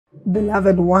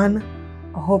Beloved one,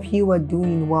 I hope you are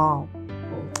doing well.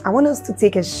 I want us to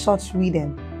take a short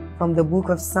reading from the book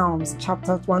of Psalms,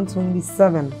 chapter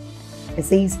 127. It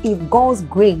says, if God's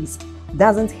grace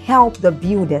doesn't help the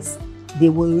builders, they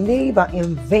will labor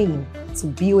in vain to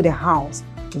build a house.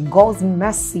 If God's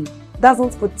mercy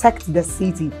doesn't protect the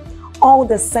city, all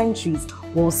the centuries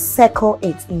will circle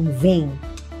it in vain.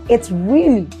 It's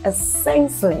really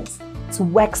senseless to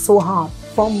work so hard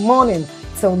from morning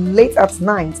till late at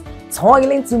night,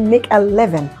 toiling to make a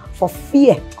living for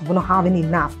fear of not having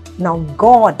enough. Now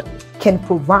God can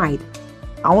provide.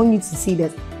 I want you to see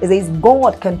this. It says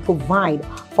God can provide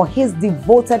for his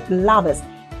devoted lovers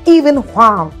even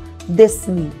while they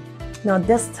sleep. Now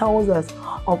this tells us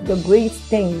of the great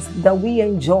things that we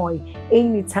enjoy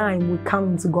anytime we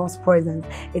come into God's presence.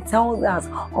 It tells us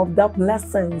of the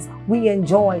blessings we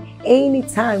enjoy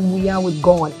anytime we are with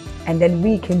God. And then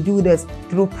we can do this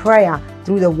through prayer,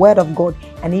 through the word of God,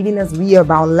 and even as we are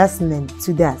about listening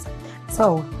to that.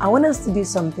 So I want us to do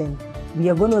something. We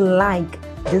are going to like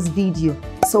this video.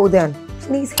 So then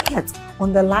please hit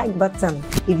on the like button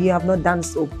if you have not done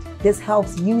so. This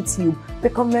helps YouTube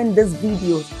recommend these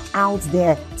videos out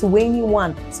there to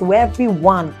anyone, so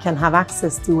everyone can have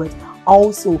access to it.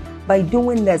 Also, by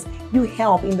doing this, you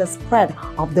help in the spread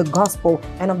of the gospel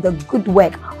and of the good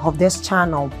work of this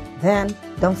channel. Then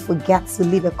don't forget to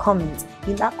leave a comment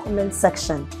in that comment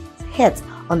section. Hit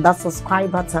on that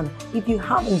subscribe button if you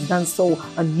haven't done so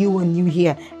and you are new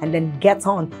here, and then get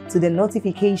on to the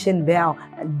notification bell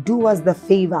and do us the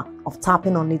favor of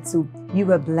tapping on it too.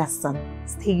 You are blessed.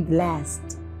 Stay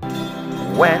blessed.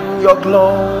 When your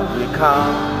glory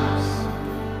comes,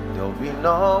 there'll be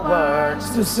no words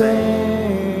to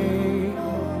say.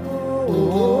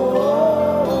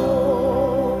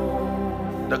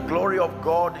 The glory of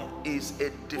God is a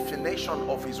definition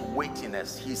of his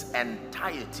weightiness, his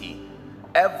entirety.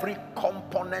 Every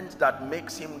component that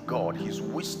makes him God, his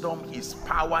wisdom, his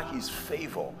power, his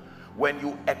favor. When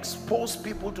you expose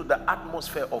people to the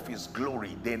atmosphere of his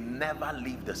glory, they never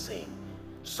live the same.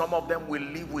 Some of them will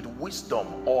live with wisdom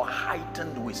or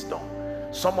heightened wisdom.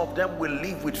 Some of them will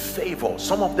live with favor.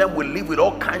 Some of them will live with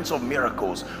all kinds of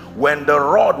miracles. When the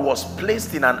rod was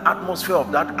placed in an atmosphere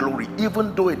of that glory,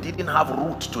 even though it didn't have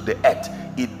root to the earth,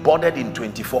 it budded in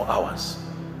 24 hours.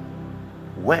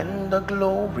 When the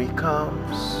glory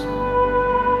comes,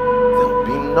 there'll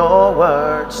be no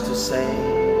words to say.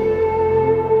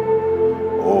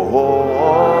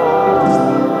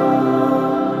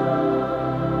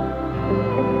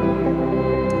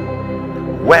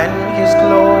 When his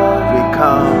glory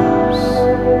comes,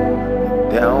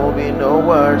 there'll be no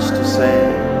words to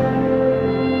say.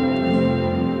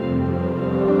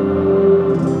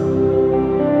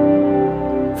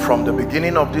 From the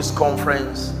beginning of this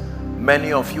conference,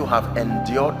 many of you have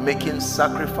endured making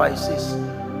sacrifices,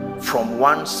 from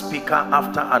one speaker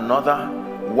after another,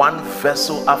 one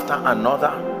vessel after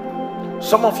another.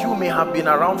 Some of you may have been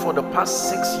around for the past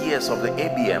 6 years of the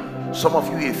ABM. Some of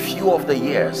you a few of the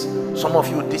years. Some of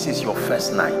you this is your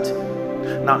first night.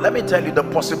 Now let me tell you, the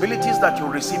possibilities that you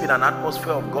receive in an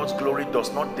atmosphere of God's glory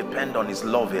does not depend on his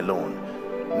love alone.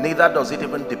 Neither does it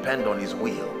even depend on his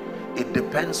will. It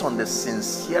depends on the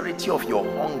sincerity of your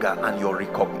hunger and your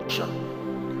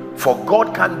recognition. For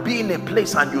God can be in a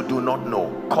place and you do not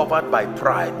know, covered by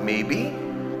pride maybe,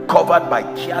 covered by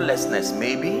carelessness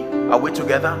maybe. Are we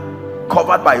together?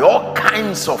 Covered by all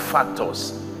kinds of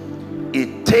factors.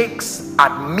 It takes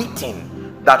admitting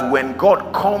that when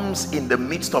God comes in the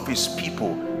midst of his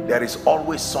people, there is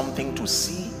always something to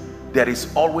see, there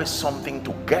is always something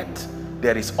to get,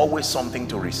 there is always something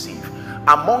to receive.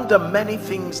 Among the many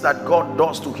things that God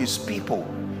does to his people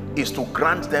is to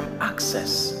grant them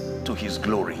access to his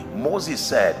glory. Moses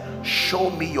said,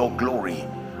 show me your glory,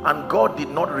 and God did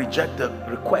not reject the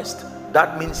request.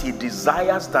 That means he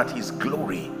desires that his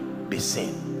glory be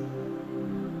seen.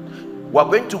 We're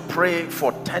going to pray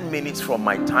for 10 minutes from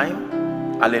my time.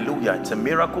 Hallelujah. It's a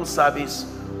miracle service.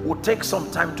 We'll take some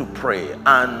time to pray,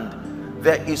 and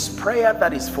there is prayer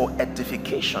that is for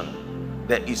edification.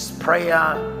 There is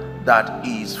prayer that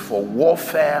is for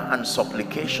warfare and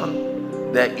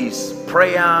supplication. There is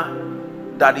prayer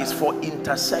that is for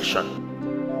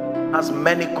intercession. Has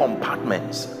many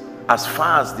compartments as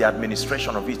far as the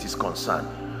administration of it is concerned.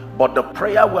 But the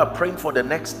prayer we are praying for the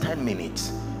next 10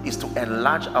 minutes is to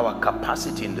enlarge our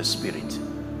capacity in the spirit.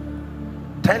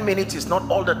 10 minutes is not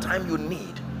all the time you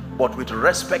need, but with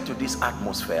respect to this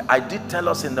atmosphere, I did tell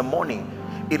us in the morning,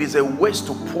 it is a waste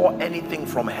to pour anything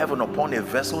from heaven upon a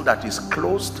vessel that is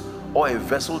closed or a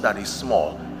vessel that is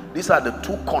small. These are the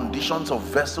two conditions of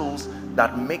vessels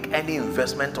that make any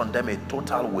investment on them a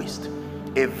total waste.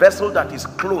 A vessel that is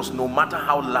closed, no matter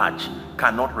how large,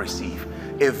 cannot receive.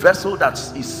 A vessel that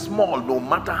is small, no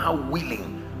matter how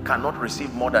willing, cannot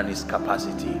receive more than its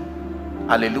capacity.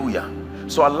 Hallelujah.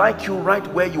 So I'd like you right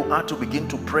where you are to begin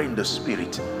to pray in the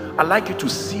spirit. I'd like you to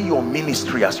see your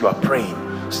ministry as you are praying,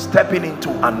 stepping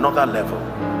into another level.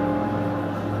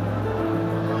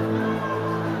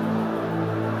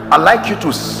 I'd like you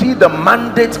to see the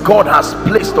mandate God has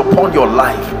placed upon your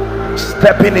life,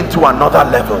 stepping into another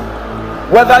level.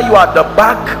 Whether you are at the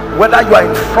back, whether you are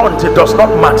in front, it does not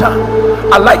matter.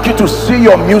 I'd like you to see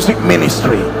your music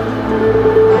ministry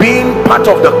being part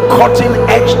of the cutting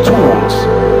edge tools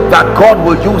that God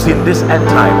will use in this end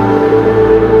time.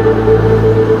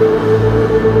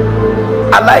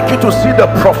 I'd like you to see the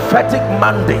prophetic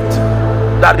mandate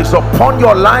that is upon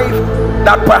your life,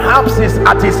 that perhaps is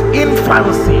at its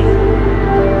infancy,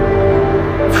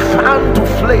 fanned to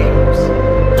flames,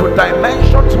 to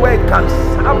dimensions where it can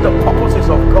serve the purposes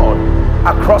of God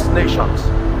across nations.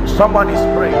 Someone is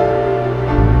praying.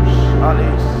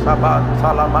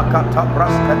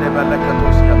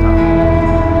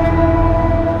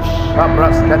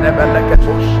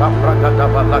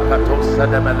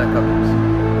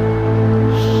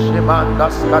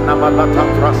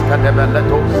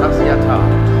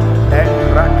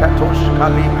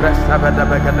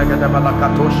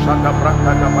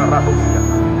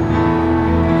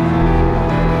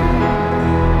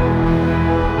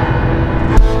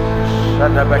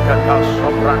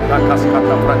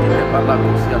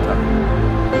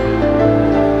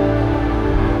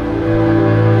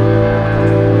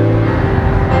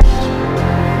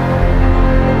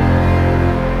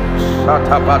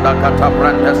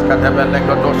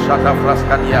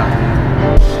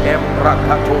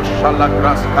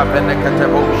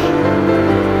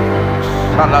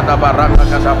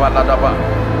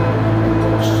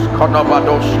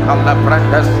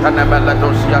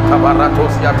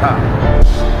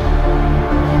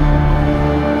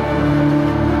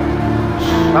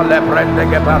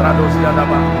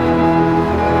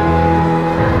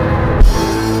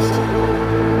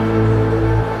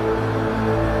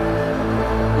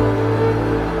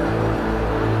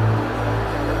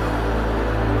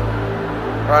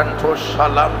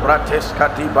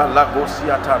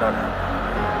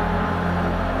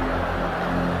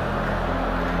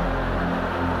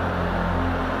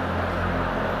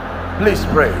 Please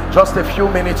pray just a few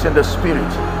minutes in the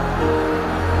spirit.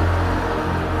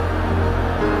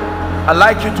 I'd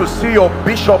like you to see your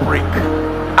bishopric,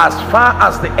 as far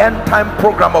as the end time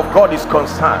program of God is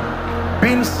concerned,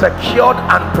 being secured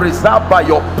and preserved by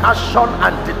your passion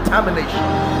and determination.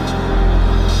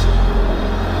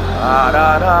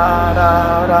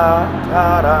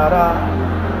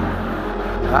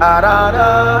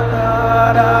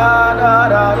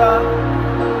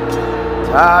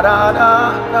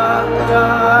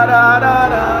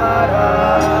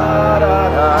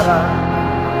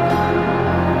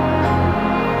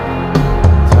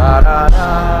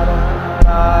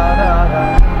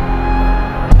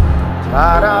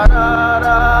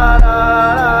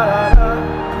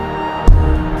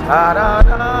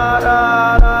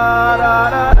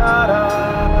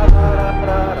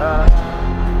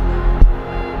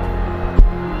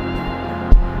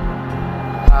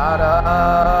 Out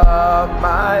of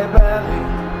my belly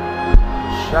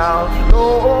shall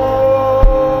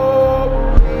flow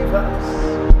rivers,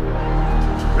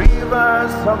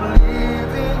 rivers of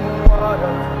living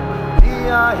water.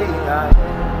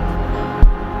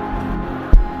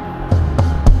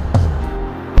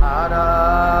 Out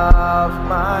of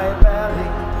my belly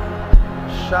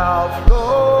shall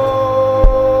flow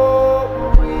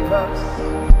rivers,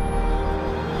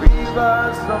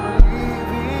 rivers of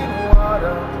living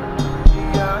water.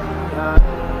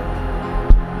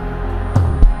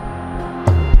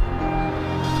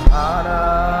 Out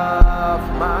of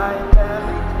my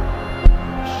belly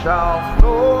shall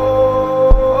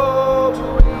flow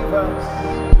rivers,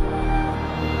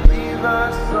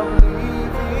 rivers of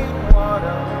living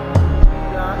water.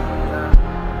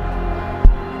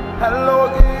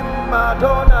 Elohim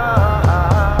Madonna,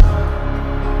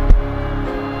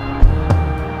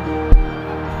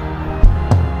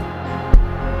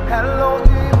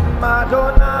 Elohim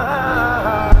Madonna.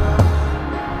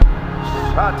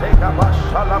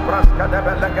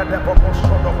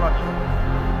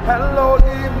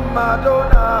 Elohim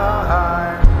Madonna.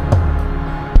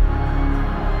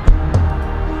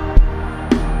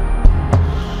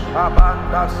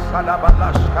 Abanda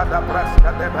Sadabalash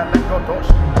Kadabraska de Belegotos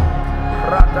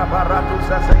Rata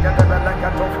Baratus Aseka de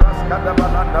Belecatofras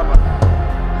Kadabalandaba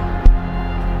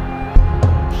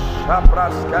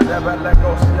Shabraska de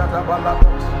Belegos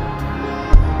Yadabalatos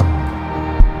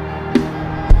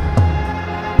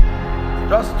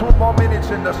Just 2 more minutes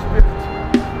in the spirit.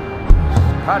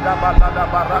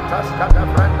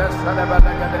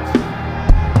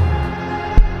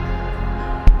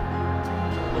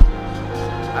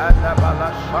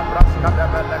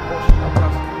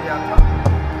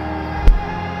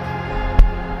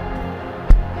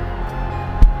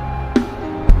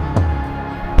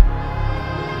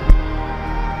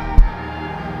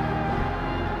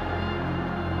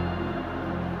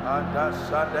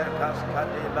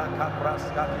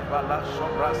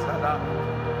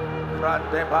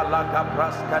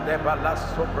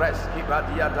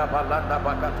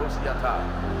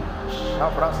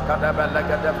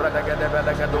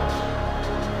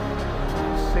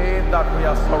 Seeing that we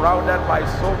are surrounded by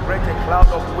so great a cloud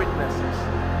of witnesses,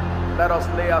 let us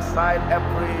lay aside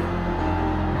every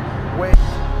weight,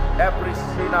 every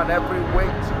sin and every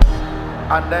weight,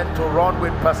 and then to run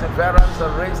with perseverance a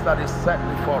race that is set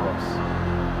before us.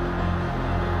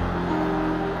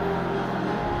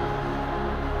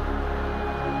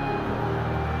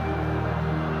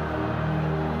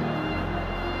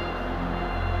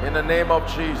 In the name of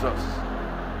Jesus.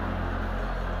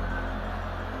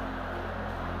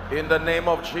 In the name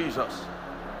of Jesus.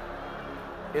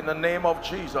 In the name of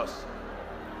Jesus.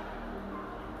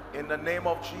 In the name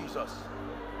of Jesus.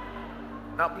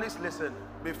 Now please listen.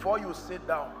 Before you sit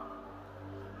down,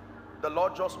 the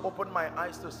Lord just opened my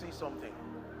eyes to see something.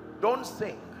 Don't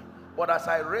sing, but as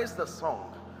I raise the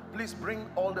song, please bring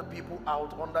all the people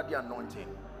out under the anointing.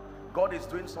 God is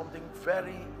doing something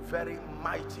very, very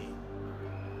mighty.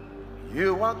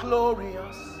 You are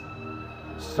glorious,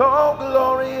 so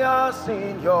glorious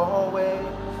in your ways.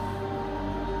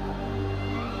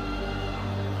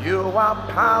 You are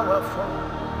powerful,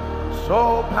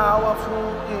 so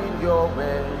powerful in your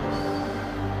ways.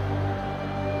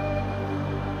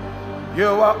 You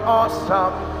are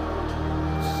awesome,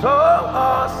 so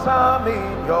awesome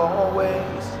in your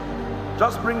ways.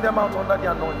 Just bring them out under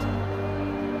the anointing.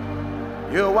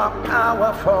 You are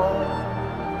powerful,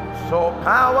 so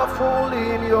powerful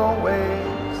in your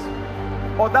ways.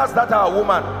 Oh, that's that our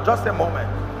woman. Just a moment.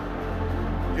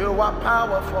 You are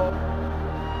powerful,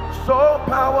 so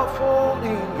powerful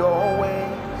in your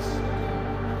ways.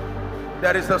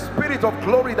 There is a spirit of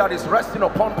glory that is resting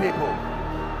upon people.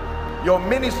 Your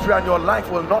ministry and your life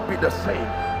will not be the same.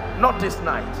 Not this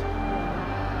night.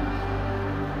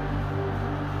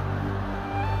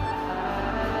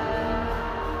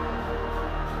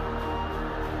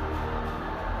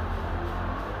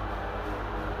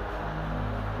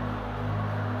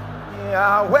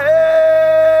 Yahweh,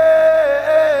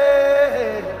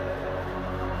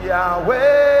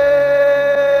 Yahweh,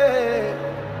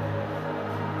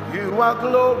 you are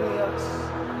glorious,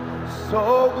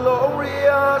 so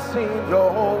glorious in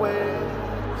your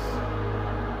ways.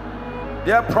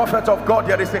 Dear prophet of God,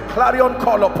 there is a clarion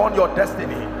call upon your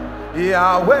destiny.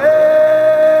 Yahweh,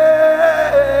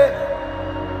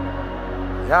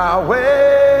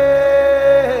 Yahweh,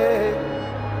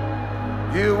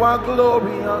 you are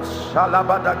glorious.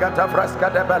 Shalabadagata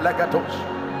vraskadebelagatos.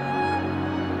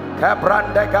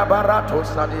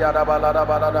 Kabrandegabaratos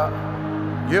adiadabaladabalada.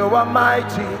 You are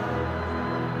mighty,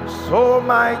 so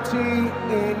mighty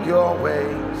in your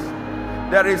ways.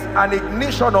 There is an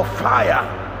ignition of fire.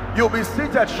 You'll be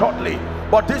seated shortly,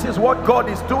 but this is what God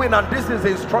is doing, and this is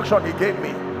the instruction he gave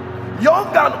me.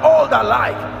 Young and old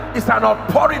alike, is an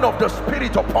outpouring of the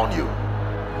Spirit upon you.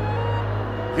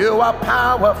 You are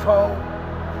powerful,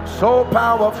 so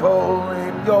powerful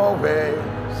in your ways.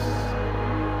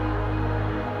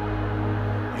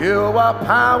 You are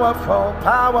powerful,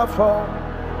 powerful,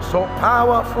 so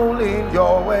powerful in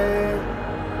your ways.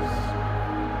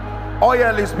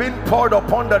 Oil is being poured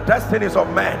upon the destinies of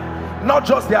men, not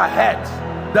just their heads,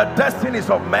 the destinies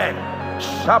of men.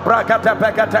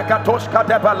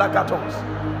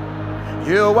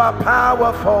 You are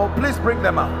powerful. Please bring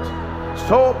them out.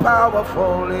 So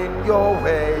powerful in your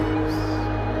ways.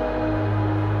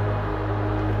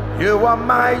 You are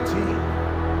mighty,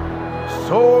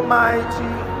 so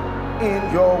mighty in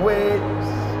your ways.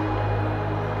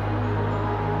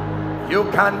 You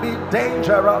can be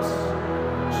dangerous,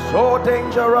 so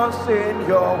dangerous in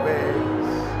your ways.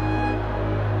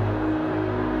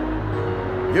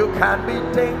 You can be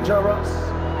dangerous,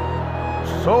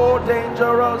 so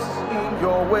dangerous in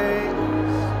your ways.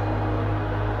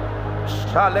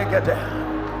 Shall I get there?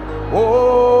 Oh,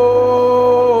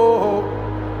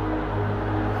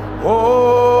 oh,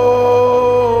 oh,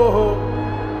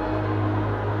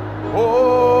 oh,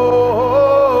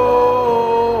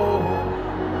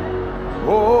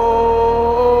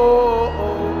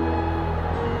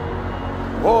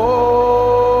 oh,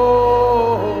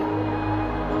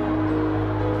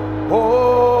 oh.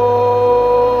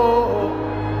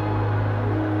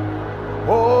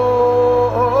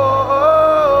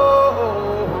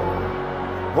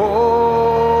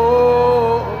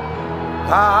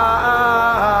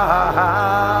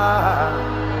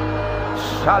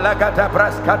 Shalagata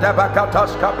braska de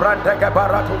bakatoska brande ke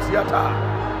baratusiata.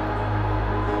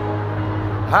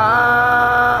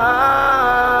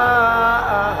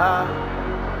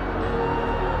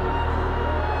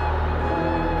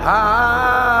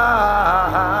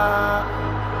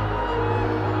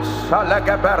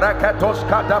 Shalaga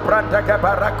barakatoska da brande ke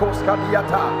barakoska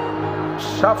diata.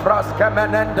 Shafras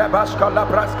kemenende baska la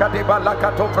braska di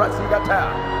balakato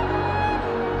frasiata.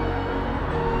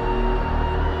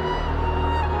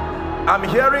 I'm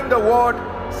hearing the word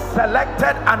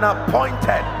selected and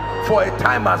appointed for a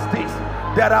time as this.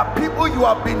 There are people you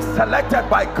have been selected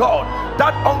by God.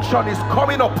 That unction is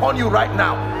coming upon you right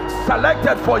now.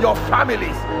 Selected for your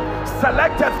families,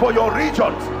 selected for your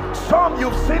regions. Some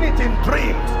you've seen it in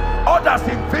dreams, others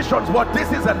in visions, but this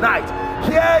is a night.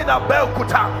 Here in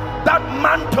Abeokuta, that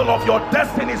mantle of your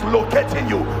destiny is locating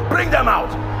you. Bring them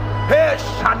out. Hey,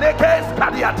 Shaneke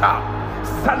Skadiata,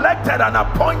 selected and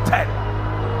appointed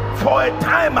for a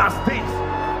time as this,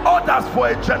 others for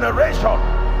a generation,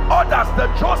 others the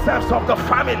Josephs of the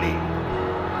family.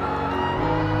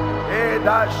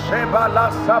 Eda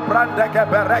Shebala Sabrandeke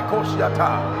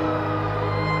Berekoshiata.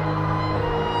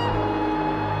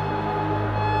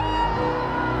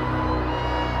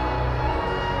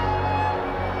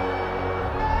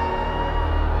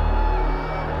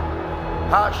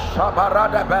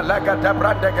 Hashabarada Belega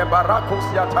Debrandeke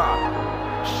Barakosiata.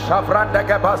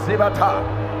 Shavrandeke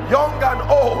Bazibata. Young and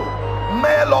old,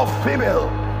 male or female,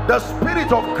 the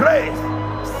spirit of grace,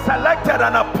 selected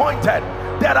and appointed.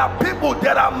 There are people,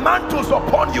 there are mantles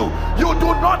upon you. You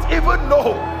do not even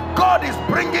know. God is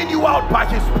bringing you out by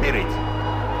his spirit.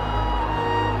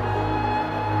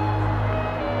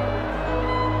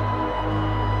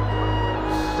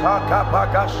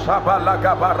 Sakabaga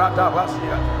Shabalaga Barada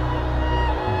Basia.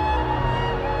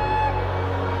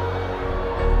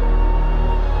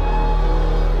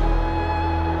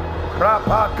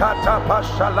 Rapakata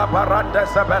pashala barande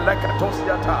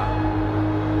sebelekatosiata.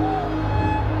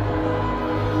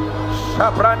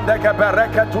 Shabrande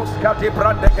keberekatuska di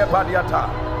brande kebadiata.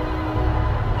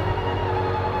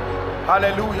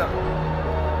 Hallelujah.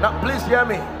 Now please hear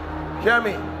me. Hear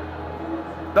me.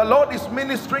 The Lord is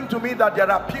ministering to me that there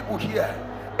are people here.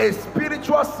 A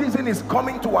spiritual season is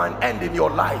coming to an end in your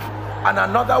life, and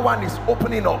another one is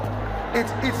opening up.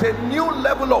 It's a new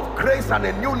level of grace and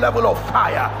a new level of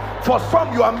fire. For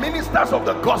some, you are ministers of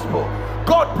the gospel.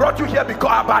 God brought you here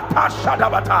because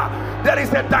there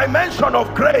is a dimension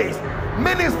of grace.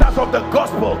 Ministers of the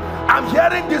gospel. I'm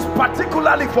hearing this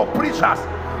particularly for preachers,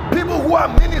 people who are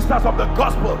ministers of the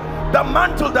gospel. The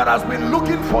mantle that has been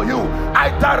looking for you, I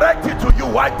direct it to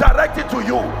you. I direct it to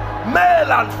you.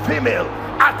 Male and female,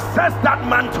 access that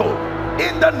mantle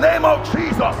in the name of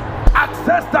Jesus.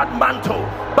 Access that mantle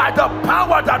by the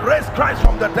power that raised Christ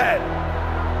from the dead.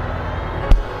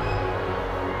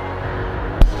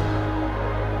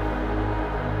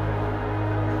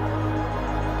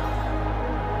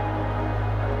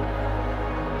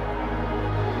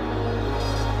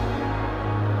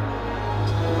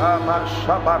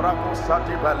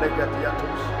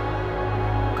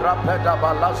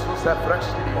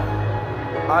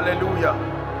 Hallelujah.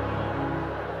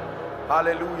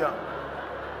 Hallelujah.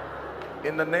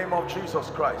 In the name of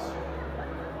Jesus Christ.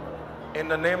 In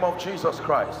the name of Jesus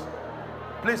Christ.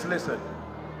 Please listen.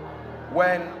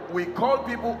 When we call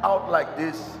people out like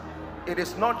this, it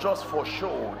is not just for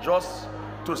show, just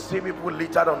to see people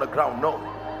littered on the ground. No.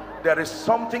 There is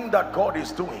something that God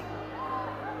is doing.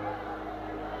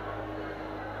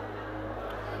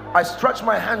 I stretch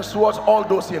my hands towards all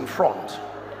those in front.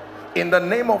 In the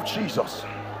name of Jesus,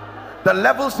 the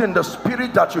levels in the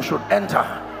spirit that you should enter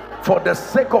for the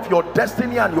sake of your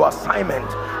destiny and your assignment,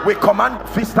 we command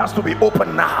vistas to be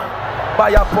open now. By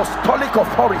apostolic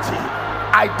authority,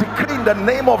 I decree in the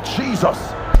name of Jesus,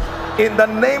 in the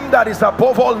name that is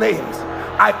above all names,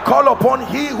 I call upon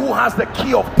he who has the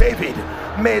key of David.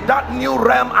 May that new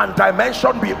realm and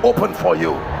dimension be open for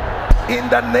you. In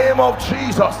the name of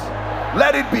Jesus,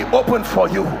 let it be open for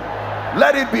you.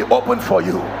 Let it be open for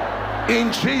you.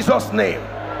 In Jesus' name.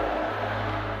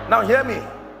 Now hear me.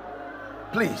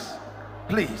 Please,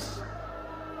 please,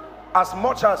 as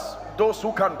much as those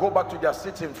who can go back to their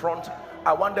seats in front,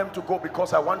 I want them to go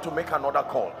because I want to make another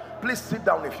call. Please sit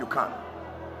down if you can.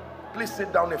 Please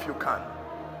sit down if you can.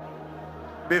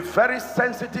 Be very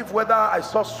sensitive. Whether I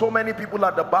saw so many people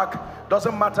at the back,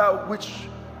 doesn't matter which,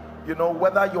 you know,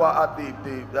 whether you are at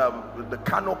the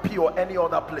canopy or any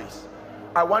other place.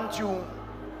 I want you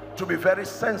to be very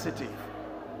sensitive.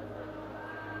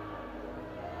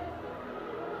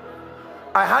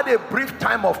 I had a brief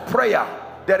time of prayer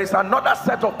There is another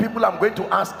set of people I'm going to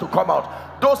ask to come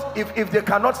out. Those, if they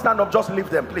cannot stand up, just leave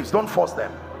them, please. Don't force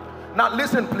them. Now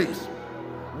listen, please.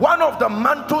 One of the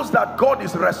mantles that God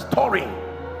is restoring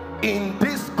in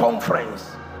this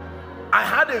conference, I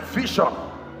had a vision,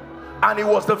 and it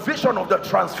was the vision of the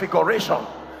transfiguration,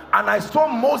 and I saw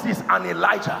Moses and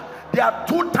Elijah. There are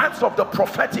two types of the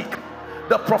prophetic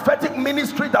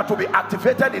ministry that will be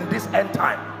activated in this end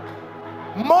time.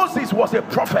 Moses was a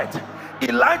prophet,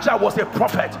 Elijah was a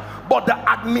prophet, but the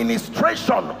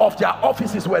administration of their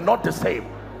offices were not the same.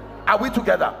 Are we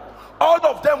together? All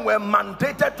of them were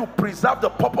mandated to preserve the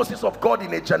purposes of God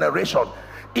in a generation.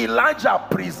 Elijah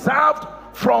preserved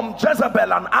from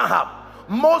Jezebel and Ahab.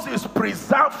 Moses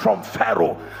preserved from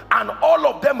Pharaoh, and all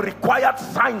of them required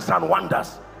signs and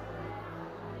wonders.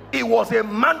 It was a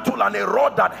mantle and a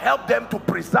rod that helped them to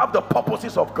preserve the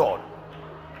purposes of God.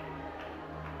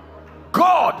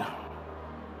 God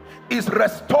is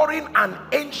restoring an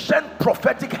ancient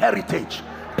prophetic heritage.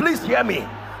 Please hear me.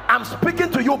 I'm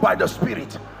speaking to you by the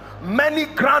Spirit. Many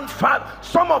grandfathers,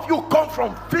 some of you come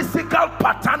from physical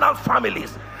paternal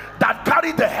families that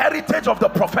carry the heritage of the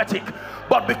prophetic,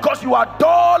 but because you are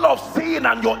dull of seeing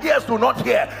and your ears do not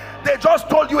hear, they just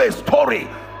told you a story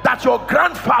that your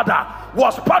grandfather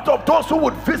was part of those who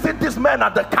would visit these men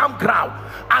at the campground,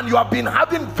 and you have been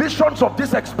having visions of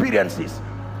these experiences.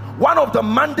 One of the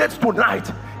mandates tonight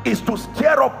is to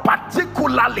stir up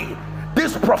particularly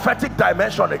this prophetic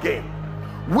dimension again.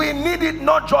 We need it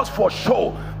not just for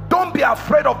show. Don't be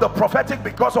afraid of the prophetic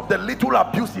because of the little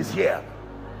abuses here.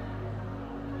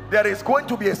 There is going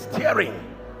to be a stirring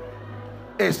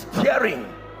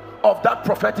of that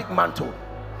prophetic mantle.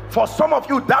 For some of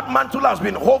you, that mantle has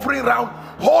been hovering around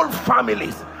whole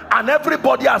families, and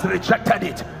everybody has rejected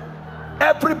it.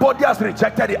 Everybody has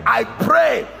rejected it. I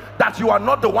pray that you are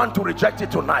not the one to reject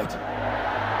it tonight.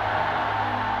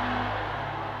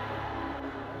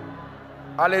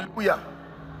 Hallelujah.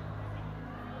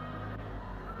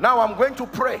 Now I'm going to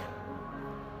pray.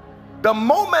 The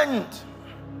moment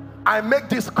I make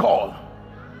this call,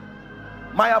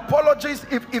 my apologies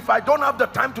if I don't have the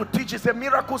time to teach. It's a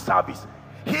miracle service.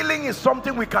 Healing is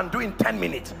something we can do in 10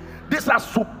 minutes. These are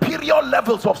superior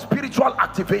levels of spiritual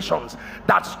activations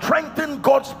that strengthen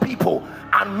God's people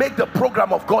and make the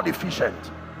program of God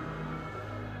efficient.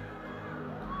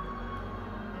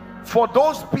 For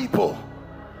those people,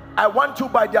 I want you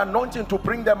by the anointing to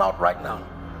bring them out right now.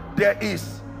 There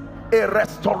is a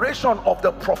restoration of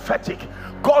the prophetic.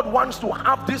 God wants to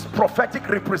have these prophetic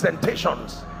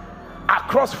representations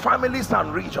across families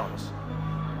and regions.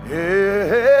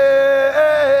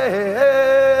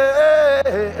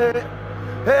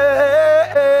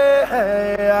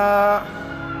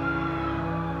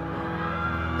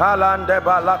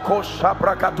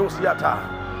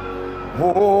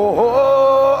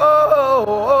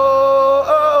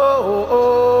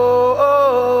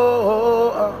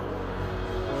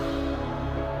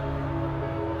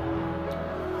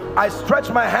 I stretch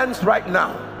my hands right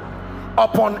now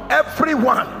upon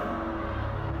everyone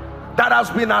that has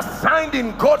been assigned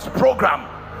in God's program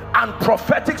and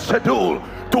prophetic schedule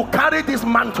to carry this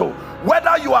mantle,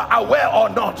 whether you are aware or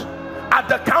not. At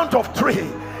the count of 3,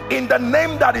 in the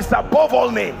name that is above all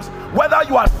names, whether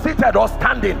you are seated or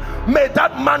standing, may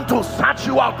that mantle search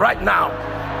you out right now.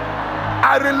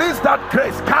 I release that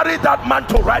grace. Carry that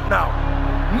mantle right now.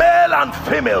 Male and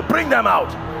female, bring them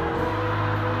out.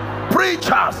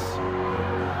 Preachers,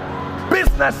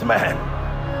 businessmen,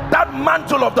 that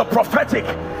mantle of the prophetic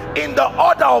in the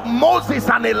order of Moses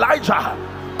and Elijah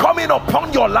coming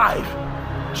upon your life.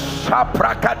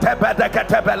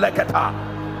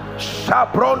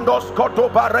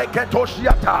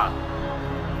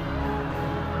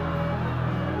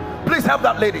 Please help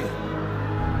that lady.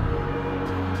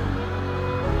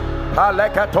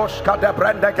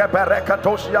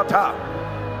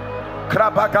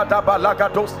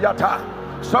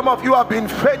 Some of you have been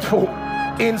faithful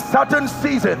in certain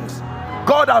seasons.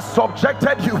 God has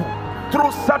subjected you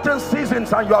through certain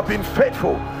seasons and you have been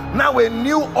faithful. Now a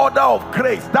new order of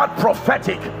grace, that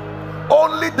prophetic,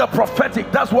 only the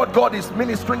prophetic, that's what God is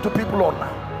ministering to people on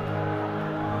now.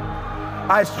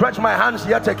 I stretch my hands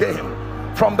yet again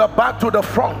from the back to the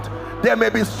front. There may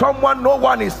be someone, no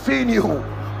one is seeing you,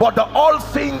 but the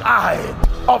all-seeing eye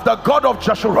of the God of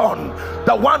Jeshurun,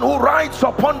 the one who rides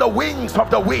upon the wings of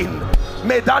the wind,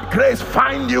 may that grace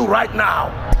find you right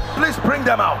now. Please bring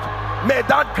them out. May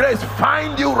that grace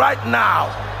find you right now.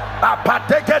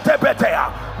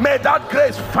 May that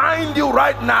grace find you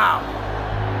right now.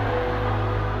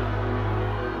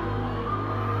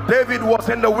 David was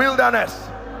in the wilderness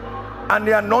and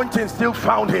the anointing still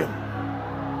found him.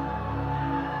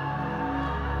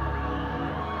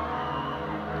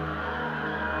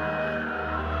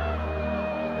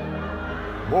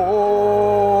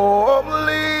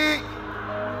 Holy,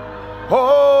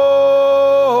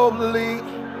 holy,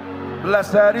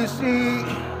 blessed is he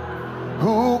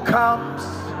who comes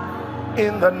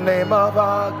in the name of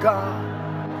our God.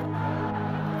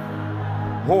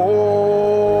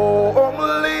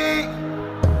 Holy,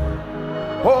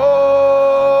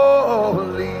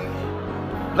 holy,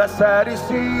 blessed is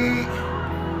he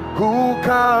who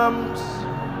comes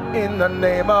in the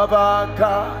name of our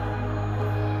God.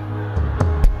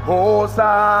 Hosanna,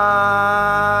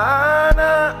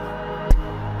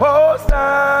 Hosanna,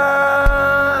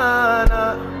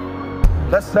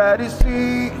 blessed is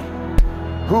he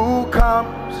who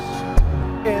comes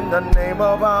in the name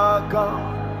of our God.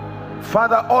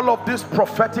 Father, all of these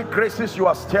prophetic graces you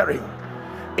are stirring,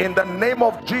 in the name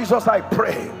of Jesus, I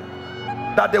pray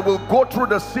that they will go through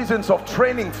the seasons of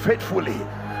training faithfully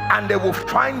and they will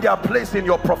find their place in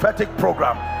your prophetic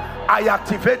program. I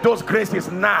activate those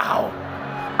graces now.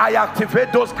 I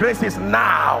activate those graces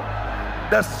now.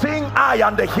 The seeing eye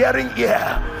and the hearing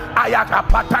ear, I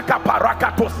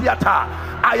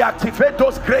activate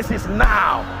those graces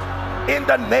now in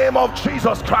the name of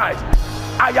Jesus Christ.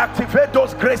 I activate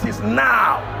those graces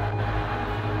now.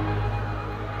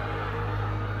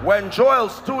 When Joel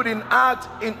stood in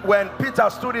when Peter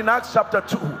stood in Acts chapter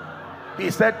 2,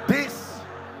 he said, this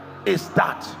is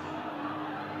that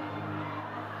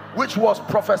which was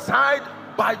prophesied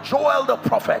by Joel the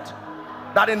prophet,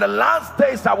 that in the last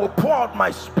days I will pour out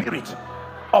my spirit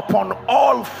upon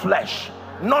all flesh,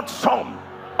 not some,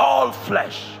 all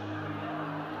flesh.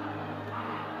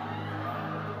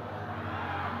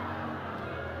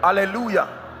 Hallelujah.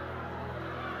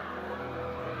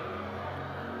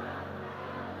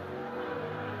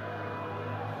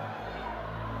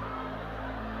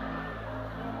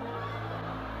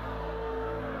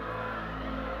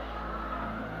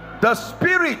 The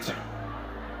spirit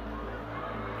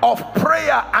of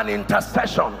prayer and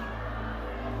intercession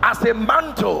as a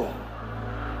mantle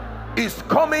is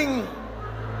coming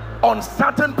on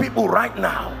certain people right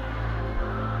now.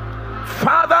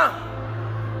 Father,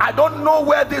 I don't know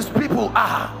where these people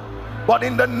are, but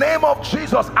in the name of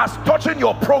Jesus, as touching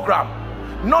your program,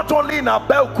 not only in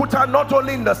Abeokuta, not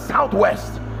only in the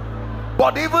southwest,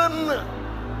 but even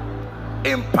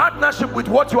in partnership with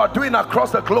what you are doing across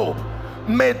the globe,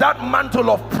 may that mantle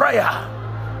of prayer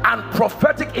and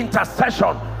prophetic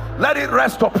intercession, let it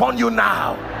rest upon you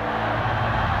now.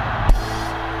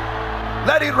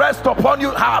 Let it rest upon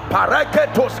you.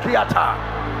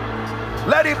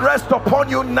 Let it rest upon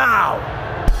you now.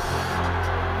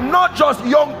 Not just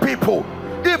young people,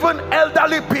 even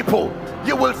elderly people.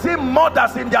 You will see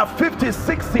mothers in their 50s,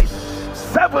 60s,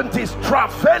 70s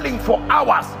traveling for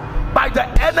hours by the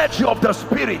energy of the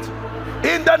Spirit,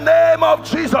 in the name of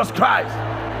Jesus Christ.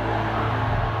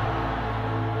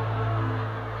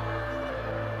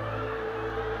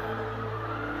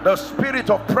 The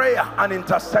spirit of prayer and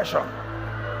intercession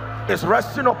is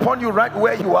resting upon you right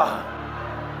where you are,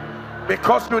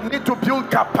 because you need to build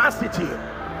capacity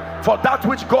for that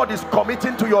which God is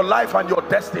committing to your life and your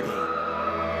destiny.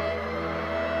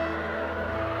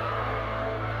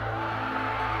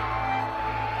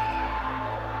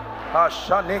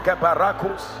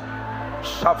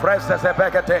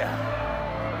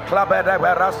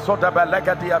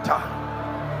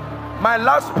 My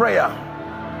last prayer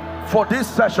for this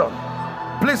session,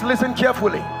 please listen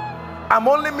carefully. I'm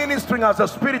only ministering as the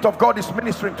Spirit of God is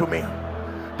ministering to me.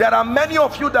 There are many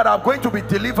of you that are going to be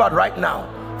delivered right now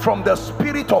from the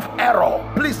spirit of error.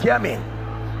 Please hear me.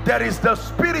 There is the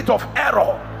spirit of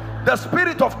error. The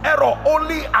spirit of error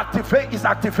only is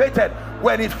activated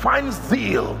when it finds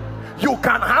zeal. You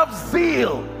can have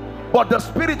zeal, but the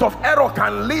spirit of error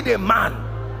can lead a man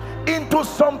into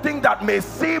something that may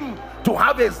seem to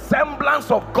have a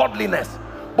semblance of godliness,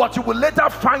 but you will later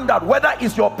find out whether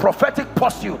it's your prophetic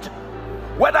pursuit,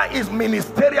 whether it's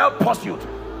ministerial pursuit.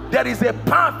 There is a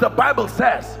path, the Bible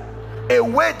says, a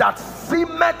way that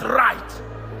seemeth right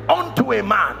unto a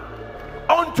man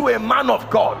of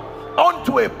God,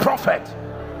 unto a prophet,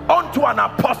 unto an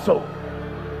apostle.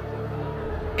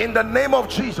 In the name of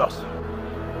Jesus,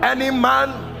 any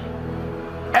man,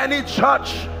 any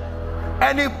church,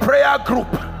 any prayer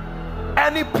group,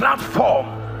 any platform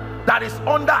that is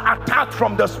under attack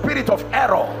from the spirit of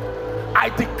error, I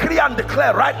decree and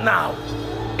declare right now,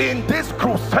 in this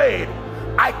crusade,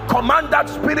 I command that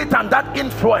spirit and that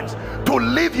influence to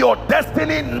leave your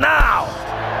destiny now.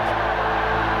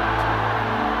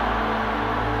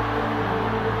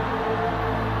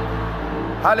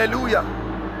 Hallelujah.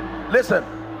 Listen,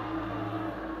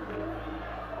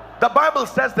 the Bible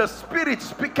says the Spirit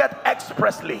speaketh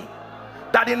expressly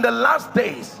that in the last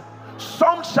days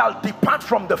Some shall depart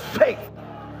from the faith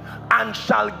and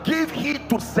shall give heed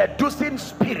to seducing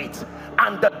spirits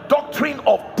and the doctrine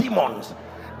of demons.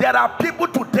 There are people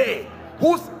today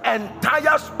whose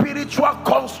entire spiritual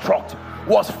construct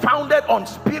was founded on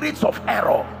spirits of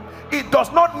error. It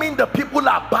does not mean the people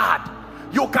are bad.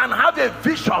 You can have a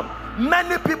vision.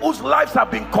 Many people's lives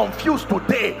have been confused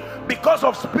today because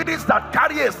of spirits that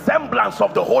carry a semblance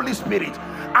of the Holy Spirit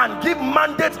and give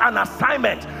mandates and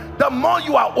assignments. The more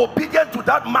you are obedient to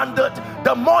that mandate,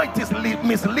 the more it is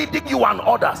misleading you and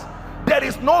others. There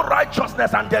is no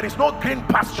righteousness and there is no green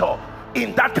pasture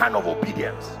in that kind of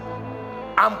obedience.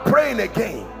 I'm praying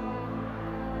again.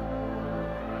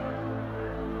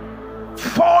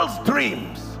 False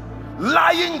dreams,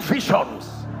 lying visions.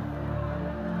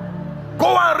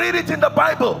 Go and read it in the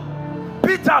Bible.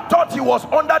 Peter thought he was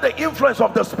under the influence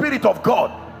of the Spirit of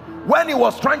God when he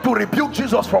was trying to rebuke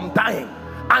Jesus from dying,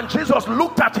 and Jesus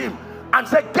looked at him and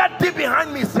said, "Get thee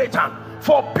behind me, Satan."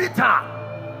 For Peter,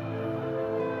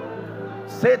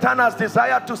 Satan has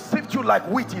desired to sift you like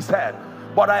wheat, he said,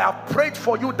 but I have prayed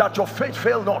for you that your faith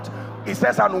fail not. He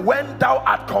says, and when thou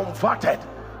art converted,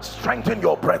 strengthen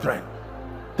your brethren.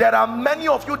 There are many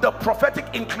of you, the prophetic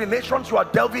inclinations you are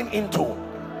delving into,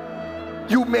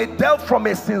 you may delve from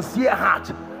a sincere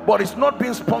heart, but it's not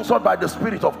being sponsored by the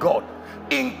Spirit of God,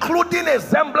 including a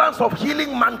semblance of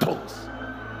healing mantles.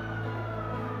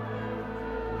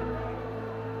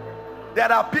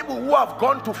 There are people who have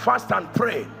gone to fast and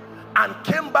pray and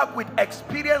came back with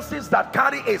experiences that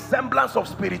carry a semblance of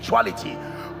spirituality,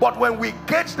 but when we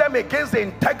gauge them against the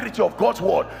integrity of God's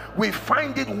word, we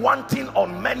find it wanting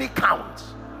on many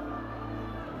counts.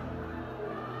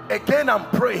 Again, I'm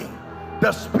praying,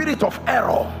 the spirit of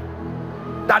error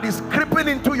that is creeping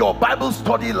into your Bible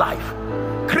study life,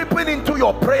 creeping into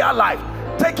your prayer life,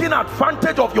 taking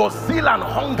advantage of your zeal and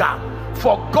hunger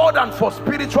for God and for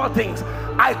spiritual things,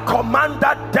 I command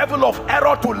that devil of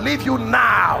error to leave you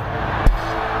now.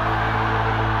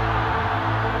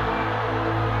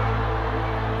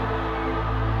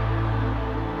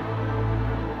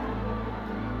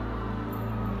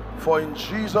 For in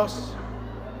Jesus'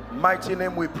 mighty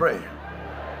name we pray.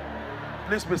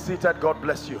 Please be seated. God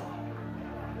bless you.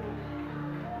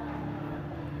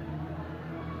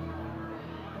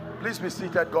 Please be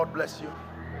seated. God bless you.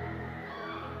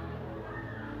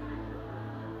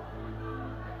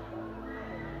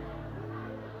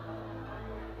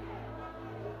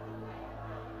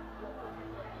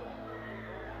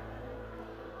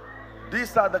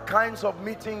 These are the kinds of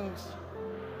meetings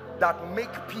that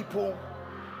make people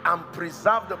and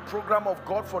preserve the program of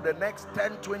God for the next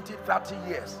 10, 20, 30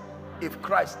 years if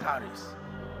Christ tarries.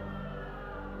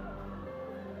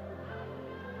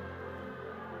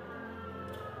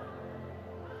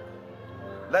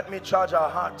 Let me charge our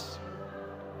hearts.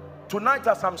 Tonight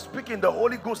as I'm speaking, the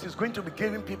Holy Ghost is going to be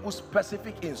giving people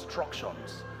specific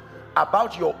instructions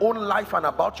about your own life and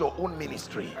about your own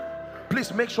ministry.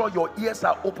 Please make sure your ears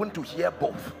are open to hear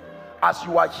both. As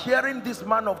you are hearing this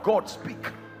man of God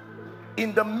speak,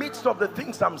 in the midst of the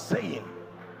things I'm saying,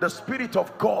 the Spirit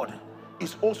of God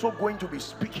is also going to be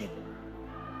speaking.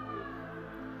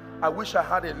 I wish I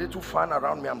had a little fan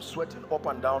around me. I'm sweating up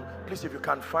and down. Please, if you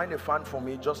can find a fan for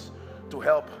me, just to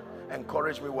help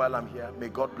encourage me while I'm here. May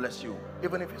God bless you.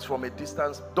 Even if it's from a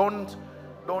distance,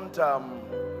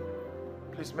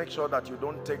 please make sure that you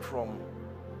don't take from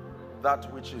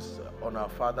that which is on our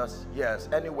fathers. Yes,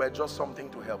 anywhere, just something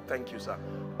to help. Thank you, sir.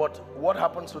 But what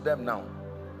happens to them now?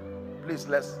 Please,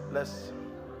 let's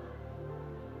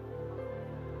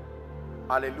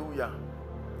hallelujah.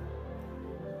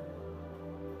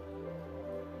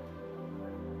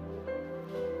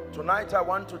 Tonight I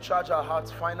want to charge our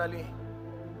hearts finally,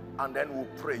 and then we'll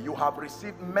pray. You have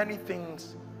received many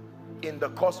things in the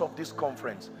course of this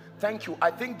conference. Thank you.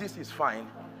 I think this is fine.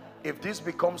 If this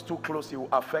becomes too close, it will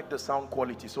affect the sound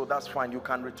quality, so that's fine. You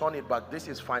can return it back. This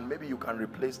is fine. Maybe you can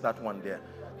replace that one there.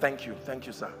 Thank you. Thank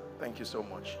you, sir. Thank you so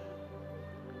much.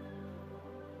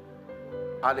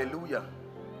 Hallelujah.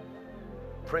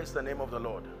 Praise the name of the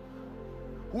Lord.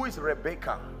 Who is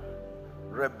Rebecca?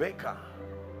 Rebecca.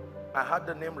 I had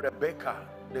the name Rebecca.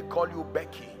 They call you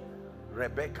Becky.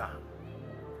 Rebecca.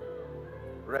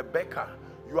 Rebecca.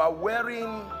 You are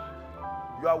wearing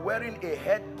a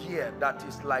headgear that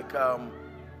is like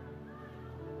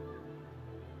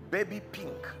baby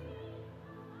pink.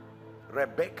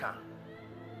 Rebecca.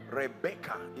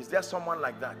 Rebecca. Is there someone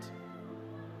like that?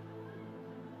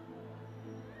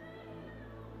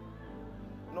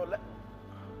 No,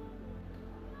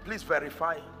 please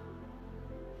verify.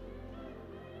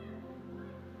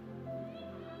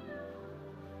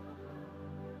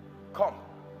 Come.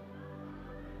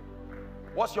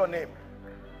 What's your name?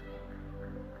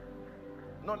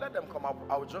 No, let them come up.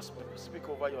 I will just speak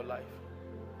over your life.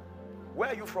 Where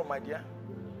are you from, my dear?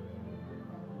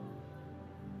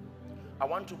 I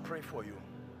want to pray for you.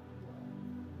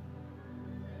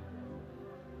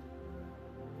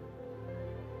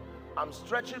 I'm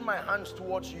stretching my hands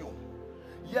towards you.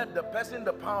 Yet the person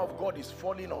the power of God is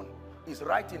falling on is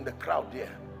right in the crowd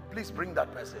there. Please bring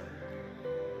that person.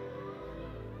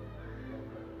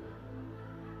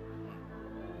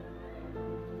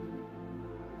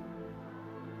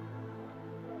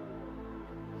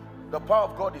 The power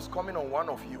of God is coming on one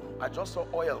of you. I just saw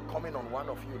oil coming on one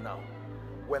of you now.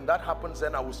 When that happens,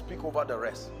 then I will speak over the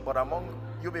rest. But among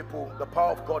you people, the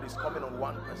power of God is coming on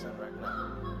one person right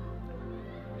now.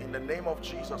 In the name of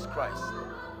Jesus Christ.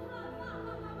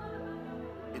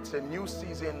 It's a new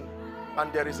season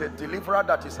and there is a deliverer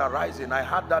that is arising. I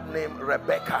had that name,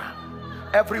 Rebecca.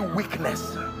 Every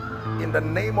weakness in the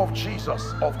name of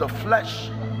Jesus of the flesh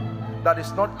that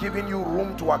is not giving you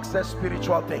room to access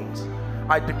spiritual things,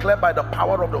 I declare by the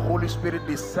power of the Holy Spirit,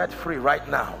 be set free right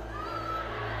now.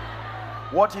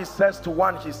 What he says to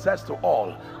one, he says to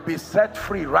all. Be set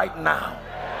free right now.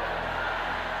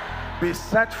 Be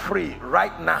set free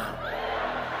right now.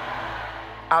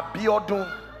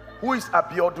 Abiodun. Who is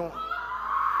Abiodun?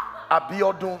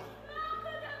 Abiodun.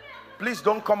 Please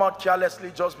don't come out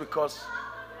carelessly just because.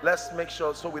 Let's make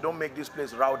sure so we don't make this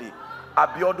place rowdy.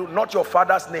 Abiodun, not your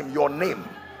father's name, your name.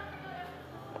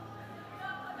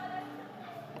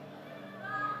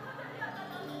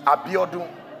 Abiodun.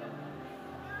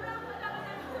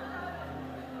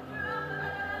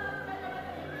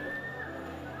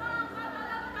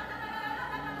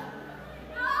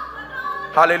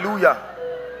 Hallelujah.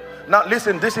 Now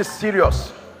listen, this is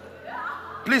serious.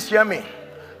 Please hear me.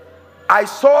 I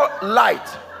saw light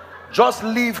just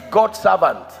leave God's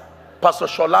servant Pastor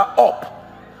Shola up,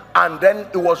 and then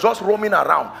it was just roaming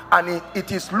around, and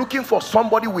it is looking for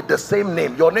somebody with the same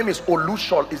name. Your name is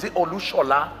Olushol. Is it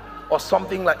Olushola or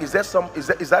something like? Is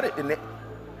that a name?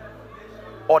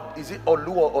 Or is it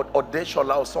Olu or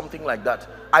Odeshola or something like that?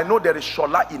 I know there is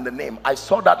Shola in the name. I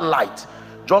saw that light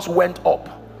just went up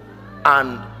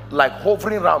and like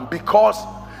hovering around, because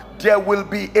there will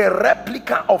be a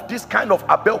replica of this kind of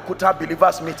Abeokuta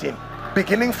believers meeting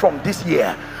beginning from this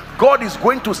year. God is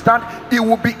going to start. It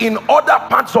will be in other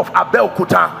parts of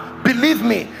Abeokuta. Believe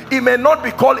me, it may not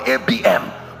be called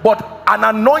ABM, but an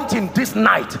anointing this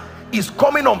night is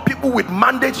coming on people with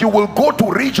mandates. You will go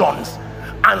to regions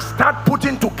and start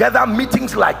putting together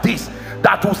meetings like this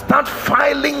that will start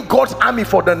filing God's army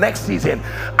for the next season.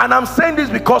 And I'm saying this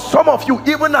because some of you,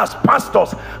 even as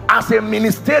pastors, as a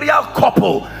ministerial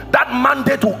couple, that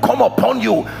mandate will come upon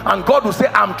you and God will say,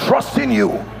 I'm trusting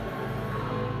you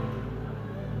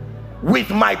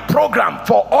with my program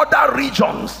for other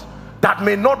regions that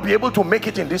may not be able to make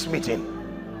it in this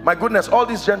meeting. My goodness, all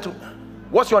these gentlemen.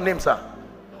 What's your name, sir?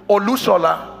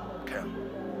 Olushola. Okay.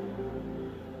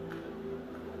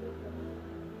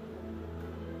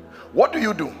 What do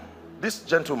you do? This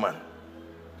gentleman.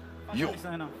 Fashion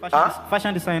designer.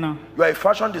 Fashion designer. You are a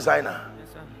fashion designer.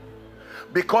 Yes, sir.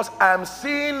 Because I am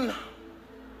seeing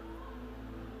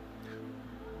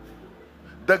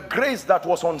the grace that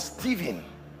was on Stephen,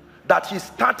 that he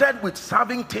started with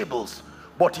serving tables,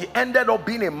 but he ended up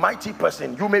being a mighty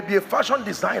person. You may be a fashion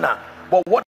designer, but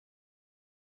what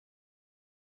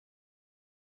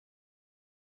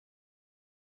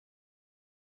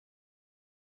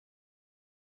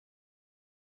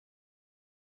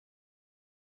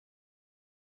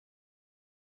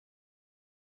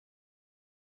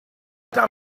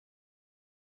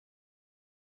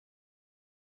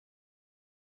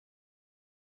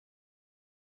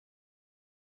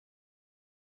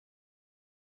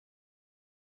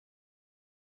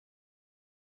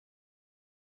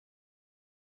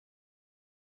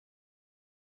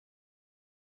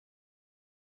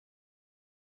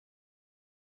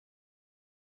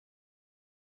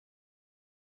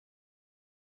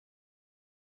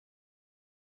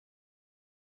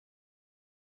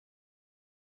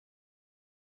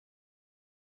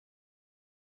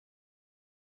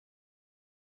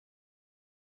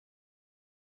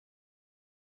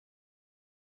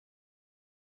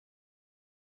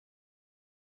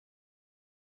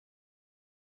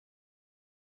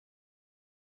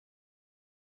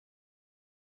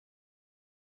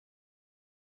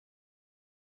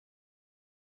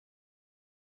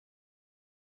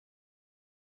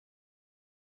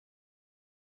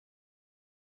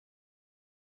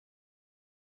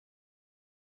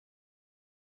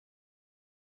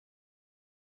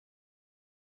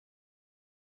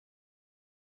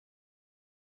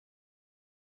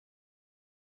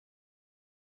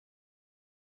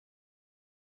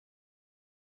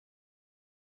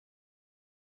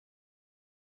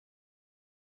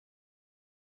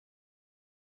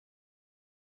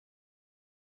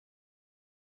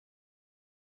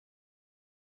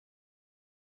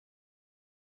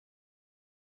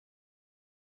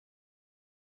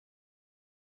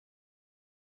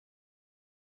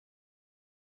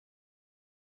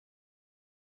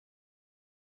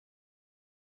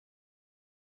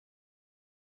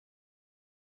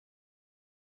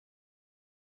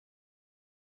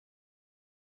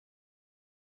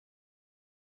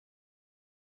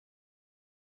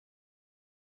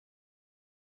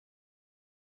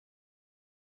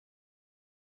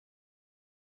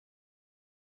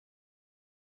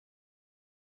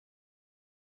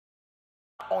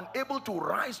unable to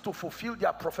rise to fulfill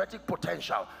their prophetic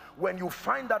potential. When you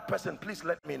find that person, please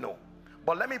let me know.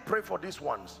 But let me pray for these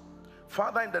ones.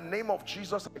 Father, in the name of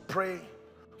Jesus, I pray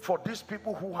for these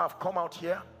people who have come out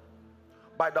here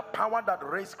by the power that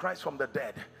raised Christ from the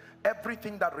dead.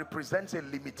 Everything that represents a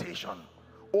limitation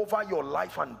over your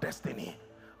life and destiny,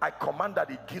 I command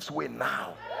that it gives way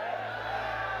now.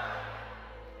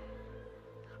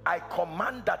 I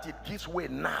command that it gives way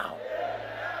now.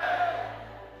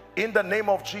 In the name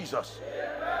of Jesus.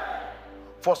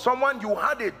 For someone, you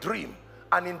had a dream,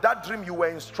 and in that dream you were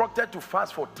instructed to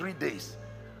fast for 3 days,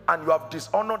 and you have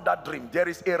dishonored that dream. There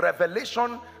is a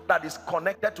revelation that is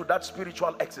connected to that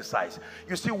spiritual exercise.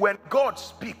 You see, when God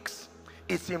speaks,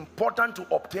 it's important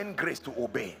to obtain grace to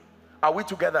obey. Are we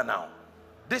together now?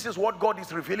 This is what God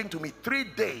is revealing to me. 3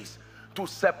 days to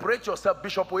separate yourself.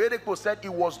 Bishop Oyedepo said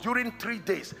it was during 3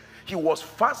 days he was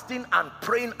fasting and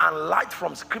praying, and light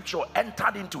from scripture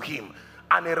entered into him,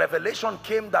 and a revelation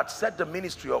came that set the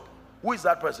ministry up. Who is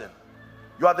that person?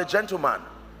 You are the gentleman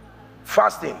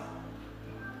fasting.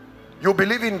 You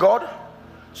believe in God?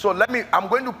 So I'm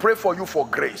going to pray for you for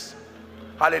grace.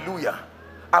 Hallelujah.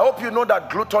 I hope you know that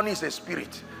gluttony is a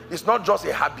spirit. It's not just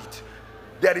a habit.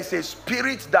 There is a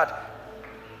spirit that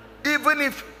even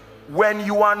if when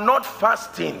you are not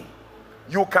fasting,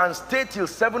 you can stay till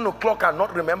 7 o'clock and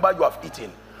not remember you have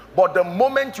eaten. But the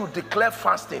moment you declare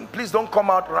fasting, please don't come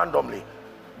out randomly.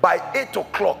 By 8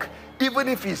 o'clock, even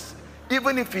if it's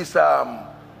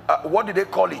what do they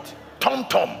call it?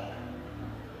 Tom-tom.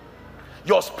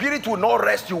 Your spirit will not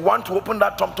rest. You want to open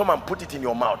that tom-tom and put it in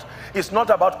your mouth. It's not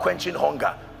about quenching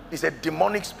hunger. It's a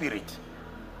demonic spirit.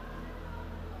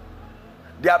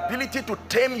 The ability to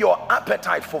tame your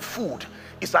appetite for food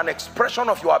is an expression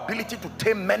of your ability to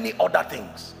tame many other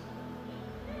things,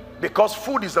 because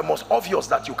food is the most obvious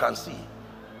that you can see.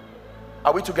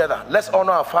 Are we together? Let's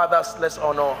honor our fathers. Let's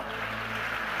honor.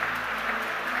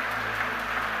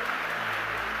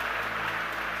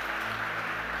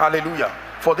 Hallelujah.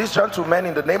 For these gentlemen,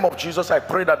 in the name of Jesus, I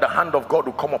pray that the hand of God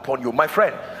will come upon you. My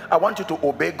friend, I want you to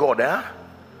obey God.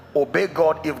 Obey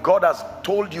God. If God has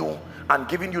told you and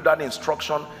given you that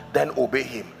instruction, then obey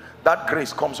him. That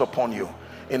grace comes upon you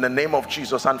in the name of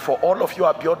Jesus. And for all of you,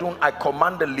 Abiodun, I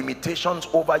command the limitations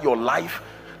over your life,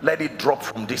 let it drop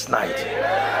from this night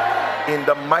in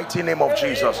the mighty name of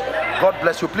Jesus. God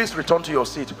bless you. Please return to your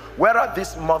seat. Where are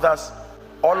these mothers?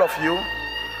 All of you,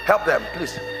 help them,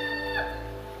 please.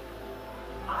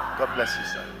 God bless you,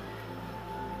 sir.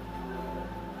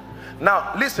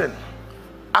 Now listen,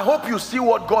 I hope you see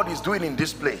what God is doing in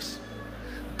this place.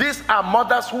 These are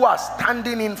mothers who are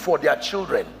standing in for their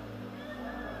children.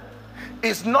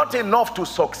 It's not enough to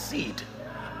succeed.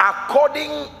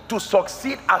 According to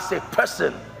succeed as a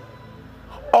person,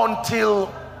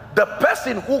 until the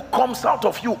person who comes out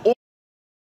of you,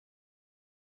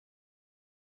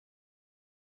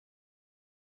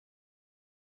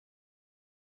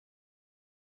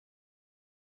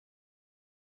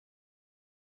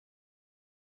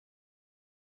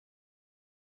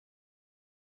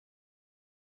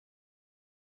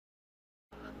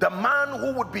 the man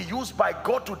who would be used by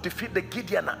God to defeat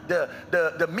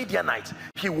the Midianites,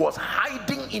 he was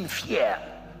hiding in fear,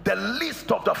 the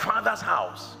least of the Father's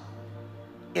house.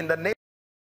 In the name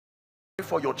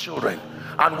for your children,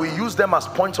 and we use them as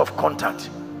points of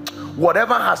contact.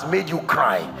 Whatever has made you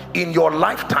cry in your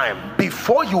lifetime,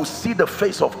 before you see the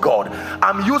face of God,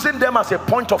 I'm using them as a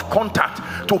point of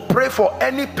contact to pray for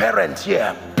any parent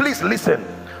here. Please listen.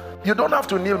 You don't have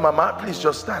to kneel, mama. Please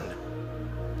just stand,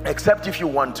 except if you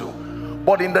want to.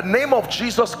 But in the name of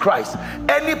Jesus Christ,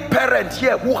 any parent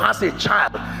here who has a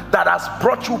child that has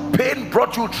brought you pain,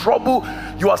 brought you trouble,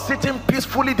 you are sitting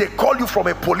peacefully, they call you from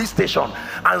a police station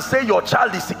and say your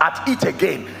child is at it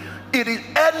again. It is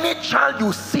any child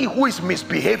you see who is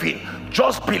misbehaving,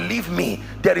 just believe me,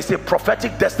 there is a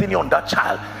prophetic destiny on that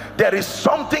child. There is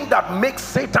something that makes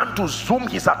Satan to zoom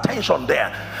his attention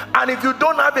there. And if you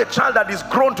don't have a child that is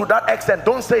grown to that extent,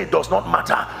 don't say it does not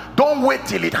matter. Don't wait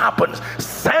till it happens.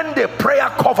 Send a prayer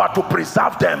cover to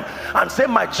preserve them and say,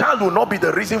 my child will not be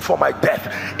the reason for my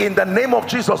death. In the name of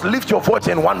Jesus, lift your voice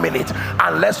in 1 minute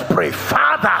and let's pray.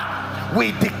 Father,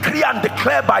 we decree and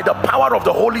declare by the power of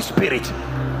the Holy Spirit.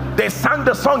 They sang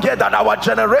the song here that our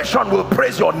generation will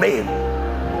praise your name.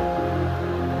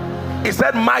 He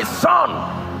said, my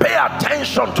son, pay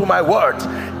attention to my words,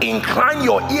 incline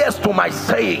your ears to my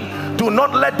saying, do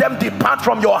not let them depart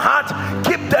from your heart,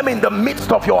 keep them in the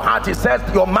midst of your heart. He says,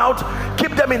 your mouth,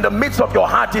 keep them in the midst of your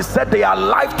heart. He said they are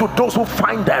life to those who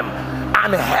find them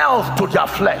and health to their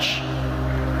flesh.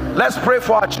 Let's pray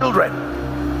for our children.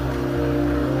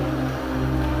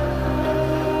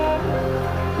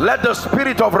 Let the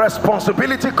spirit of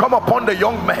responsibility come upon the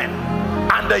young men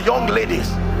and the young ladies.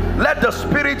 Let the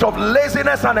spirit of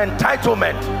laziness and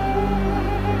entitlement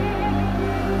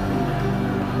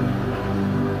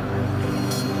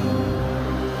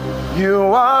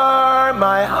You are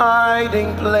my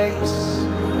hiding place.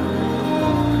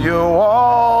 You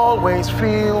always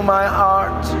fill my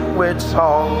heart with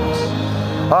songs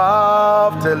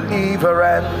of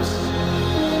deliverance.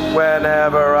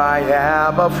 Whenever I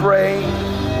am afraid,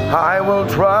 I will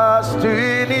trust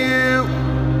in you.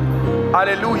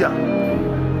 Hallelujah.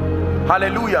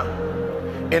 Hallelujah.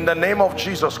 In the name of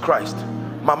Jesus Christ.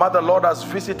 Mama, the Lord has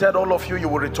visited all of you. You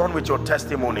will return with your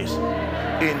testimonies.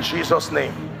 In Jesus'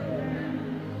 name.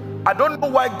 I don't know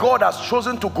why God has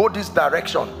chosen to go this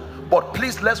direction, but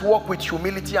please, let's walk with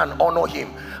humility and honor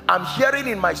him. I'm hearing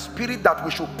in my spirit that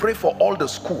we should pray for all the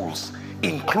schools,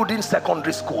 including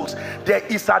secondary schools. There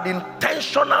is an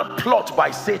intentional plot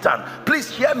by Satan. Please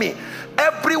hear me.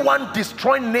 Everyone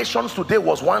destroying nations today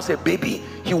was once a baby.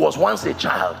 He was once a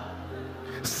child.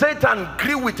 Satan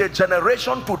grew with a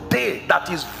generation today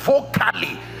that is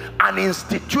vocally and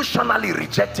institutionally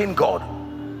rejecting God.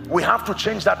 We have to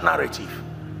change that narrative.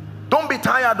 Don't be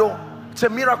tired though. It's a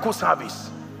miracle service.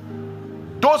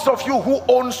 Those of you who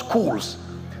own schools,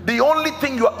 the only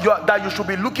thing that you should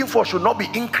be looking for should not be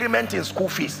increment in school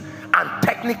fees and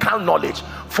technical knowledge.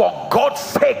 For God's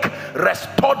sake,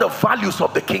 restore the values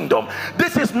of the kingdom.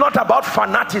 This is not about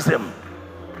fanaticism.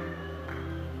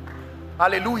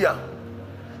 Hallelujah.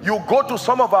 You go to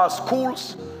some of our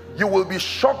schools, you will be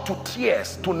shocked to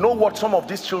tears to know what some of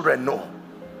these children know.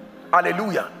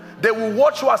 Hallelujah. They will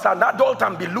watch you as an adult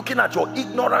and be looking at your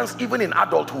ignorance even in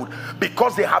adulthood,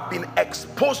 because they have been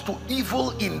exposed to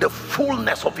evil in the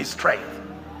fullness of his strength.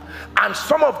 And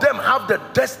some of them have the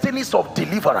destinies of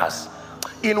deliverers.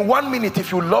 In 1 minute,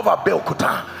 if you love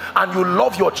Abeokuta and you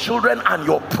love your children and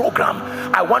your program,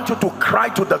 I want you to cry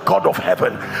to the God of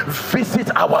heaven. Visit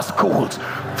our schools,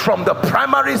 from the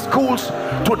primary schools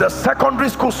to the secondary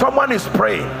schools. Someone is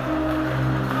praying.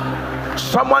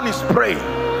 Someone is praying.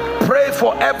 Pray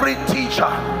for every teacher.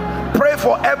 Pray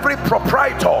for every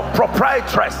proprietor,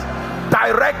 proprietress,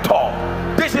 director.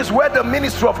 This is where the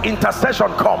ministry of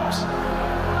intercession comes.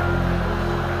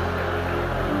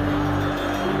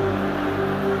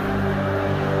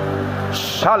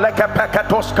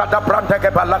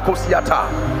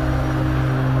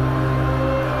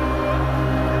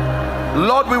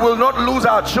 Lord, we will not lose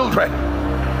our children.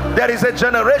 There is a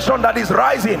generation that is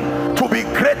rising to be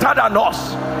greater than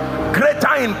us.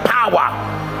 Greater in power,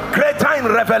 greater in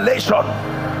revelation,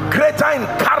 greater in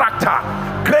character,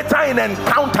 greater in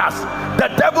encounters. The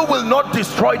devil will not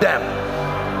destroy them.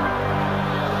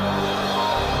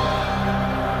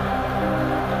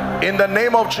 In the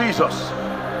name of Jesus.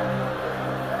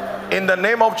 In the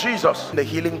name of Jesus. The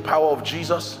healing power of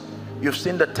Jesus. You've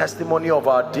seen the testimony of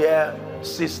our dear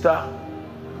sister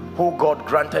who God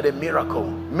granted a miracle.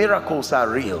 Miracles are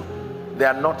real. They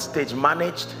are not stage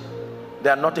managed. They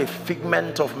are not a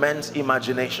figment of men's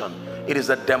imagination. It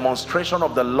is a demonstration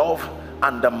of the love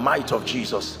and the might of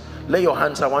Jesus. Lay your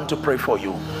hands. I want to pray for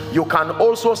you. You can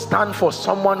also stand for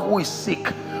someone who is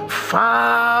sick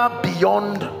far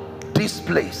beyond this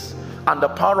place, and the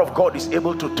power of God is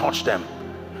able to touch them.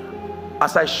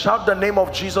 As I shout the name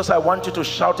of Jesus, I want you to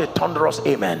shout a thunderous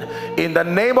amen. In the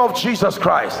name of Jesus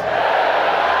Christ.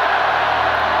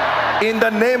 In the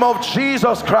name of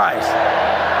Jesus Christ.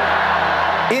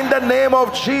 In the name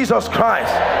of Jesus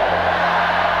Christ,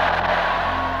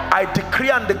 I decree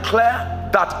and declare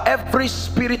that every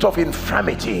spirit of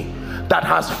infirmity that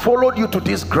has followed you to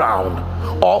this ground,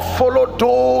 or followed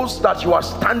those that you are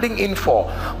standing in for,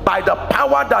 by the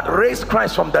power that raised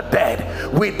Christ from the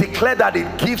dead, we declare that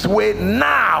it gives way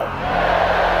now.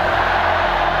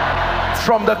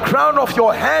 From the crown of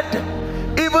your head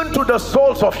even to the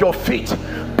soles of your feet,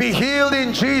 be healed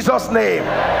in Jesus' name.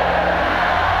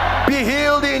 Be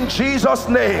healed in Jesus'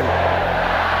 name.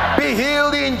 Be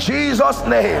healed in Jesus'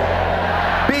 name.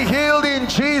 Be healed in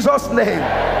Jesus' name.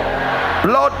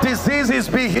 Blood diseases,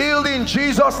 be healed in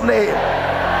Jesus' name.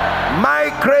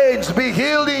 Migraines, be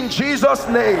healed in Jesus'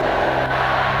 name.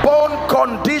 Bone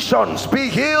conditions, be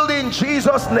healed in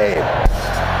Jesus' name.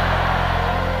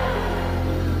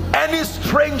 Any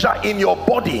stranger in your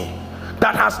body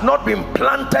that has not been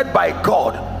planted by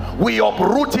God, we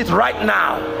uproot it right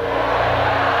now.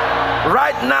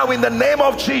 Right now, in the name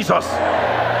of Jesus.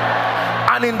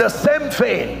 And in the same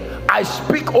vein, I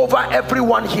speak over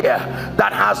everyone here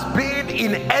that has been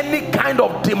in any kind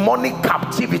of demonic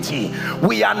captivity.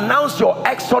 We announce your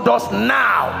exodus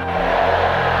now.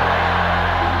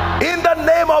 In the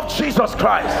name of Jesus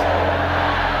Christ.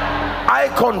 I Eye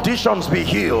conditions be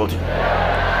healed.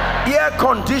 Ear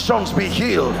conditions be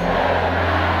healed.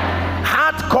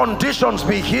 Heart conditions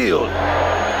be healed.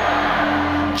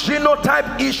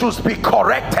 Genotype issues be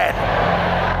corrected.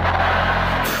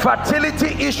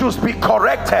 Fertility issues be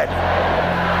corrected.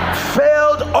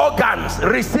 Failed organs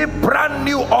receive brand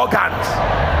new organs.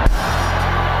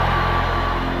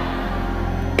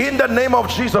 In the name of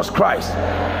Jesus Christ.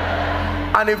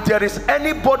 And if there is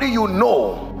anybody you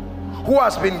know who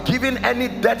has been given any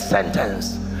death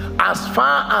sentence, as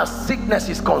far as sickness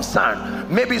is concerned,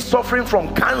 maybe suffering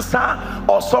from cancer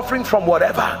or suffering from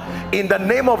whatever, in the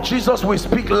name of Jesus we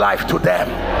speak life to them.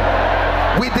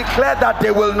 We declare that they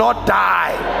will not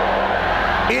die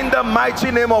in the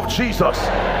mighty name of Jesus.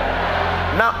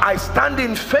 Now I stand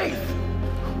in faith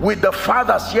with the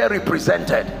fathers here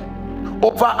represented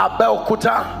over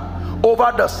Abeokuta,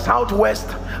 over the southwest,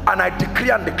 and I decree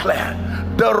and declare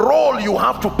the role you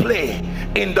have to play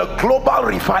in the global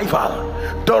revival,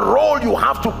 the role you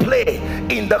have to play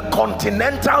in the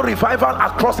continental revival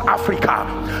across Africa,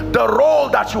 the role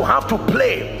that you have to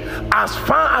play as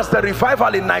far as the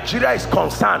revival in Nigeria is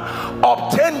concerned,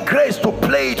 obtain grace to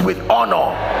play it with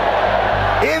honor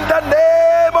in the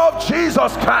name of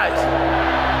Jesus Christ.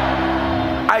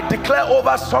 I declare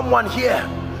over someone here,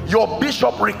 your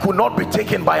bishopric could not be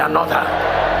taken by another.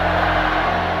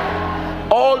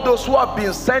 All those who have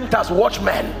been sent as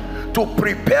watchmen to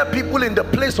prepare people in the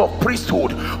place of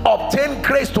priesthood, obtain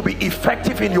grace to be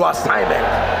effective in your assignment.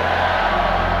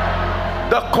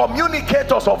 The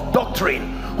communicators of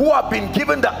doctrine who have been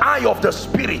given the eye of the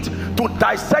spirit to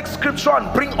dissect scripture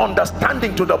and bring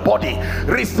understanding to the body,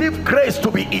 receive grace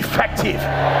to be effective.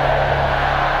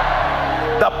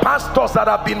 The pastors that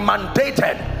have been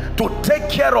mandated to take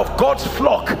care of God's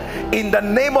flock, in the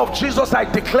name of Jesus I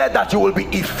declare that you will be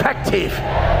effective.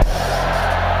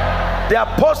 The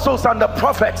apostles and the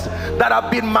prophets that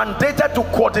have been mandated to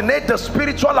coordinate the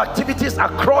spiritual activities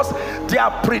across their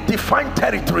predefined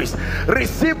territories,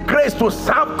 receive grace to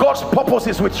serve God's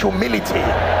purposes with humility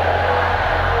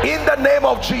in the name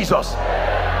of Jesus.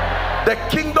 The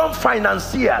kingdom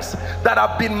financiers that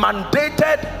have been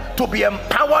mandated to be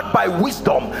empowered by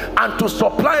wisdom and to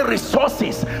supply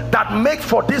resources that make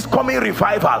for this coming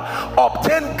revival,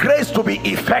 obtain grace to be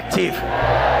effective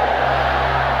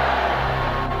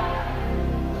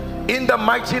in the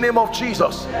mighty name of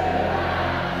Jesus.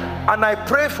 And I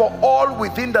pray for all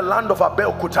within the land of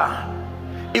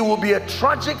Abeokuta. It will be a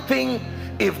tragic thing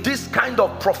if this kind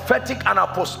of prophetic and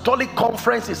apostolic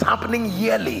conference is happening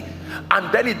yearly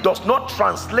and then it does not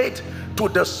translate to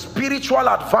the spiritual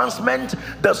advancement,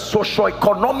 the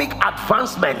socio-economic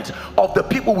advancement of the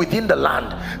people within the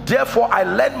land. Therefore, I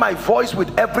lend my voice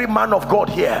with every man of God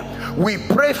here. We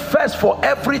pray first for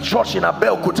every church in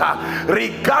Abeokuta,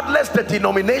 regardless the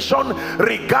denomination,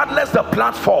 regardless the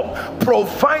platform,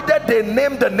 provided they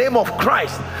name the name of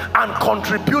Christ and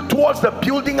contribute towards the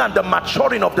building and the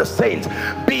maturing of the saints.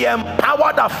 Be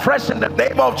empowered afresh in the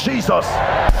name of Jesus.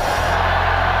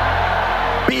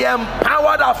 Be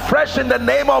empowered afresh in the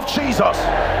name of Jesus.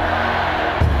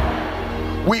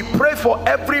 We pray for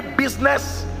every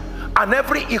business and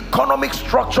every economic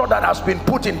structure that has been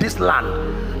put in this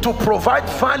land to provide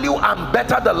value and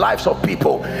better the lives of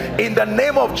people. In the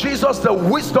name of Jesus, the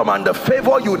wisdom and the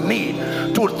favor you need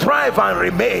to thrive and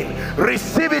remain,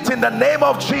 receive it in the name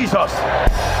of Jesus.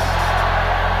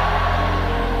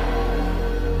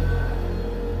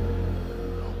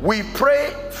 We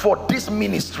pray for this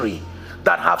ministry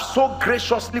that have so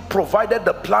graciously provided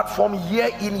the platform year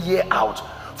in, year out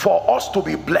for us to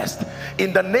be blessed.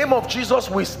 In the name of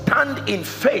Jesus, we stand in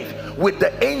faith with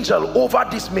the angel over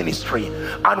this ministry,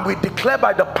 and we declare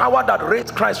by the power that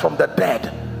raised Christ from the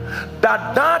dead,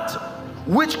 that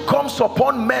which comes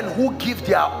upon men who give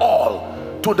their all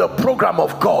to the program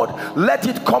of God, let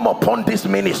it come upon this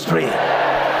ministry.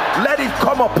 Let it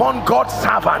come upon God's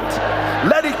servant.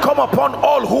 Let it come upon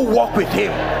all who walk with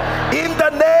him. In the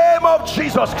name of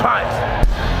Jesus Christ.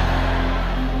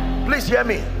 Please hear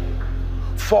me.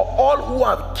 For all who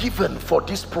have given for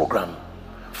this program,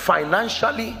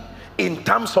 financially, in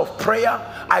terms of prayer,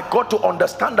 I got to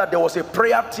understand that there was a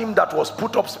prayer team that was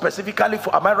put up specifically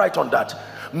for, am I right on that?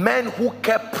 Men who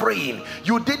kept praying.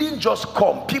 You didn't just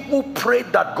come. People prayed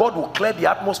that God will clear the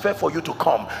atmosphere for you to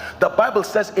come. The Bible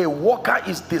says a worker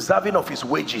is deserving of his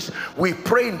wages. We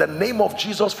pray in the name of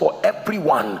Jesus for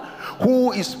everyone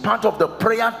who is part of the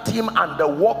prayer team and the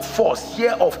workforce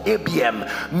here of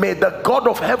ABM. May the God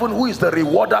of heaven, who is the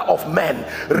rewarder of men,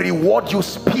 reward you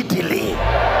speedily.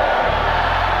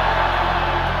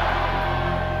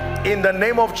 In the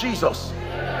name of Jesus.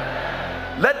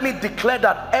 Let me declare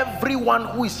that everyone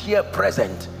who is here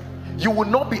present, you will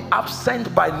not be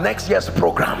absent by next year's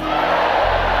program.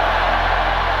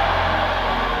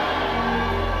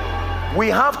 We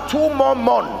have 2 more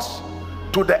months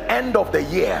to the end of the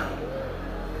year.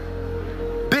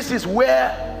 This is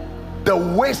where the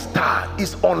waster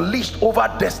is unleashed over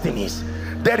destinies.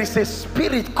 There is a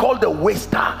spirit called the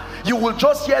waster. You will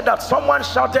just hear that someone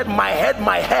shouted, my head,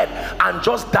 and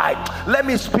just died. Let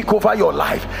me speak over your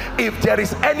life. If there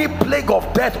is any plague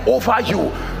of death over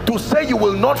you, to say you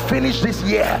will not finish this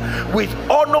year with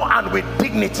honor and with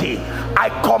dignity, I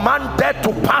command death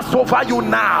to pass over you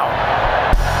now.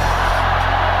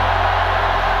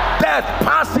 Death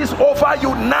passes over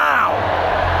you now.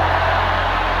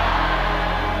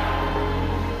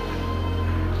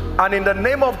 And in the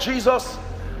name of Jesus,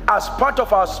 as part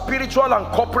of our spiritual and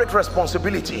corporate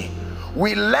responsibility,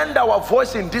 we lend our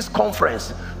voice in this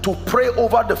conference to pray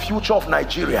over the future of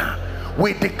Nigeria.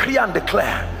 We decree and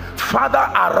declare, Father,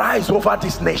 arise over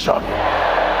this nation.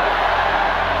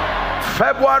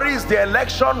 February is the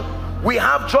election. We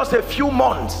have just a few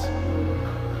months.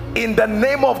 In the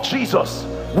name of Jesus,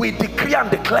 we decree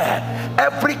and declare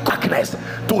every darkness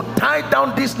to tie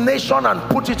down this nation and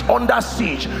put it under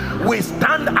siege. We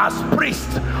stand as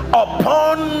priests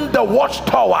upon the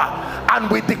watchtower and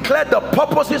we declare the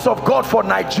purposes of God for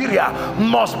Nigeria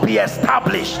must be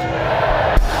established.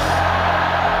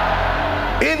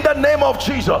 In the name of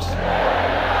Jesus.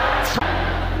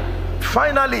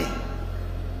 Finally,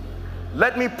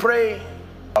 let me pray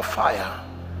a fire.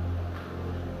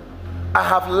 I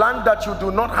have learned that you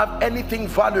do not have anything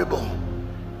valuable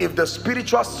if the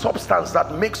spiritual substance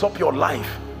that makes up your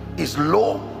life is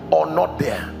low or not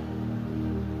there.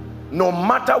 No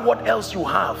matter what else you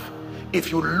have, if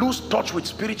you lose touch with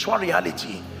spiritual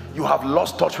reality, you have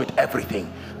lost touch with everything.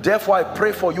 Therefore, I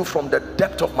pray for you from the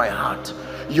depth of my heart.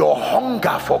 Your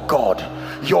hunger for God,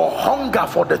 your hunger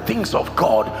for the things of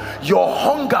God, your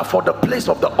hunger for the place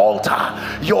of the altar,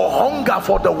 your hunger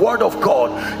for the word of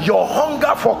God, your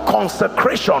hunger for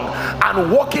consecration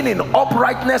and walking in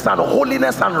uprightness and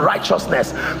holiness and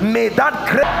righteousness, may that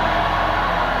great,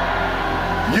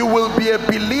 you will be a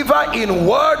believer in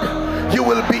word, you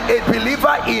will be a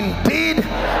believer in deed,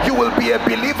 you will be a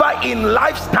believer in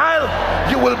lifestyle,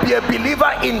 you will be a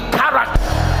believer in character.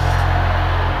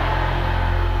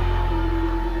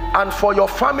 And for your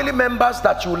family members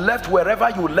that you left wherever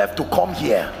you left to come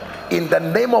here, in the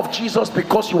name of Jesus,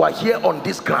 because you are here on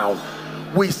this ground,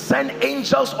 we send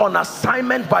angels on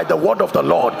assignment by the word of the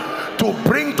Lord to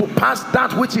bring to pass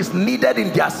that which is needed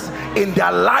in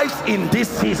their lives in this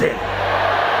season.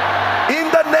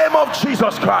 In the name of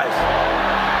Jesus Christ.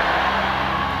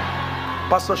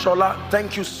 Pastor Shola,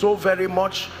 thank you so very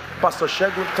much. Pastor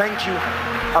Shegun, thank you.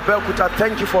 Abelkuta,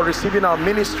 thank you for receiving our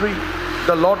ministry.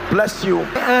 The Lord bless you.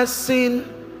 Has seen,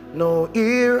 no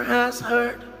ear has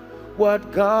heard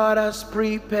what God has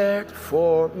prepared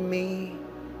for me.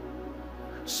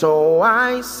 So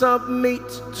I submit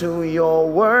to your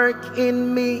work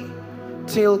in me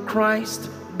till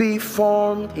Christ be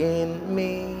formed in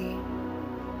me.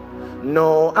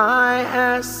 No eye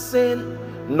has seen,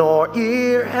 nor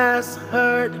ear has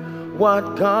heard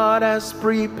what God has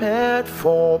prepared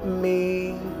for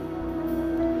me.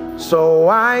 So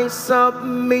I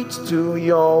submit to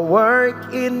your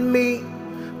work in me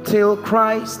till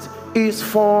Christ is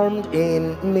formed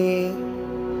in me.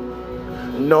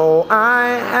 No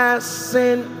eye has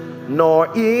seen, nor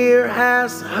ear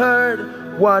has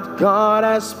heard what God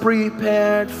has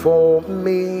prepared for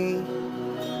me.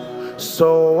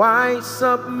 So I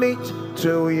submit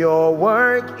to your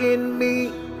work in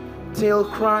me till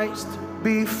Christ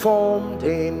be formed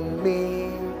in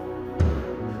me.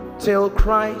 Till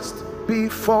Christ be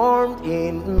formed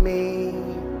in me.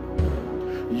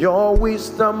 Your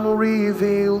wisdom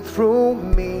revealed through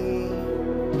me,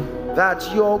 that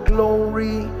your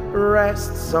glory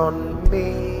rests on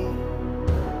me.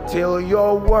 Till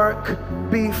your work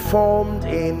be formed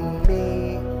in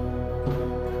me.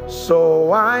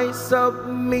 So I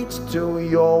submit to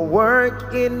your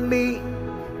work in me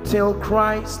till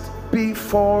Christ be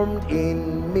formed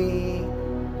in me.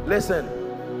 Listen,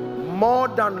 more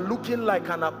than looking like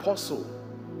an apostle,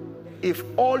 if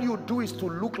all you do is to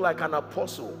look like an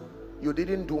apostle, you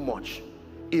didn't do much.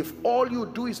 If all you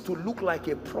do is to look like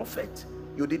a prophet,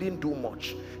 you didn't do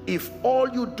much. If all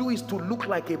you do is to look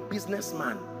like a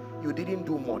businessman, you didn't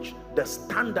do much. The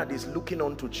standard is looking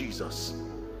unto Jesus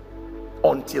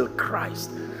until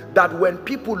Christ, that when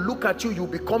people look at you, you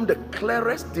become the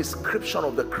clearest description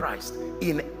of the Christ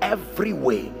in every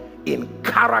way. In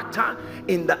character,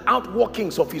 in the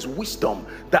outworkings of his wisdom,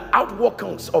 the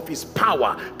outworkings of his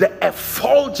power, the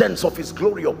effulgence of his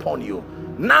glory upon you.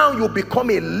 Now you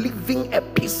become a living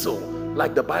epistle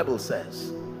like the Bible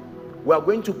says. We are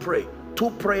going to pray 2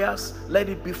 prayers. Let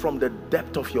it be from the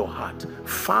depth of your heart.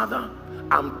 Father,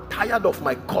 I'm tired of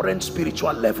my current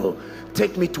spiritual level.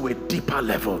 Take me to a deeper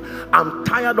level. I'm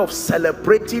tired of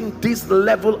celebrating this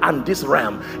level and this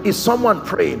realm. Is someone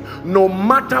praying? No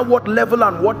matter what level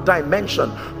and what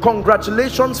dimension,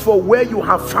 congratulations for where you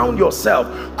have found yourself.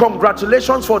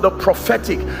 Congratulations for the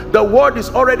prophetic. The word is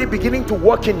already beginning to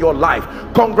work in your life.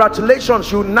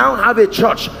 Congratulations, you now have a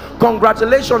church.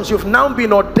 Congratulations, you've now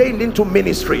been ordained into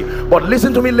ministry. But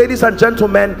listen to me, ladies and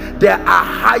gentlemen, there are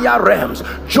higher realms.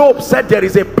 Job said there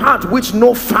is a path which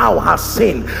no fowl has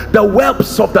seen. The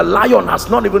whelps of the lion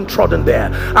has not even trodden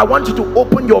there. I want you to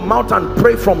open your mouth and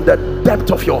pray from the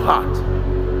depth of your heart.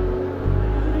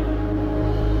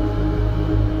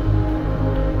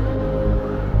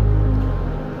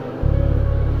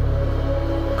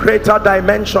 Greater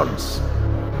dimensions,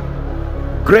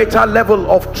 greater level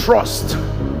of trust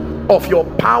of your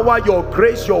power, your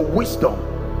grace, your wisdom,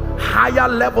 higher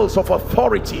levels of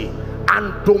authority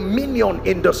and dominion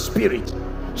in the spirit.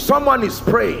 Someone is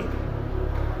praying,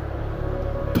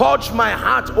 purge my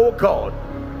heart, oh God,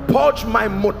 purge my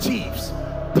motives,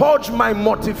 purge my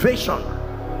motivation,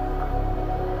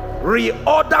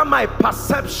 reorder my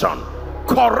perception,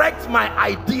 correct my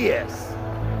ideas.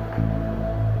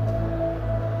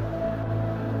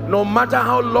 No matter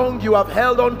how long you have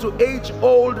held on to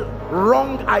age-old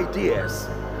wrong ideas,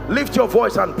 lift your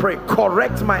voice and pray,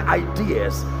 correct my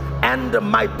ideas and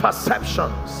my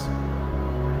perceptions.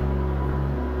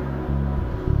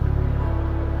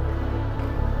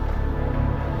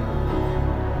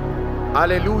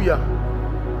 Hallelujah.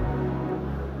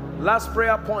 Last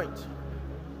prayer point.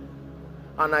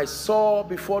 And I saw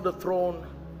before the throne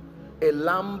a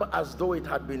lamb as though it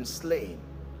had been slain,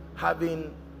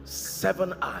 having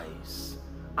 7 eyes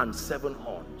and 7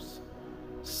 horns.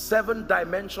 7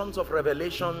 dimensions of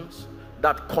revelations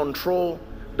that control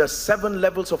the 7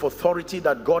 levels of authority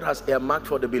that God has earmarked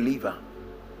for the believer.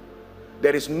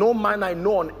 There is no man I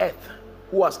know on earth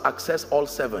who has accessed all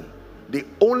 7. The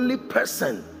only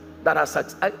person that has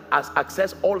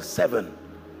accessed all 7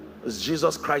 is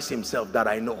Jesus Christ himself that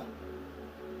I know.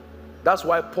 That's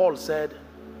why Paul said,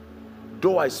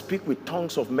 though I speak with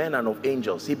tongues of men and of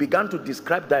angels. He began to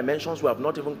describe dimensions we have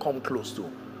not even come close to.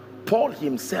 Paul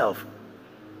himself,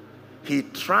 he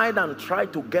tried and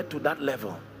tried to get to that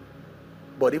level,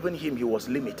 but even him, he was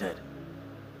limited.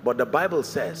 But the Bible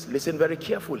says, listen very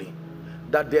carefully,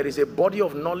 that there is a body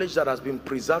of knowledge that has been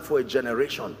preserved for a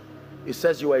generation. It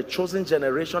says you are a chosen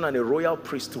generation and a royal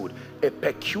priesthood, a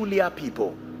peculiar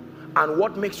people. And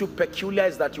what makes you peculiar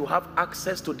is that you have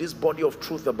access to this body of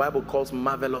truth the Bible calls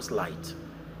marvelous light.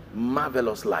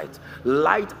 Marvelous light.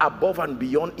 Light above and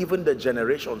beyond even the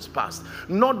generations past.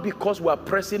 Not because we are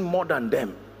pressing more than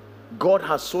them. God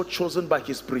has so chosen by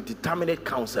his predeterminate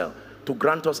counsel to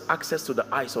grant us access to the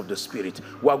eyes of the spirit.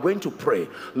 We are going to pray,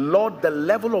 Lord, the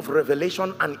level of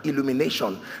revelation and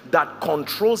illumination that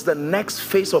controls the next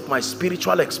phase of my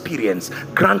spiritual experience,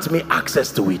 grant me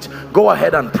access to it. Go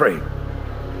ahead and pray.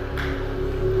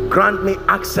 Grant me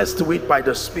access to it by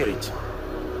the Spirit.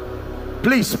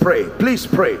 Please pray. Please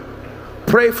pray.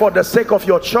 Pray for the sake of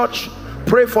your church.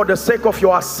 Pray for the sake of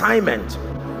your assignment.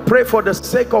 Pray for the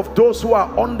sake of those who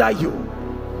are under you.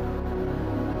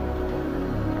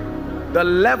 The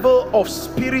level of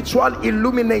spiritual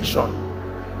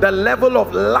illumination, the level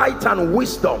of light and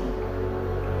wisdom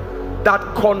that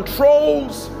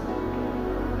controls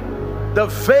the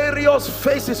various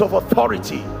phases of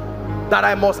authority that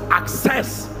I must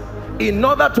access in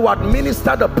order to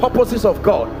administer the purposes of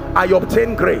God. I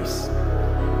obtain grace.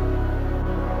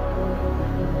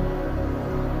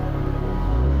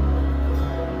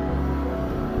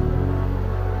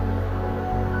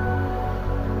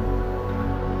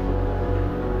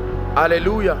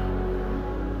 Hallelujah.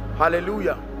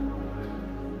 Hallelujah.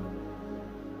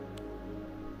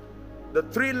 The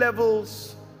 3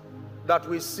 levels that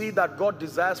we see that God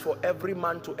desires for every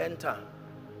man to enter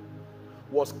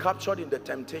was captured in the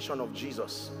temptation of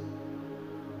Jesus.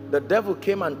 The devil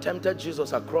came and tempted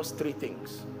Jesus across 3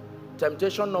 things.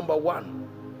 Temptation number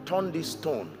 1, turn this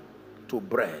stone to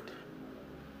bread.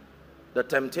 The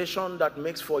temptation that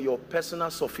makes for your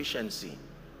personal sufficiency.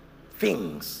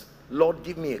 Things. Lord,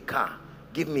 give me a car,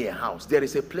 give me a house. There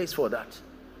is a place for that.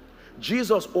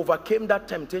 Jesus overcame that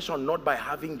temptation not by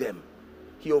having them.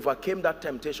 He overcame that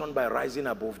temptation by rising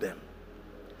above them.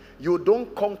 You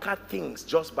don't conquer things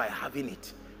just by having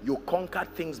it. You conquer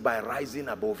things by rising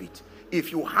above it.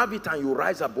 If you have it and you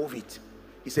rise above it,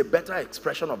 It's a better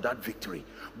expression of that victory.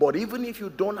 But even if you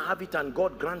don't have it and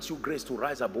God grants you grace to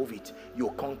rise above it, you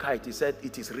conquer it. He said,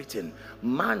 it is written,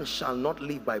 man shall not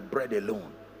live by bread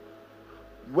alone.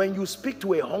 When you speak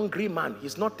to a hungry man,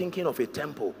 he's not thinking of a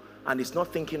temple and he's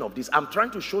not thinking of this. I'm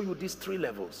trying to show you these 3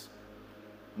 levels.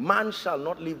 Man shall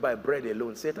not live by bread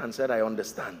alone. Satan said, I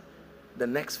understand. The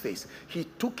next phase, he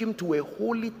took him to a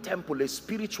holy temple, a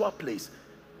spiritual place,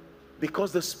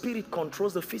 because the spirit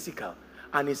controls the physical.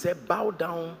 And he said, bow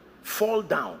down, fall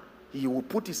down. He will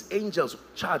put his angels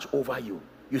charge over you.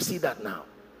 You see that now?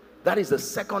 That is the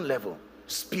second level,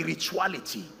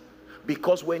 spirituality.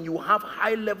 Because when you have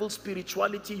high level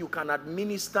spirituality, you can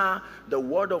administer the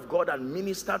word of God and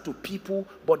minister to people,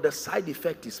 but the side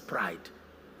effect is pride.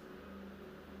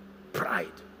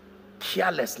 Pride,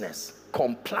 carelessness,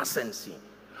 complacency.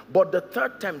 But the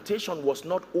third temptation was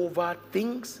not over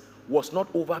things, was not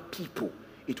over people.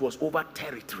 It was over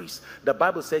territories. The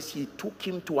Bible says he took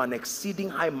him to an exceeding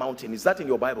high mountain. Is that in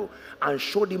your Bible? And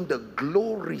showed him the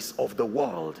glories of the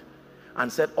world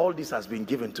and said, all this has been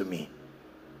given to me.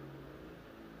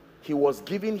 He was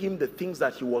giving him the things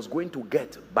that he was going to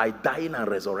get by dying and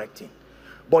resurrecting.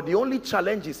 But the only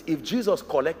challenge is, if Jesus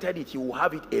collected it, he will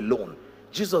have it alone.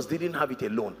 Jesus didn't have it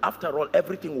alone. After all,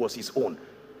 everything was his own.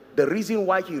 The reason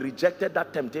why he rejected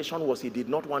that temptation was he did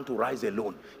not want to rise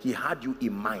alone. He had you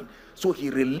in mind. So he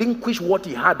relinquished what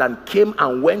he had and came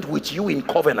and went with you in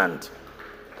covenant.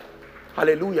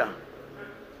 Hallelujah.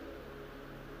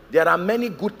 There are many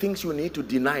good things you need to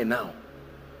deny now,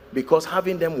 because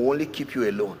having them will only keep you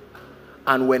alone.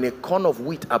 And when a corn of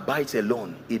wheat abides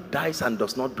alone, it dies and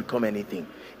does not become anything.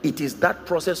 It is that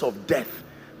process of death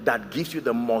that gives you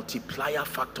the multiplier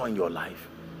factor in your life.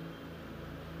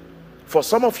 For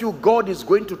some of you, God is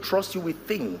going to trust you with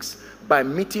things by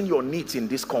meeting your needs in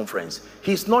this conference.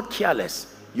 He's not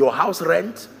careless. Your house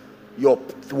rent, your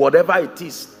whatever it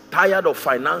is, tired of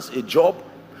finance, a job.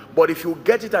 But if you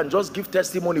get it and just give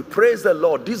testimony, praise the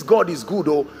Lord, this God is good.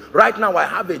 Oh, right now I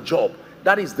have a job.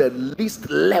 That is the least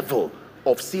level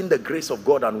of seeing the grace of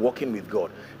God and walking with God.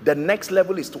 The next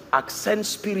level is to ascend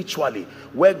spiritually,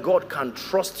 where God can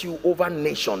trust you over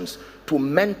nations, to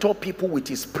mentor people with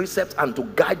his precepts and to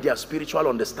guide their spiritual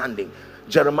understanding.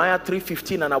 Jeremiah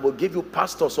 3:15, and I will give you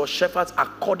pastors or shepherds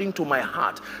according to my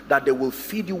heart, that they will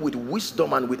feed you with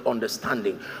wisdom and with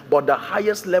understanding. But the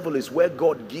highest level is where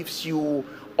God gives you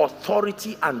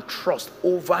authority and trust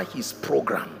over his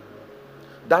program.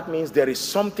 That means there is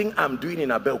something I'm doing in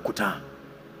Abeokuta.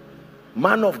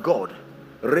 Man of God,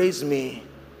 raise me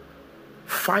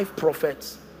 5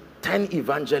 prophets, 10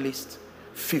 evangelists,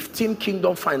 15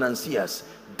 kingdom financiers.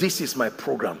 This is my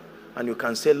program. And you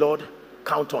can say, Lord,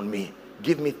 count on me.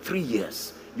 Give me 3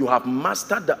 years. You have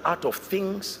mastered the art of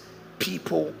things,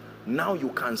 people. Now you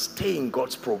can stay in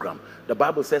God's program. The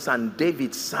Bible says, and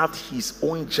David served his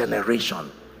own generation.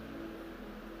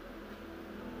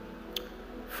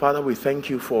 Father, we thank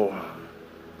you for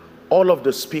all of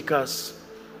the speakers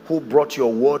who brought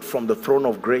your word from the throne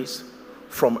of grace,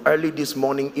 from early this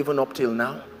morning even up till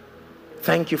now.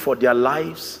 Thank you for their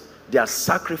lives, their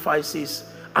sacrifices,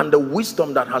 and the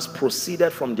wisdom that has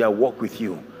proceeded from their walk with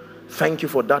you. Thank you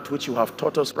for that which you have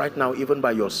taught us right now, even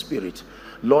by your Spirit.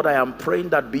 Lord, I am praying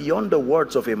that beyond the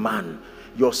words of a man,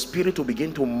 your Spirit will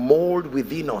begin to mold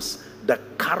within us the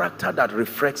character that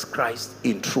reflects Christ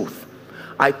in truth.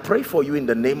 I pray for you in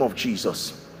the name of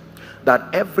Jesus, that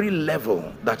every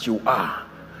level that you are,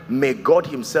 may God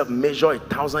himself measure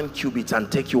 1,000 cubits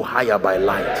and take you higher by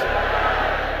light.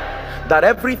 That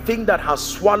everything that has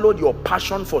swallowed your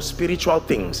passion for spiritual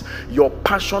things, your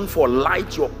passion for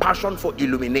light, your passion for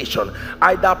illumination,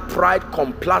 either pride,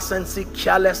 complacency,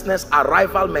 carelessness,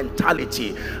 arrival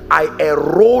mentality, I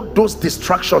erode those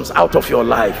distractions out of your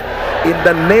life in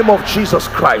the name of Jesus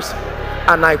Christ.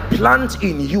 And I plant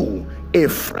in you a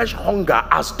fresh hunger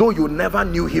as though you never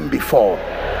knew him before,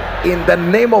 in the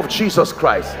name of Jesus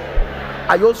Christ.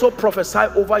 I also prophesy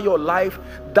over your life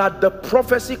that the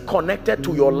prophecy connected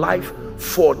to your life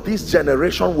for this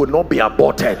generation will not be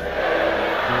aborted,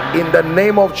 in the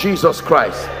name of Jesus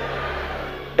Christ.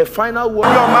 A final word.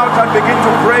 Open your mouth and begin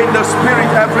to pray in the Spirit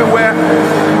everywhere.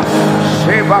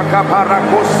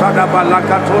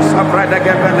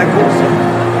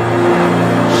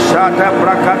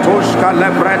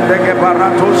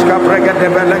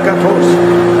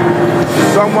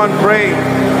 Someone pray.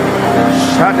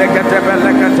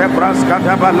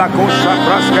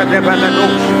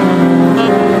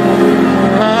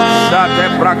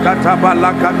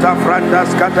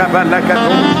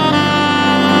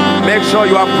 Make sure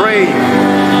you are praying.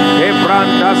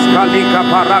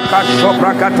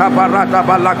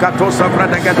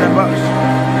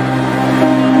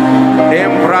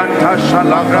 Embranta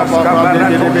shalagras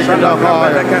kabalato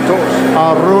shalagabalekatos.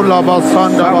 Arula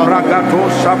basanda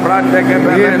Sabragatos sabrande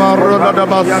geberes. Imarula da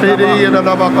basiri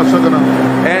da bakasagana.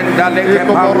 Endaleke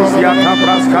parusiata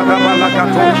braskada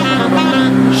balakatos.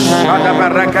 Shada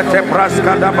berekete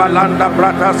braskada balanda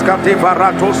brataskati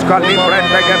baratos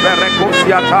kalibrende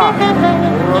geberekosiata.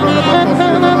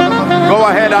 Go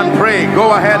ahead and pray.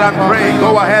 Go ahead and pray.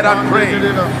 Go ahead and pray.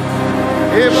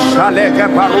 Shaleke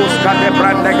paruska de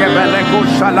brande gebeleko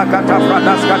shalakata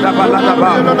pradaska da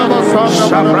baladaba.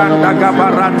 Shabranda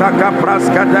gabarata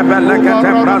kapraska de beleke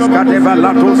te praska de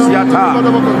belatusiata.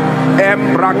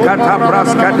 Embrakata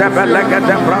praska de beleke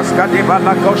de praska de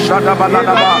balako shada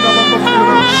baladaba.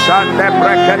 Shande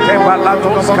brekete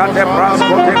balatuska de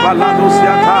prasko de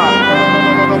balatusiata.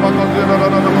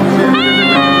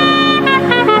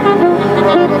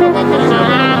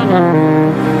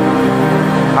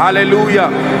 Hallelujah.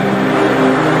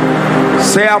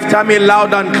 Say after me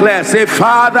loud and clear. Say,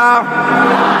 Father,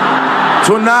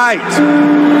 tonight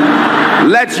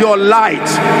let your light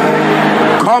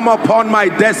come upon my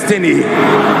destiny.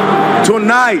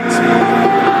 Tonight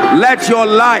let your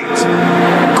light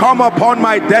come upon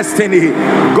my destiny.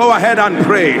 Go ahead and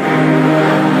pray.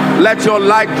 Let your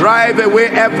light drive away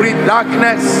every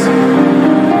darkness.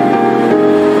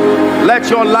 Let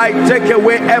your light take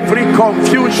away every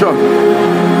confusion.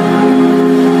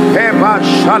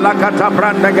 Shalakata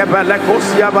brande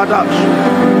gebelekos yabadash.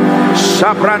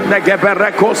 Shabrande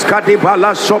geberekos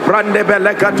kadibala sobrande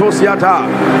belekatos yata.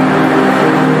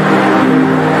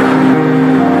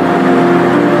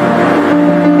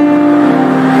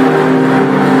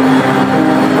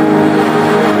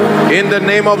 In the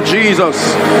name of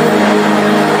Jesus.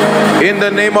 In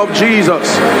the name of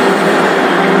Jesus.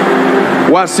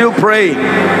 We're still praying.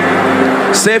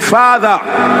 Say, Father,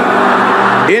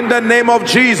 in the name of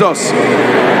Jesus,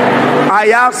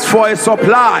 I ask for a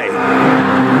supply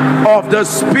of the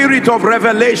spirit of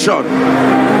revelation.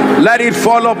 Let it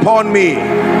fall upon me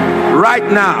right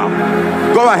now.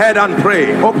 Go ahead and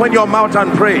pray. Open your mouth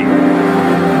and pray.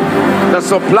 The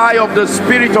supply of the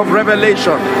spirit of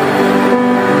revelation.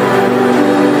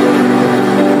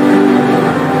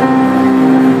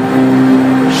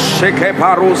 Sheke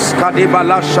parus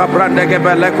kadibala shabrande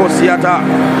gebeleko siata.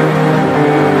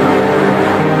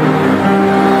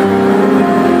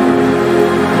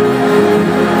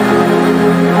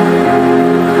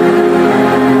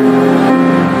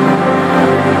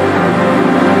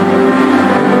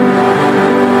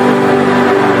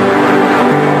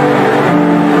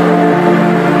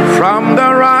 From the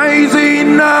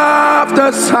rising of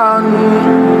the sun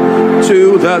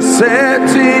to the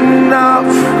setting of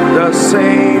the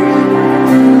same,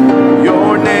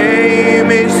 your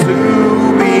name is to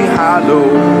be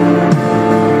hallowed,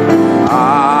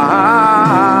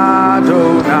 Adonai.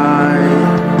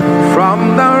 From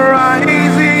the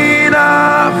rising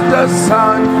of the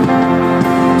sun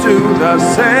to the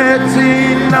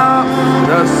setting of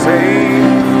the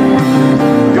same,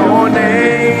 your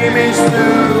name is to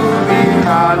be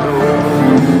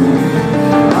hallowed,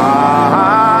 Adonai.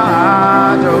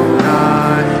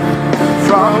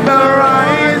 From the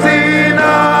rising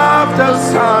of the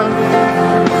sun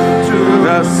to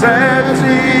the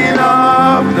setting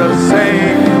of the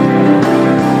same,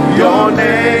 your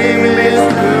name is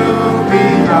to be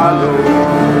hallowed.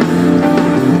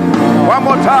 One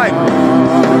more time.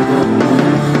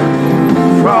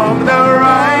 From the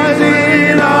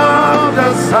rising of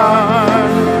the sun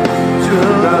to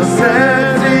the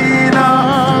setting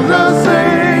of the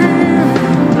same,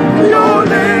 your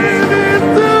name is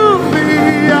to be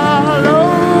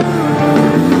hallowed,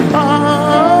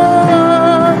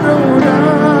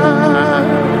 Adonai.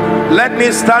 Let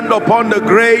me stand upon the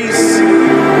grace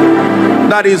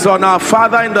that is on our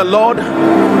Father in the Lord,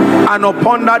 and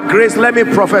upon that grace let me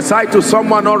prophesy to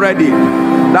someone already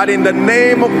that in the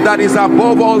name that is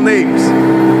above all names,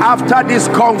 after this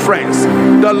conference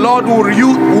the Lord will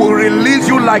release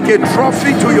you like a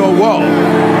trophy to your world.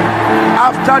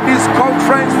 After this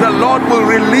conference the Lord will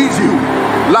release you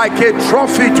like a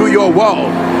trophy to your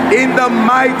world, in the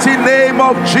mighty name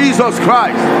of Jesus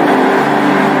Christ.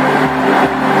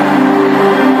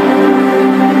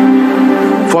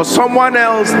 For someone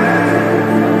else,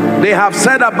 they have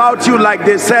said about you like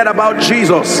they said about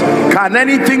Jesus, can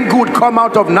anything good come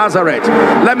out of Nazareth?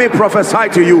 Let me prophesy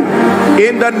to you.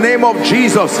 In the name of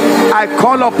Jesus, I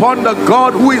call upon the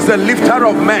God who is the lifter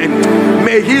of men.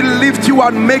 May he lift you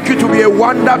and make you to be a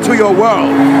wonder to your world.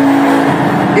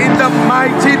 In the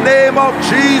mighty name of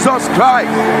Jesus Christ.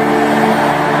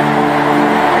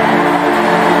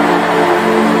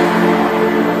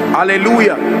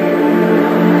 Hallelujah.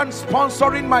 I'm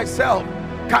sponsoring myself.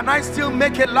 Can I still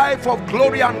make a life of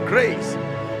glory and grace?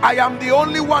 I am the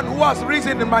only one who has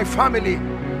risen in my family.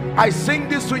 I sing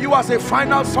this to you as a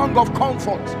final song of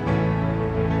comfort.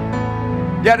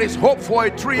 There is hope for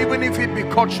a tree, even if it be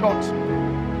cut short.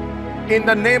 In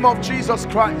the name of Jesus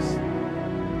Christ.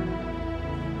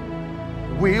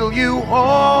 Will you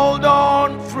hold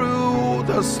on through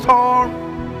the storm?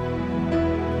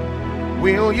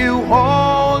 Will you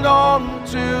hold on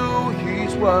to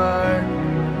His word?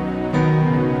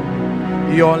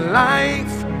 Your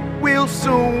life will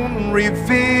soon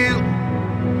reveal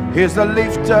He's the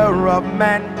lifter of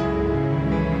men,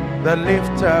 the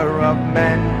lifter of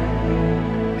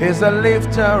men. He's the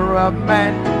lifter of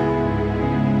men,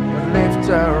 the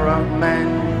lifter of men.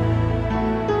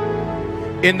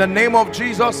 In the name of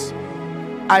Jesus,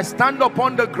 I stand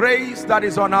upon the grace that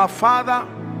is on our father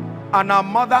and our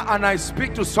mother, and I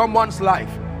speak to someone's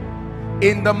life.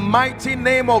 In the mighty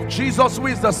name of Jesus, who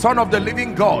is the Son of the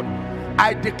living God,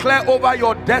 I declare over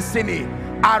your destiny,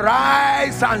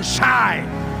 arise and shine.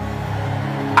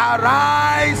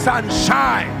 Arise and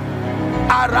shine.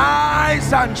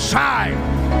 Arise and shine.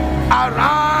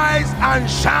 Arise and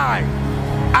shine.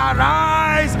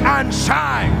 Arise and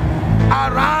shine.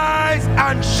 Arise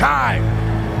and shine.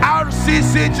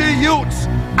 RCCG youths,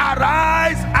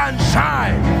 arise and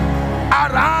shine.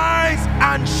 Arise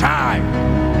and shine.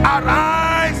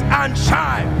 Arise and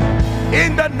shine.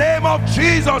 In the name of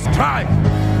Jesus Christ,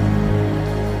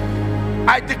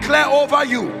 I declare over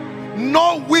you,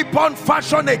 no weapon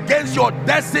fashioned against your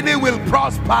destiny will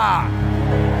prosper.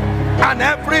 And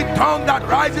every tongue that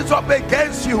rises up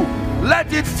against you,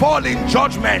 let it fall in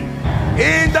judgment.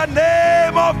 In the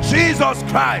name of Jesus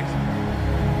Christ.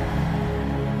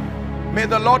 May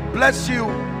the Lord bless you.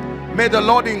 May the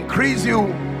Lord increase you.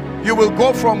 You will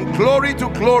go from glory to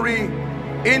glory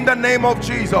in the name of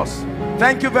Jesus.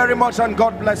 Thank you very much, and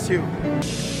God bless you.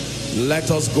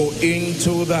 Let us go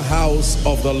into the house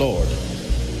of the Lord.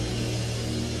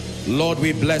 Lord,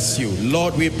 we bless you.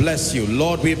 Lord, we bless you.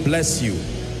 Lord, we bless you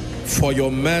for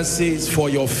your mercies, for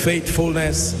your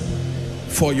faithfulness,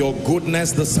 for your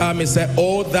goodness. The psalmist said,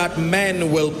 oh, that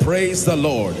men will praise the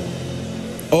Lord.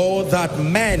 Oh, that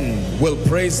men will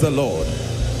praise the Lord.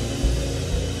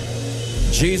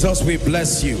 Jesus, we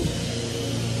bless you.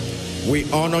 We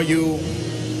honor you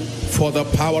for the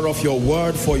power of your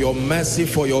word, for your mercy,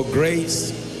 for your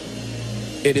grace.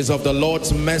 It is of the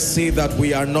Lord's mercy that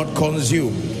we are not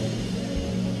consumed.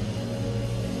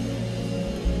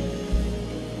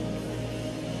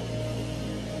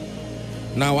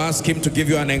 Now ask him to give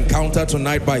you an encounter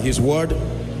tonight by his word.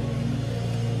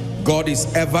 God is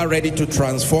ever ready to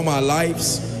transform our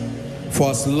lives for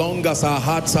as long as our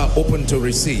hearts are open to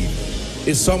receive.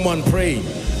 Is someone praying?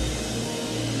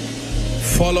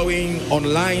 Following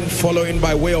online, following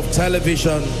by way of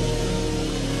television,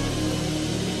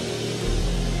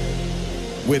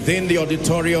 within the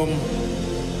auditorium,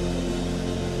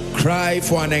 cry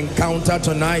for an encounter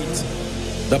tonight.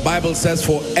 The Bible says,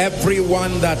 for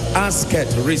everyone that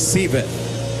asketh receiveth.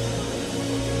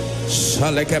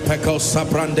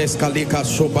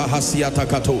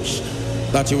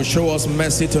 That you will show us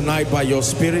mercy tonight by your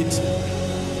spirit.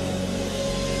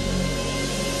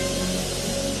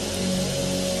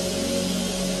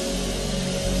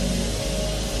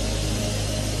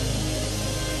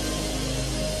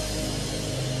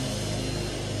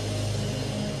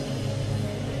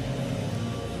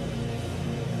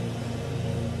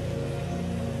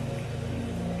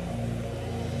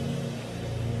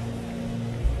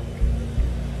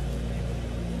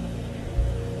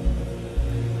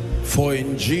 For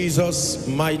in Jesus'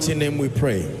 mighty name we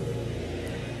pray.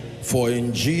 For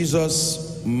in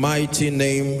Jesus' mighty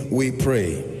name we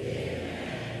pray.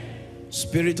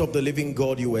 Spirit of the living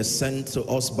God, you were sent to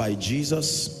us by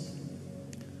Jesus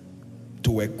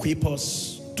to equip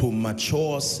us, to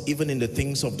mature us even in the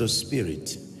things of the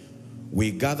Spirit. We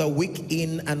gather week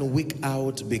in and week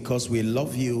out because we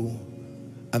love you,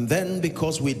 and then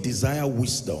because we desire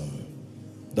wisdom.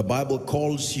 The Bible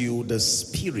calls you the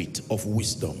Spirit of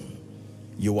wisdom.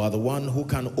 You are the one who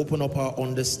can open up our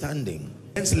understanding.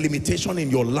 There's limitation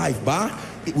in your life, but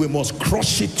we must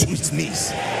crush it to its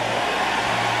knees.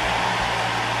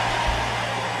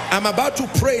 I'm about to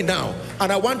pray now,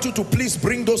 and I want you to please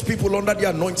bring those people under the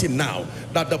anointing now,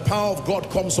 that the power of God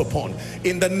comes upon.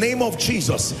 In the name of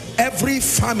Jesus, every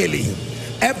family,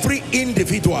 every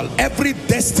individual, every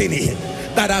destiny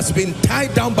that has been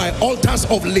tied down by altars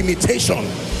of limitation,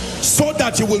 so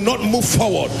that you will not move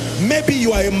forward. Maybe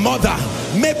you are a mother,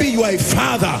 maybe you are a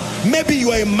father, maybe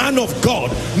you are a man of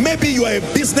God, maybe you are a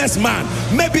businessman,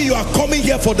 maybe you are coming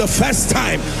here for the first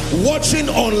time, watching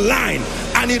online,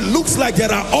 and it looks like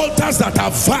there are altars that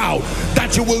have vowed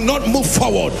that you will not move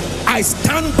forward. I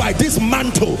stand by this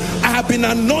mantle. I have been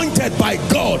anointed by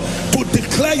God to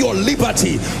declare your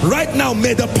liberty. Right now,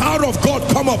 may the power of God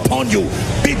come upon you.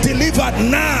 Be delivered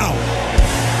now.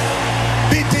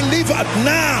 Be delivered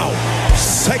now.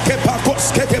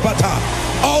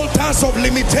 Altars of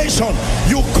limitation,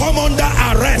 you come under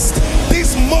arrest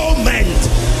this moment.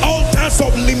 Altars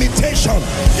of limitation,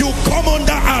 you come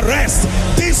under arrest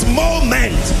this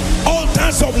moment.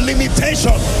 Altars of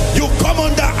limitation, you come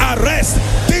under arrest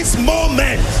this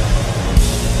moment.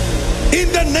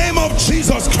 In the name of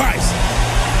Jesus Christ.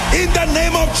 In the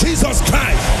name of Jesus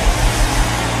Christ.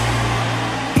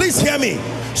 Please hear me.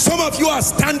 Some of you are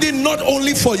standing not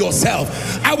only for yourself.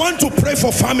 I want to pray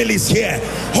for families here.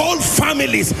 Whole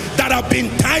families that have been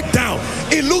tied down.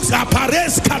 It looks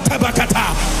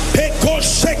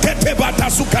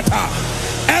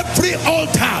every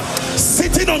altar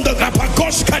sitting on the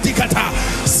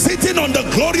sitting on the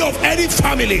glory of any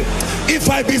family. If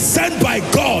I be sent by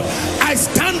God, I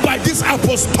stand by this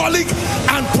apostolic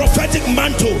and prophetic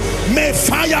mantle. May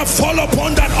fire fall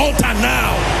upon that altar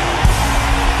now.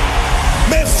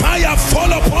 May fire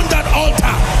fall upon that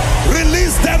altar.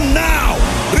 Release them now.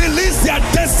 Release their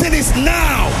destinies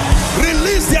now.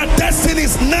 Release their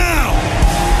destinies now.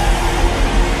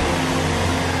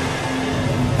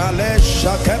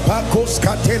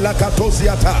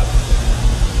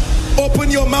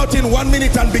 Open your mouth in 1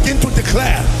 minute and begin to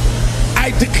declare.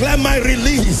 I declare my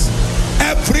release.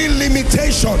 Every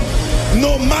limitation,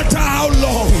 no matter how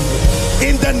long,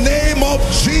 in the name of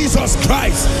Jesus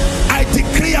Christ, I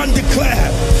decree and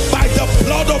declare by the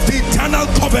blood of the eternal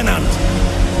covenant.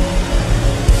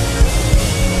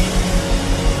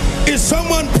 Is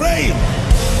someone praying?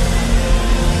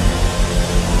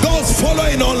 Those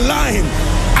following online,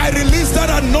 I release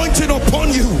that anointing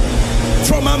upon you.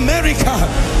 From America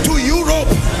to Europe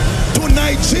to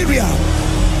Nigeria,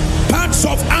 parts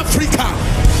of Africa,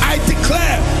 I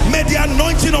declare, may the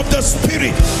anointing of the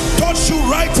Spirit touch you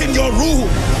right in your room,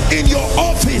 in your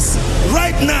office,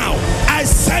 right now. I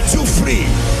set you free.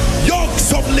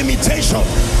 Yokes of limitation,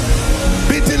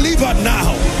 be delivered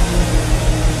now.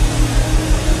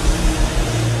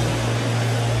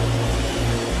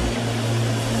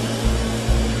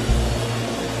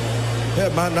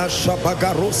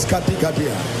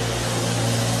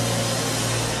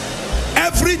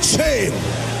 Every chain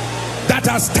that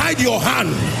has tied your hand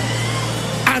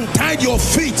and tied your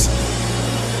feet,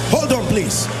 hold on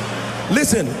please,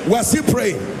 listen, we're still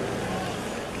praying.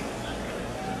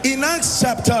 In Acts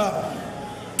chapter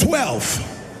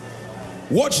 12,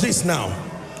 watch this now.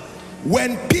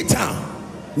 When Peter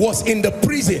was in the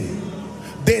prison,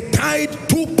 they tied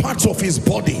two parts of his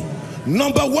body.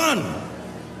 Number one,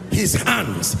 his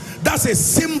hands. That's a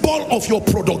symbol of your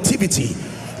productivity.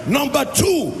 Number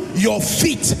two, your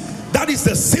feet. That is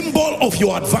the symbol of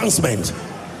your advancement.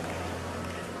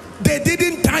 They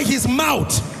didn't tie his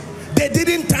mouth, they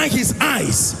didn't tie his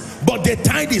eyes, but they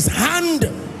tied his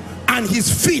hand and his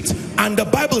feet, and the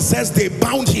Bible says they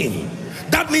bound him.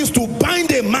 That means to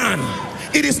bind a man,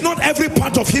 it is not every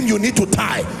part of him you need to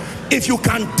tie. If you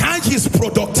can tie his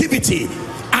productivity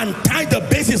and tie the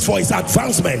basis for his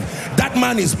advancement, that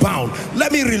man is bound.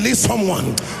 Let me release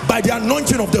someone by the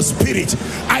anointing of the Spirit.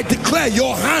 I declare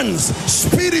your hands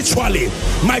spiritually,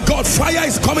 my God, fire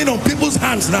is coming on people's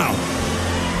hands now.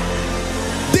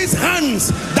 These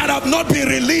hands that have not been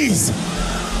released,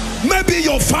 maybe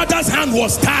your father's hand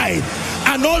was tied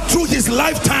and all through his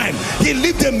lifetime he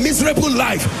lived a miserable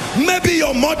life. Maybe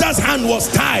your mother's hand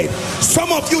was tied.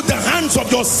 Some of you, the hands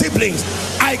of your siblings.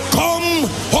 I come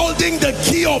holding the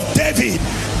key of David,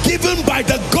 given by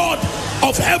the God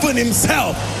of heaven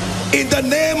himself. In the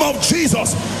name of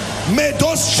Jesus, may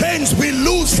those chains be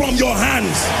loose from your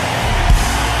hands,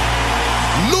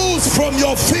 loose from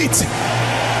your feet,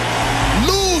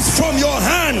 loose from your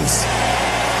hands,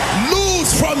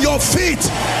 loose from your feet,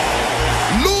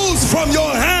 loose from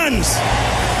your hands,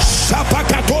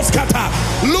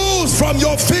 loose from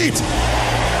your feet.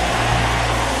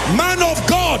 Man of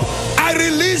God, I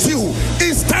release you.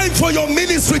 It's time for your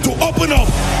ministry to open up.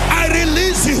 I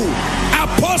release you,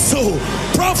 apostle,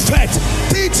 prophet,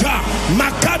 teacher,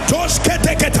 makatosh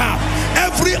keteketa.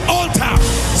 Every altar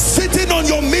sitting on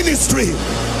your ministry,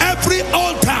 every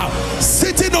altar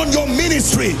sitting on your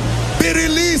ministry, be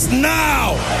released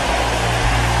now.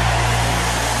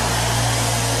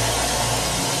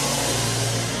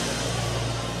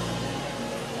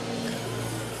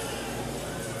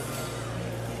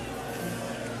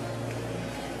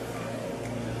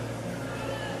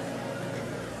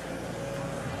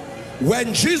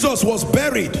 When Jesus was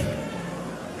buried,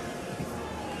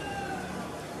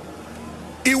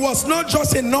 it was not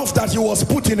just enough that he was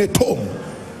put in a tomb.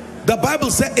 The Bible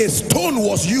said a stone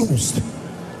was used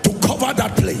to cover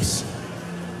that place.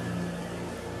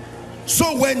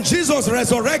 So when Jesus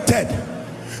resurrected,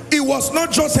 it was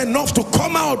not just enough to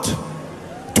come out,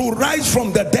 to rise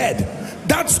from the dead.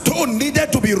 That stone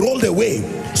needed to be rolled away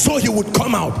so he would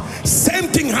come out. Same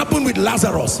thing happened with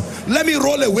Lazarus. Let me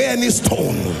roll away any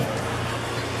stone.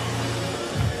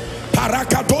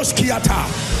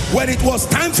 When it was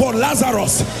time for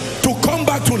Lazarus to come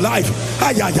back to life,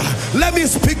 let me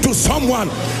speak to someone.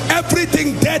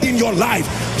 Everything dead in your life,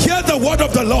 hear the word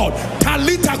of the Lord.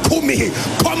 Talita kumi,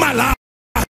 come alive,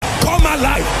 come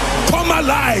alive, come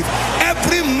alive.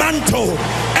 Every mantle,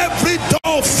 every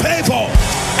door of favor,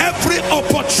 every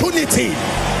opportunity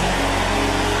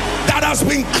that has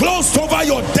been closed over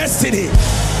your destiny,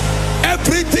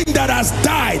 everything that has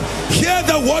died, hear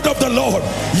the word of the Lord.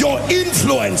 Your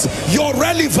influence, your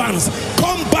relevance,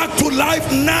 come back to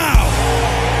life now.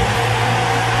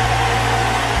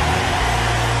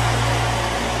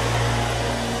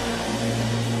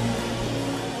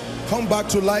 Come back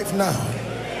to life now.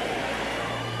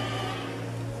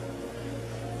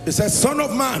 He said, Son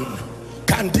of man,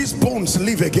 can these bones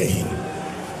live again?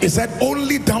 He said,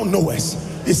 only thou knowest.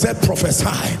 He said, prophesy.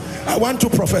 I want to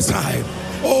prophesy.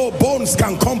 Oh, bones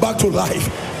can come back to life.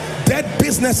 Dead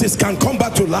businesses can come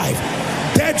back to life.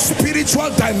 Dead spiritual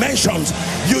dimensions.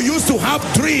 You used to have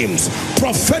dreams,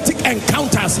 prophetic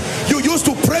encounters. You used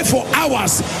to pray for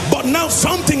hours, but now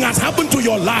something has happened to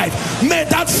your life. May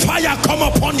that fire come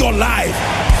upon your life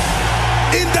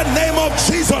in the name of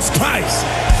Jesus Christ.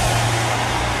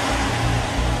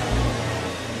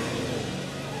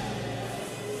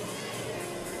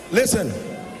 Listen,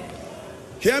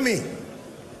 hear me.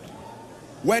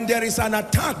 When there is an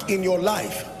attack in your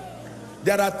life,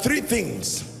 there are three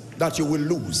things that you will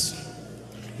lose.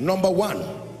 Number one,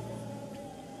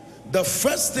 the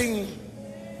first thing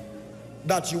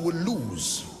that you will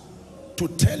lose to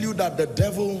tell you that the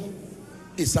devil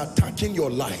is attacking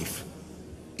your life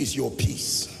is your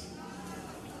peace.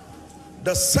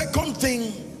 The second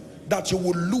thing that you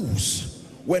will lose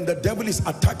when the devil is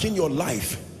attacking your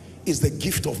life is the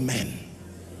gift of men.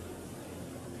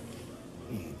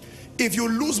 If you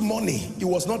lose money, it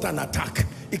was not an attack.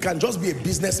 It can just be a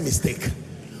business mistake.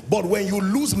 But when you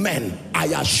lose men, I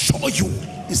assure you,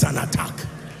 it's an attack.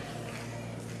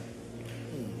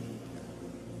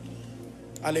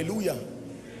 Hallelujah.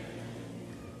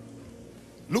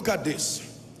 Look at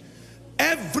this.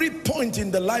 Every point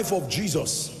in the life of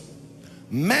Jesus,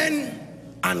 men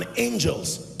and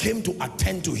angels came to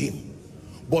attend to him.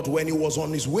 But when he was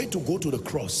on his way to go to the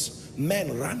cross,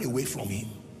 men ran away from him.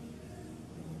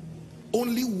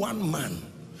 Only one man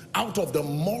out of the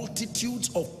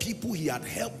multitudes of people he had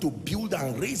helped to build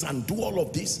and raise and do all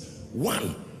of this,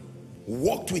 one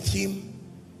walked with him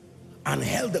and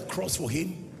held the cross for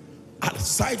him,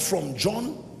 aside from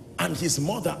John and his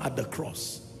mother at the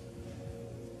cross.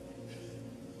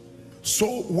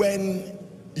 So when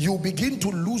you begin to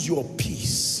lose your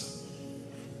peace,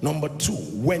 number two,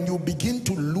 when you begin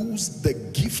to lose the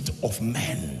gift of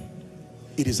man,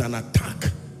 it is an attack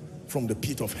from the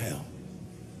pit of hell.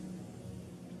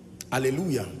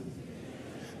 Hallelujah.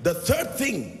 The third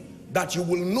thing that you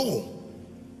will know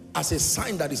as a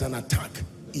sign that is an attack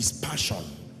is passion.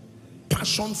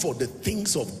 Passion for the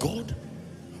things of God,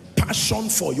 passion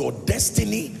for your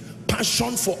destiny,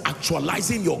 passion for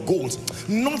actualizing your goals.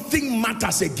 Nothing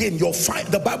matters again. Your fight,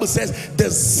 the Bible says the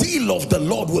zeal of the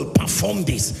Lord will perform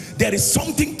this. There is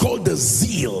something called the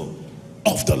zeal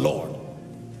of the Lord.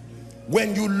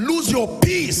 When you lose your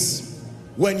peace,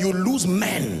 when you lose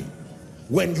men,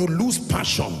 when you lose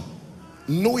passion,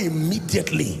 know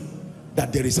immediately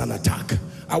that there is an attack.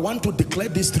 I want to declare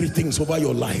these three things over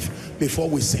your life before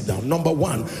we sit down. Number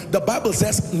one, the Bible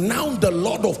says, now the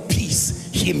Lord of peace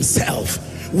himself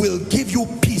will give you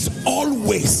peace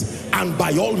always and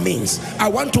by all means. I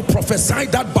want to prophesy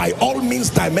that by all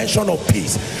means dimension of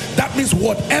peace. That means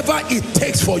whatever it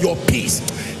takes for your peace,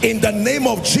 in the name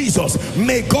of Jesus,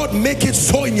 may God make it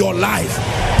so in your life.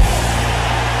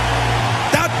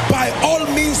 That by all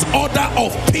means order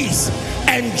of peace,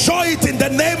 enjoy it in the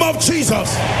name of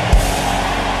Jesus.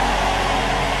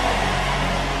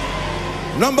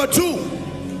 Number two,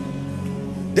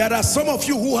 there are some of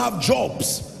you who have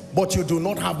jobs but you do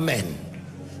not have men.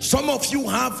 Some of you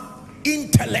have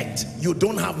intellect, you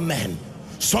don't have men.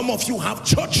 Some of you have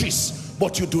churches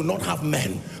but you do not have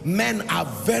men. Men are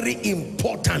very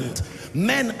important.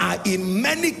 Men are in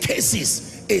many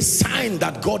cases a sign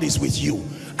that God is with you.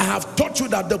 I have taught you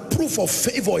that the proof of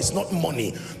favor is not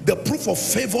money. The proof of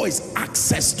favor is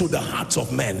access to the hearts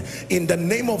of men. In the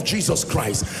name of Jesus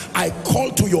Christ, I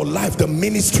call to your life the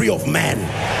ministry of men.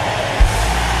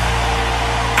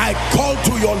 I call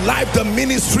to your life the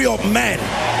ministry of men.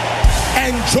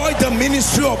 Enjoy the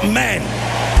ministry of men.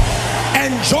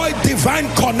 Enjoy divine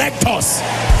connectors.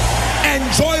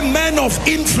 Enjoy men of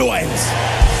influence.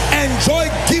 Enjoy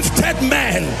gifted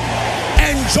men.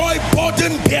 Enjoy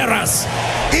burden bearers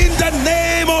in the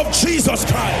name of Jesus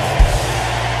Christ.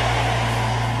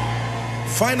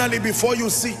 Finally, before you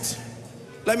sit,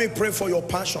 let me pray for your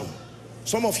passion.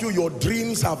 Some of you, your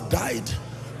dreams have died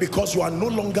because you are no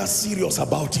longer serious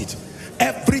about it.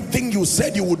 Everything you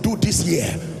said you would do this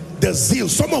year, the zeal.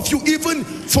 Some of you, even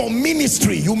for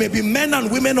ministry, you may be men and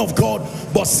women of God,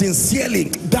 but sincerely,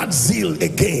 that zeal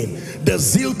again, the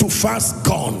zeal to fast,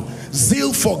 gone.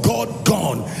 Zeal for God,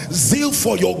 gone. Zeal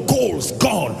for your goals,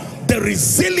 gone. The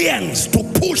resilience to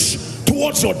push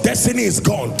towards your destiny is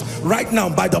gone. Right now,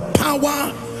 by the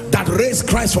power that raised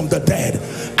Christ from the dead,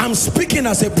 I'm speaking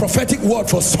as a prophetic word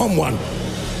for someone.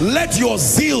 Let your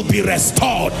zeal be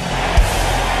restored.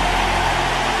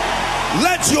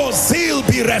 Let your zeal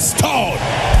be restored.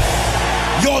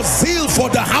 Your zeal for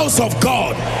the house of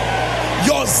God.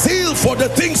 Your zeal for the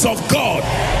things of God.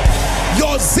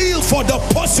 Your zeal for the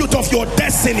pursuit of your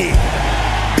destiny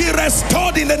be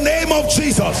restored in the name of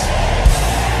Jesus.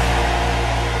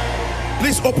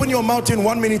 Please open your mouth in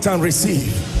 1 minute and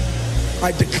receive.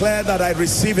 I declare that I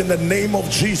receive in the name of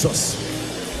Jesus.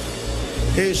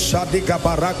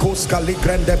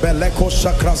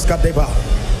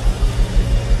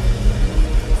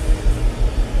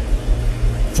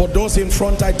 For those in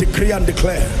front, I decree and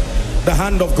declare the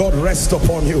hand of God rest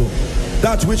upon you.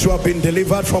 That which you have been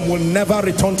delivered from will never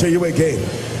return to you again.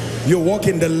 You walk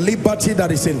in the liberty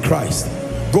that is in Christ.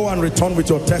 Go and return with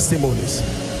your testimonies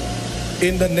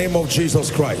in the name of Jesus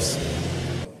Christ.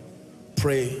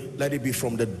 Pray, let it be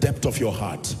from the depth of your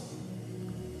heart.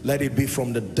 Let it be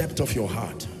from the depth of your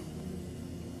heart.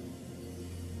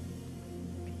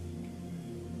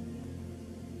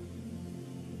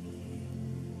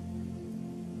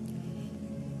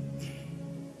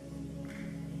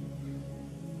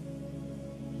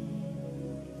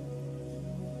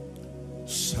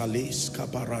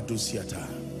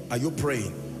 Are you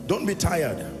praying? Don't be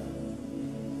tired.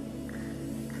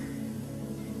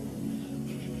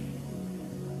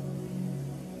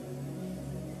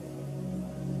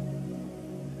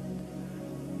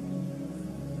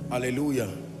 Hallelujah.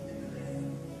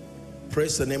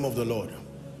 Praise the name of the Lord.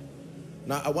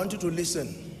 Now I want you to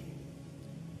listen.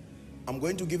 I'm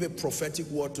going to give a prophetic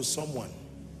word to someone.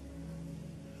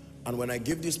 And when I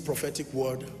give this prophetic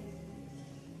word,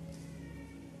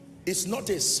 it's not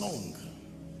a song.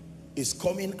 It's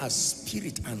coming as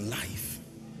spirit and life.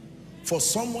 For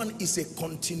someone, it's a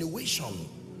continuation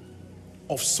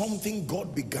of something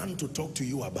God began to talk to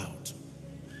you about.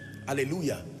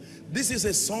 Hallelujah. This is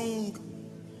a song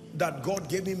that God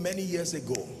gave me many years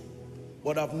ago,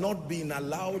 but I've not been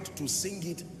allowed to sing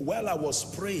it while I was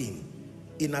praying.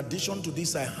 In addition to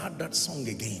this, I heard that song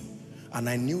again, and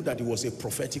I knew that it was a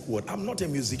prophetic word. I'm not a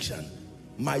musician.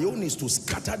 My own is to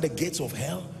scatter the gates of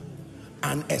hell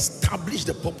and establish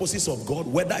the purposes of God,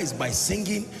 whether it's by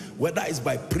singing, whether it's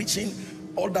by preaching.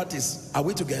 All that is, are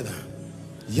we together?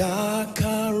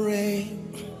 Yakare,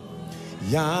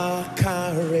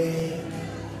 Yakare,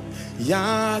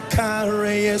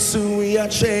 Yakare, Yesu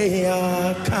Yache,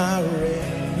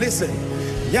 Yakare. Listen,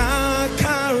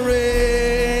 Yakare,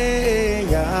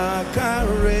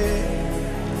 Yakare,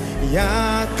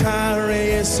 Yakare,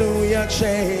 Yesu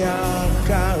Yache,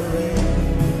 Yakare.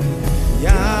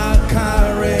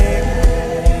 Yakare,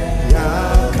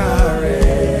 Yakare,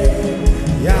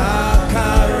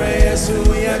 Yakare, Yesu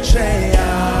Yache,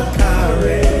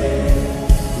 Yakare,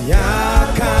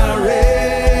 Yakare,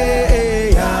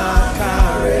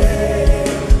 Yakare,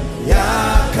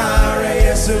 Yakare,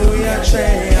 Yesu Yache,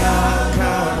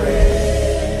 Yakare.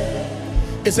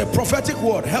 It's a prophetic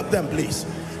word. Help them, please.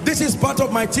 This is part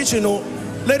of my teaching. Oh,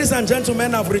 ladies and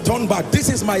gentlemen, I've returned back. This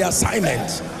is my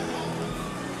assignment.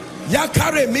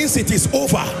 Yakare means it is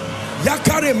over.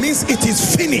 Yakare means it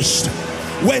is finished.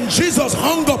 When Jesus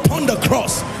hung upon the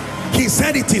cross, he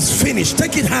said it is finished.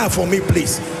 Take it higher for me,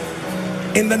 please.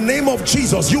 In the name of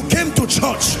Jesus, you came to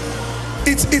church.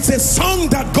 It's a song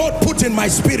that God put in my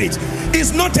spirit.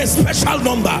 It's not a special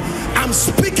number. I'm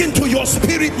speaking to your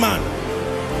spirit, man.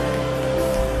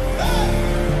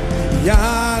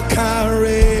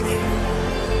 Yakare,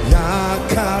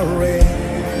 Yakare,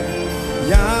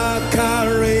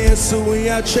 Yakare, Yesu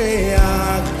Yache,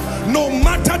 no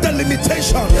matter the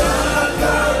limitation.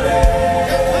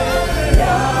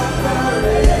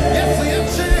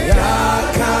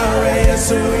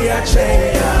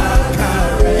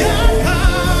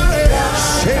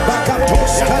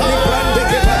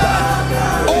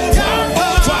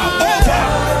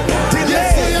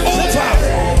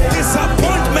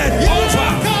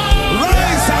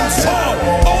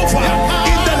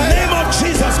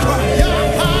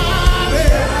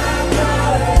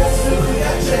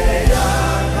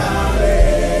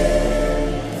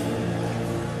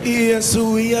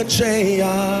 Yesuya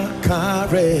cheya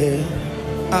kare,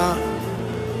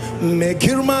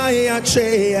 mekirmaya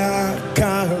cheya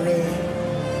kare.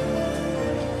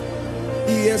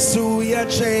 Yesuya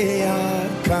cheya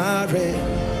kare,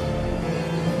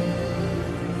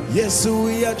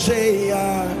 Yesuya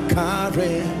cheya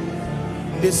kare.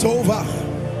 It's over.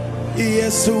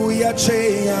 Yesuya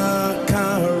cheya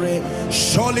kare.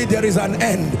 Surely there is an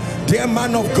end, dear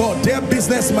man of God, dear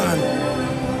businessman.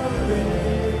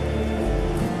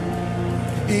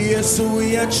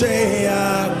 Yesuya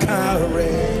cheya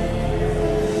kare,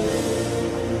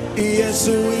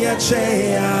 Yesuya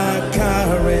cheya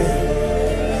kare,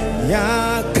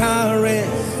 ya kare,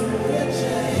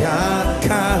 ya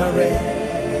kare,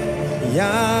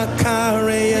 ya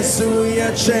kare,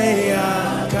 Yesuya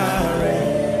cheya kare.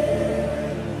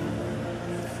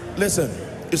 Listen,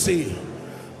 you see,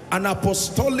 an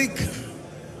apostolic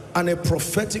and a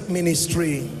prophetic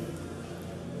ministry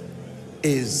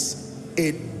is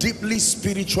a deeply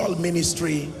spiritual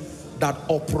ministry that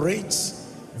operates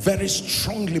very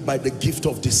strongly by the gift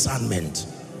of discernment.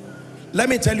 Let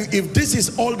me tell you, if this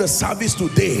is all the service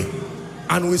today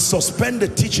and we suspend the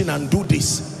teaching and do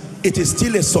this, it is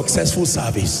still a successful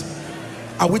service.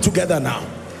 Are we together now?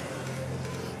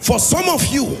 For some of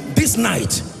you this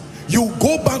night, you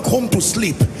go back home to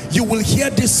sleep, you will hear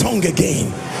this song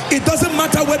again. It doesn't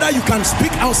matter whether you can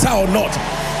speak outside or not,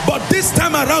 but this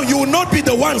time around you will not be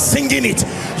the one singing it.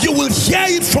 You will hear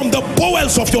it from the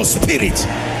bowels of your spirit.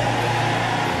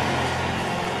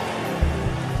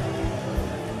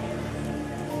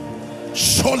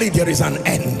 Surely there is an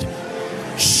end.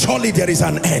 Surely there is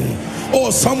an end. Oh,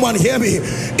 someone hear me.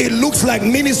 It looks like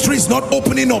ministry is not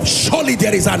opening up. Surely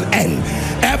there is an end.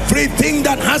 Everything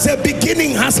that has a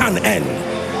beginning has an end.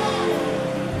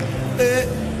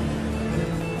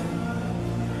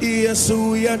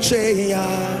 Yesuya cheya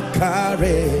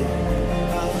kare,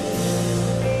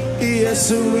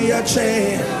 Yesuya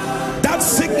cheya. That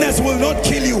sickness will not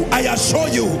kill you, I assure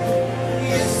you.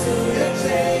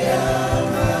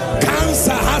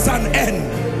 Cancer has an end.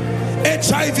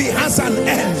 HIV has an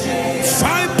end.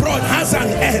 Fibroid has an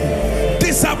end.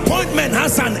 Disappointment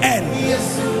has an end.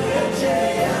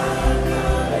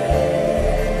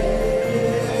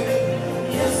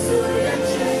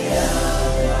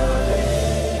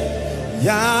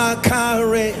 Ya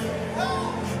kare,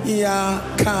 ya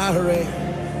kare,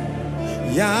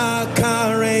 ya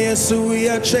kare,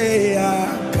 Yesuya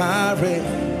cheya kare,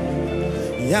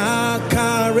 ya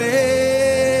kare,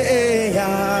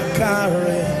 ya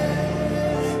kare,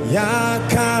 ya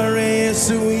kare,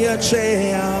 Yesuya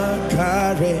cheya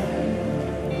kare,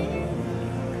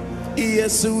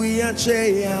 Yesuya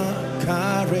cheya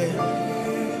kare.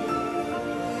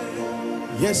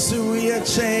 Yesuya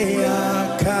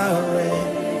cheya kare.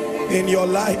 In your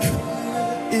life,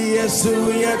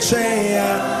 Yesuya cheya.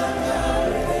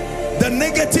 The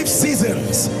negative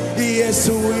seasons,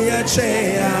 Yesuya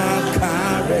cheya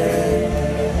kare.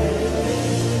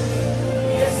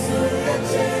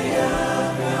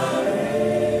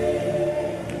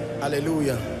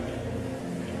 Hallelujah.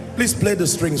 Please play the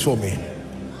strings for me.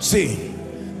 See,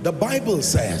 the Bible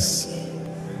says,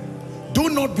 do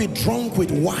not be drunk with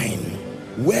wine,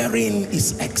 wherein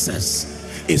is excess.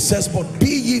 It says, but be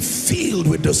ye filled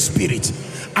with the Spirit.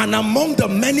 And among the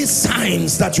many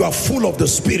signs that you are full of the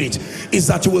Spirit is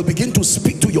that you will begin to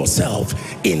speak to yourself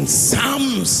in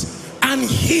psalms and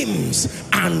hymns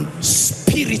and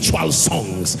spiritual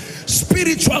songs.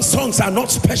 Spiritual songs are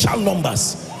not special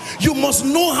numbers. You must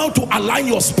know how to align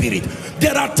your spirit.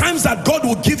 There are times that God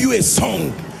will give you a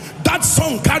song. That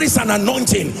song carries an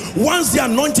anointing. Once the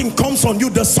anointing comes on you,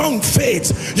 the song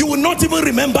fades. You will not even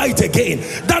remember it again.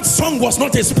 That song was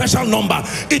not a special number.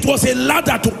 It was a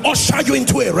ladder to usher you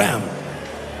into a realm.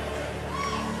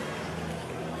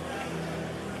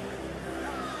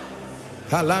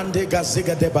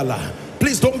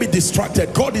 Please don't be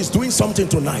distracted. God is doing something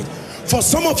tonight. For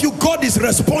some of you, God is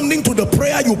responding to the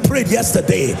prayer you prayed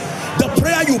yesterday, the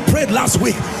prayer you prayed last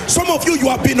week. Some of you, you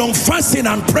have been on fasting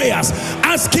and prayers,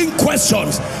 asking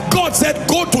questions. God said,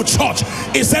 go to church.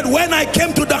 He said, when I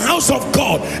came to the house of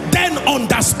God, then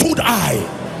understood I.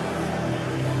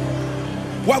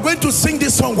 We are going to sing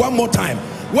this song one more time.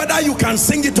 Whether you can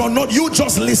sing it or not, you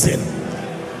just listen.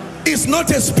 It's not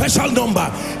a special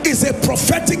number. It's a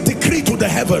prophetic decree to the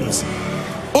heavens.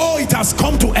 Oh, it has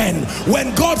come to end.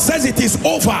 When God says it is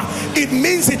over, it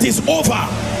means it is over.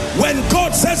 When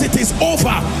God says it is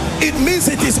over, it means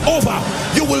it is over.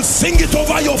 You will sing it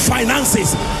over your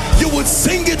finances. You will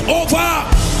sing it over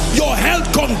your health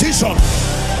condition.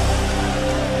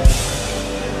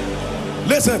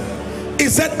 Listen, he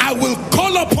said, I will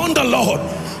call upon the Lord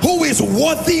who is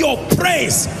worthy of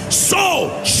praise,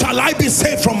 so shall I be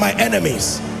saved from my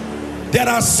enemies. There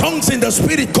are songs in the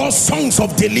spirit called songs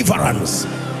of deliverance.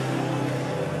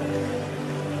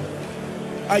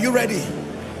 Are you ready?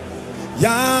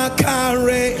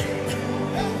 Yakare,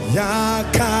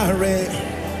 Yakare,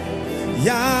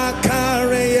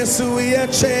 Yakare, Yesu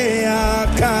Yache,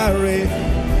 Yakare,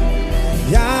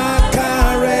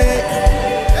 Yakare,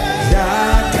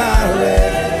 Yakare,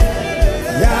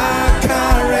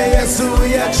 Yakare, Yesu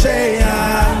Yache,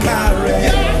 Yakare,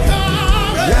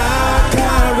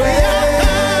 Yakare,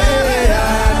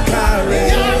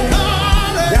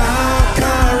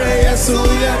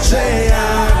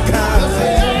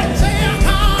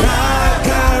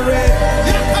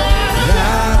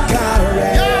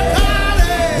 Yakare,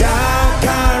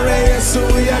 Yakare, Yesu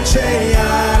Yache,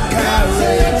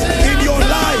 in your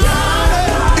life,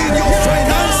 in your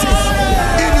finances,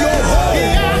 in your home,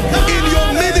 in your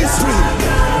ministry,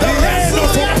 the reign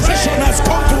of oppression has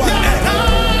come to an end.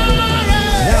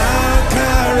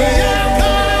 Yakare,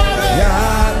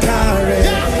 Yakare,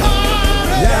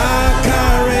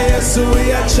 Yakare, Yesu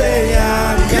Yache,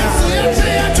 Yakare.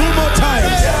 Two more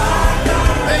times.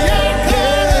 Yakare,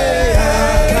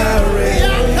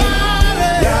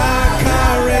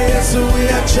 Yakare, Yesu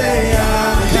Yache,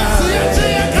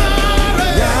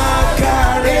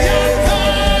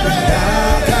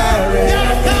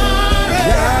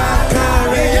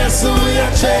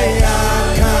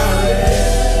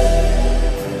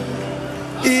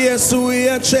 Yesu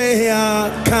Yache,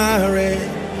 Yakare,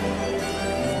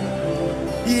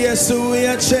 Yesu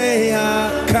Yache,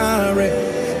 Yakare.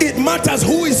 It matters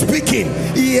who is speaking.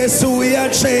 Yesu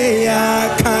Yache,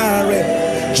 Yakare.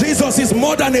 Jesus is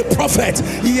more than a prophet.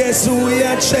 Yesu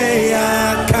Yache,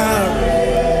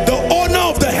 Yakare. The owner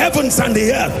of the heavens and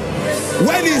the earth.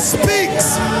 When he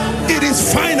speaks, it is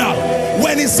final.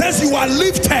 When he says you are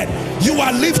lifted, you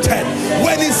are lifted.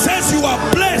 When he says you are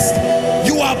blessed,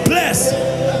 you are blessed.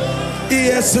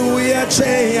 Yesu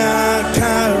Yache,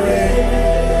 Yakare.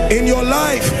 In your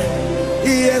life,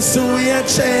 Yesu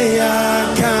Yache,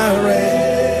 Yakare.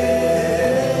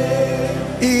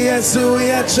 Yesu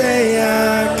Yache,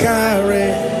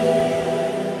 Yakare.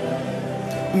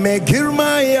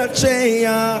 Megirma Yache,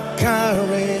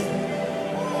 Yakare.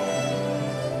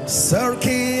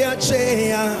 Sarki Yache,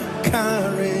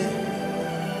 Yakare.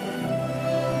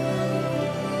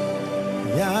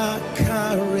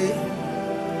 Yakare.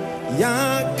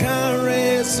 Yakare,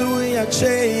 Yesu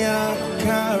Yache,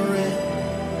 Yakare.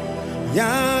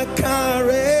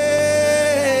 Yakare,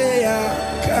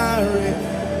 Yakare.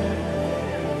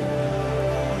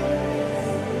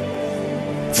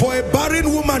 For a barren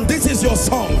woman, this is your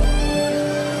song.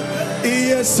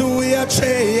 Yesu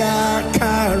Yache,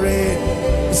 Yakare.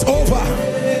 It's over.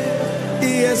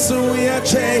 Yesu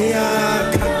Yache,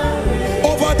 Yakare.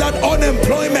 Over that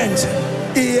unemployment.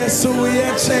 Yesu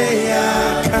Yache,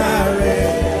 Yakare.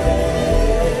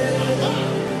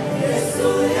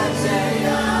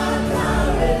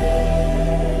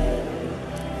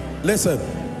 Listen,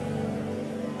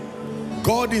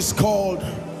 God is called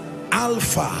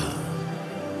Alpha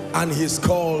and he's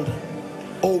called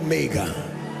Omega.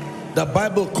 The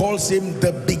Bible calls him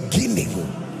the beginning.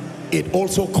 It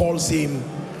also calls him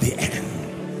the end.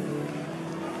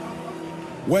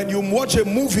 When you watch a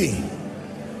movie,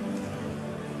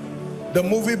 the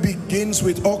movie begins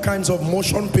with all kinds of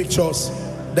motion pictures.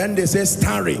 Then they say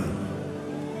starring.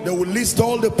 They will list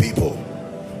all the people.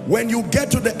 When you get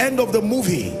to the end of the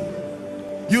movie,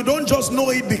 you don't just know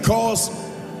it because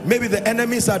maybe the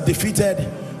enemies are defeated.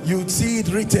 You see it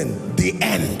written, the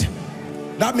end.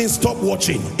 That means stop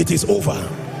watching. It is over.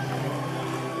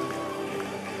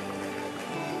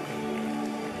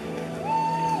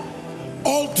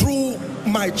 All through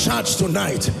my church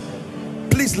tonight,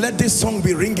 please let this song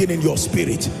be ringing in your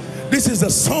spirit. This is the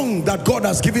song that God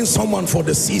has given someone for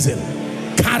the season.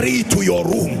 Carry it to your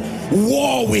room.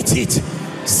 War with it.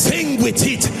 Sing with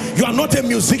it. You are not a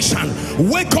musician.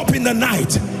 Wake up in the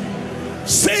night.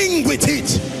 Sing with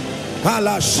it.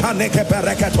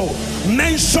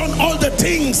 Mention all the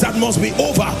things that must be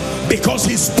over because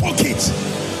he spoke it.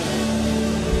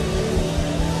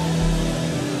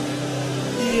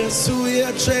 Yesu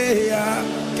yachea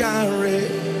kare.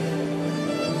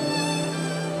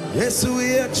 Yesu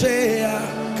yachea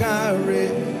kare.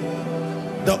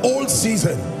 The old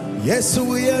season. Yesu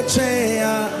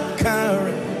yachea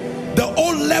kare. The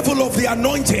old level of the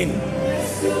anointing.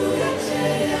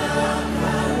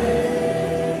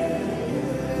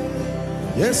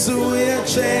 Yesu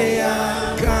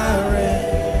yachea kare.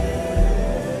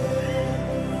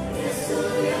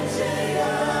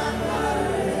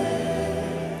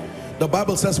 The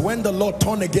Bible says when the Lord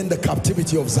turned again the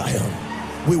captivity of Zion,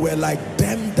 we were like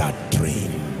them that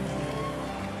dream.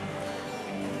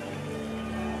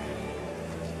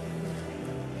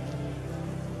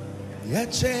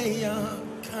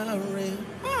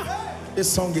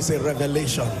 This song is a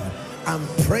revelation. I'm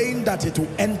praying that it will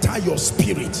enter your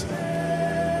spirit.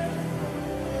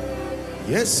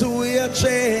 Yesu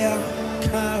yachea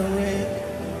kare.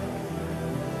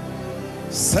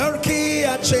 Sarki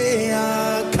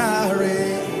yachea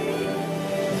kare.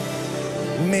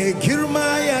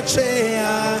 Megirma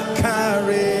yachea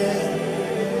kare.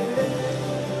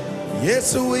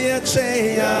 Yesu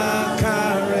yachea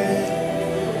kare.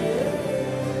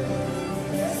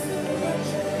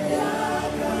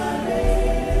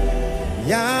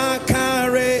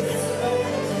 Yakare,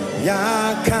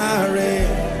 yakare,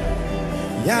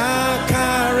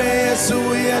 yakare,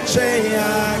 suyache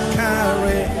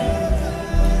yakare,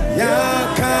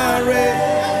 yakare,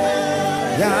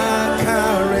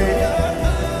 yakare,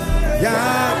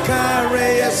 yakare,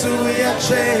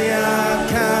 suyache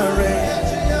yakare,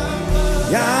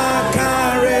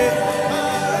 yakare,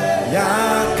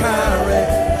 yakare,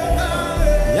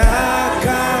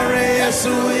 yakare,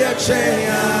 suyache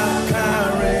yakare.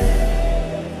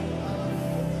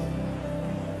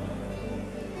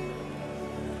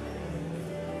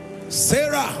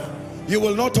 Sarah, you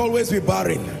will not always be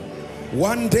barren.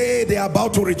 One day they are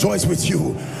about to rejoice with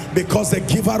you because the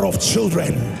giver of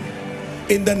children,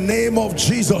 in the name of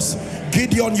Jesus.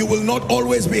 Gideon, you will not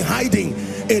always be hiding.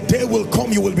 A day will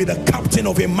come, you will be the captain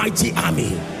of a mighty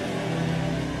army.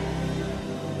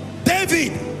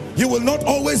 David, you will not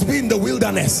always be in the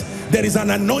wilderness. There is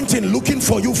an anointing looking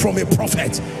for you from a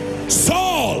prophet.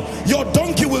 Saul, your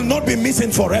donkey will not be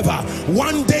missing forever.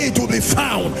 One day it will be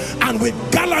found, and with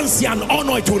gallantry and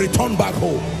honor it will return back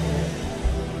home.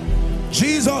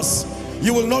 Jesus,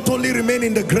 you will not only remain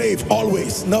in the grave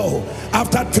always. No,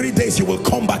 after 3 days you will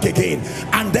come back again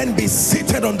and then be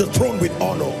seated on the throne with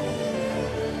honor.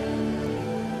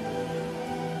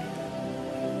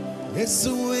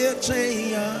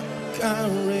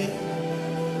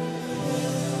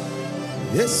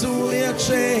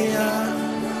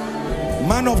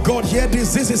 Man of God, hear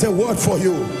this. This is a word for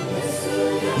you.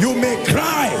 You may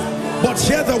cry, but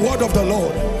hear the word of the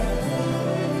Lord.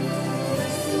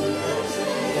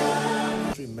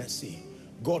 Mercy.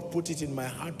 God put it in my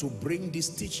heart to bring this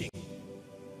teaching.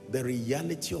 The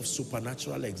reality of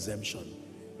supernatural exemption.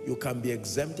 You can be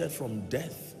exempted from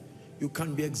death. You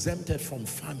can be exempted from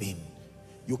famine.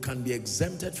 You can be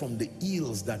exempted from the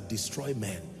ills that destroy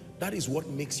men. That is what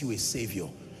makes you a savior.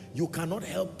 You cannot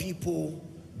help people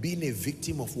being a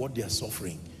victim of what they are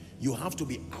suffering. You have to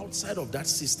be outside of that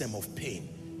system of pain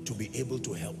to be able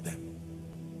to help them.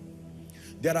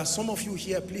 There are some of you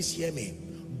here, please hear me.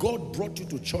 God brought you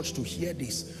to church to hear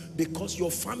this because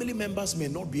your family members may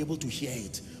not be able to hear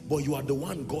it, but you are the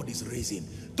one God is raising.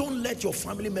 Don't let your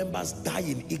family members die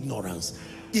in ignorance.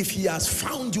 If he has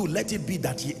found you, let it be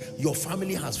that your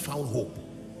family has found hope.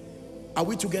 Are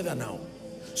we together now?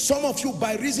 Some of you,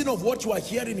 by reason of what you are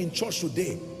hearing in church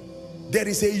today, there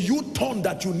is a U-turn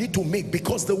that you need to make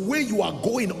because the way you are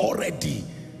going already.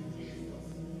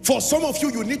 For some of you,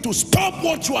 you need to stop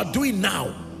what you are doing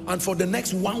now, and for the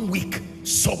next 1 week,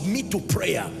 submit to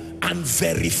prayer and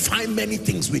verify many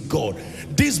things with God.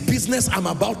 This business I'm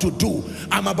about to do,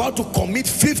 I'm about to commit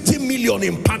 50 million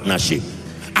in partnership.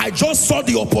 I just saw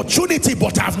the opportunity,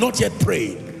 but I have not yet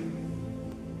prayed.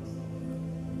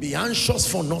 Be anxious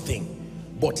for nothing,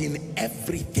 but in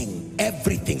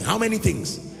everything, how many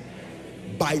things?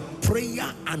 By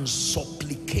prayer and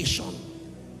supplication.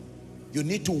 You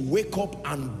need to wake up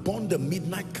and burn the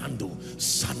midnight candle.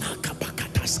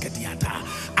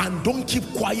 And don't keep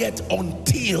quiet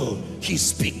until he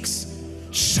speaks.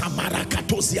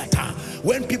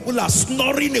 When people are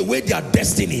snoring away their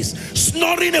destinies,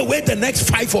 snoring away the next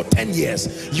 5 or 10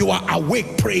 years, you are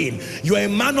awake praying. You are a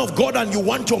man of God and you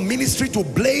want your ministry to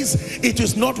blaze. It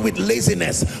is not with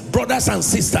laziness. Brothers and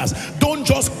sisters, don't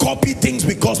just copy things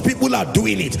because people are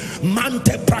doing it.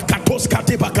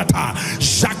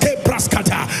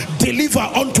 Deliver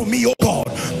unto me, O God,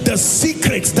 the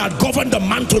secrets that govern given the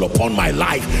mantle upon my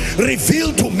life.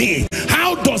 Reveal to me,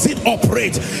 how does it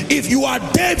operate? If you are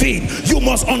David, you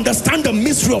must understand the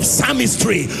mystery of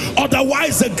psalmistry.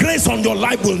 Otherwise, the grace on your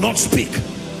life will not speak.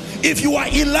 If you are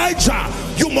Elijah,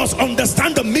 you must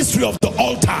understand the mystery of the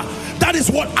altar. That is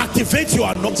what activates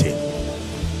your anointing.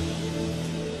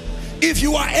 If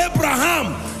you are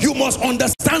Abraham, you must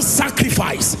understand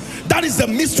sacrifice. That is the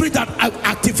mystery that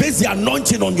activates the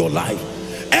anointing on your life.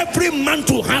 Every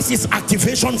mantle has its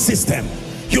activation system.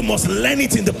 You must learn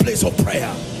it in the place of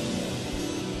prayer.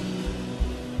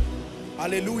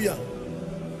 Hallelujah.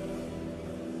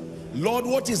 Lord,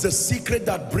 what is the secret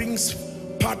that brings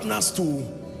partners to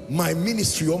my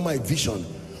ministry or my vision?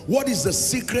 What is the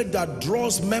secret that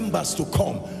draws members to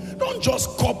come? Don't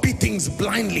just copy things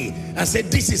blindly and say,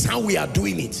 this is how we are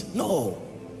doing it. No.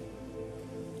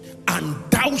 And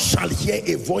thou shalt hear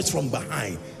a voice from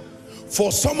behind.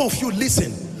 For some of you,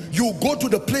 listen, you go to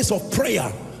the place of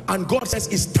prayer and God says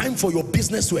it's time for your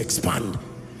business to expand.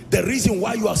 The reason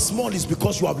why you are small is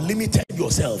because you have limited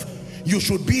yourself. You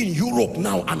should be in Europe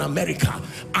now and America,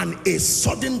 and a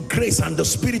sudden grace and the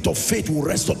spirit of faith will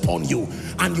rest upon you,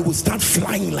 and you will start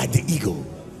flying like the eagle.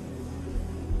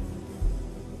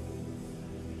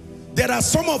 There are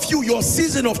some of you, your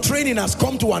season of training has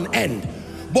come to an end,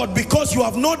 but because you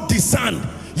have not discerned,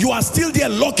 you are still there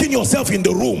locking yourself in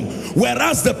the room,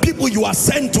 whereas the people you are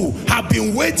sent to have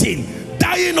been waiting,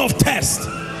 dying of thirst,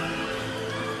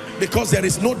 because there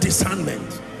is no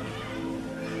discernment.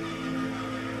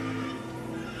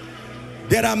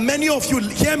 There are many of you,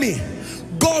 hear me,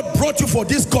 God brought you for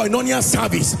this koinonia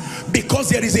service because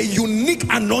there is a unique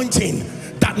anointing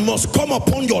that must come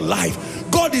upon your life.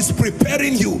 God is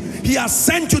preparing you. He has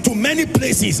sent you to many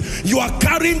places. You are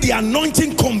carrying the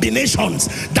anointing combinations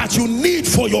that you need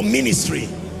for your ministry.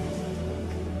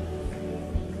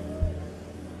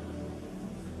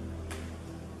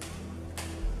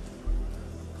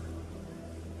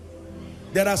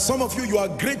 There are some of you, you are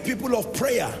great people of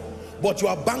prayer, but you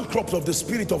are bankrupt of the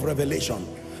spirit of revelation.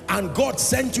 And God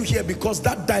sent you here because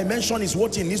that dimension is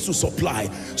what He needs to supply,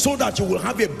 so that you will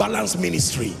have a balanced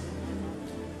ministry.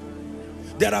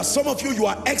 There are some of you, you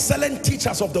are excellent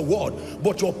teachers of the word,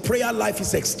 but your prayer life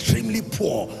is extremely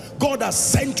poor. God has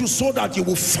sent you so that you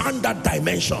will find that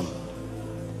dimension.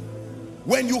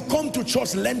 When you come to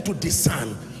church, learn to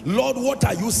discern. Lord, what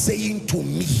are you saying to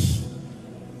me?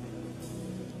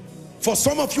 For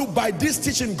some of you, by this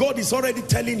teaching, God is already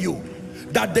telling you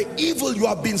that the evil you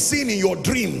have been seeing in your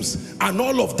dreams and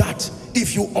all of that,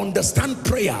 if you understand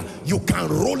prayer, you can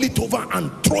roll it over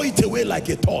and throw it away like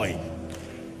a toy.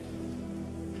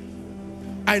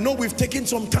 I know we've taken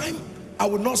some time. I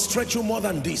will not stretch you more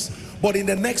than this, but in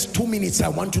the next 2 minutes, I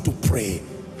want you to pray.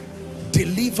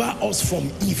 Deliver us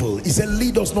from evil. He said,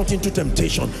 lead us not into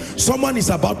temptation. Someone is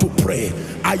about to pray.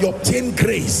 I obtain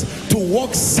grace to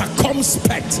walk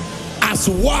circumspect, as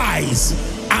wise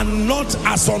and not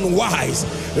as unwise,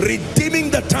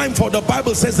 redeeming the time, for the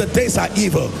Bible says the days are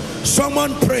evil.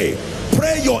 Someone pray.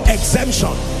 Pray your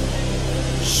exemption.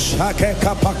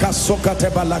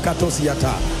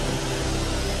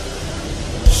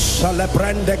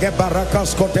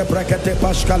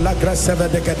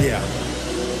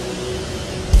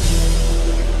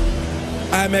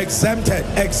 I'm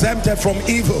exempted from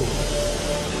evil,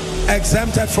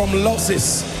 exempted from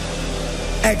losses,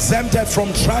 exempted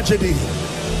from tragedy,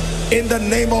 in the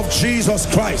name of Jesus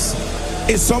Christ.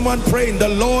 Is someone praying? The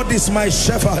Lord is my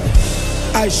shepherd,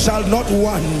 I shall not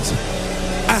want.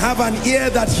 I have an ear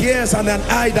that hears and an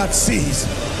eye that sees.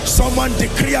 Someone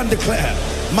decree and declare,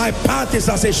 my path is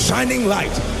as a shining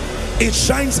light. It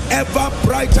shines ever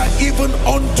brighter, even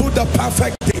unto the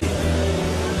perfect day.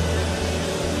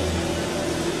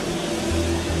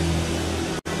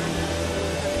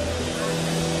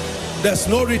 There's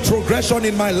no retrogression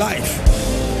in my life,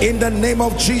 in the name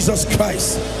of Jesus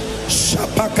Christ.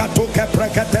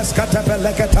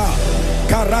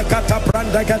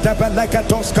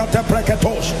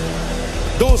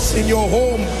 Those in your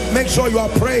home, make sure you are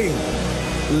praying.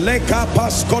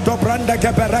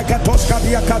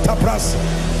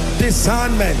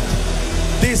 Discernment,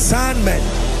 discernment,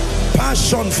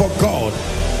 passion for God,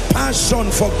 passion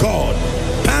for God,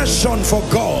 passion for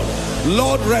God.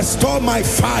 Lord, restore my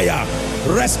fire,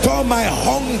 restore my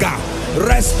hunger,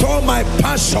 restore my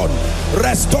passion,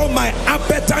 restore my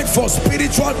appetite for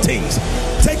spiritual things.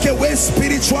 Take away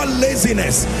spiritual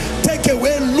laziness, take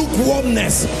away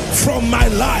lukewarmness from my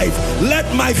life.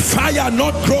 Let my fire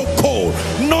not grow cold,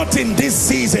 not in this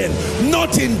season,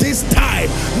 not in this time,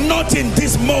 not in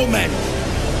this moment.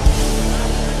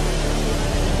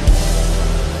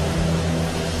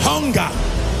 Hunger,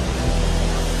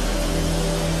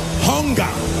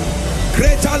 hunger,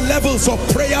 greater levels of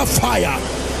prayer fire,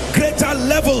 greater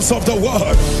levels of the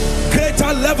word,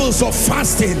 greater levels of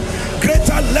fasting,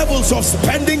 greater levels of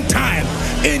spending time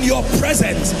in your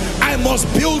presence. I must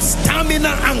build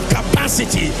stamina and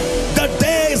capacity. The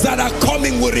days that are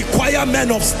coming will require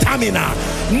men of stamina,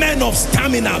 men of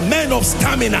stamina, men of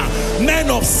stamina, men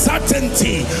of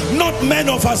certainty, not men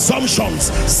of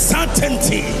assumptions.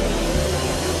 Certainty.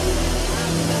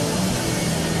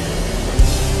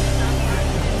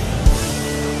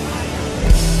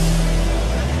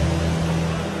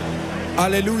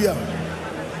 Hallelujah.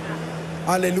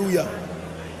 Hallelujah.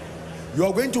 You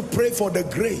are going to pray for the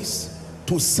grace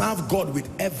to serve God with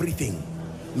everything.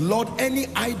 Lord, any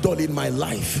idol in my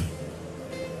life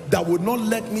that would not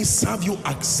let me serve you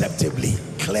acceptably,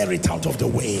 clear it out of the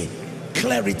way.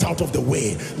 Clear it out of the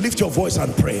way. Lift your voice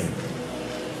and pray.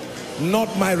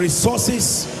 Not my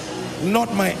resources,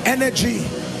 not my energy,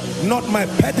 not my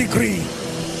pedigree.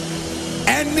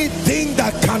 Anything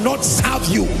that cannot serve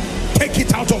you, take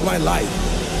it out of my life.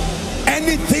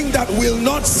 Anything that will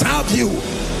not serve you,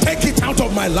 take it out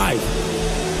of my life.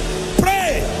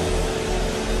 Pray.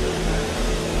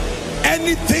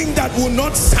 Anything that will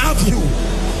not serve you,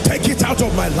 take it out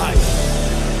of my life.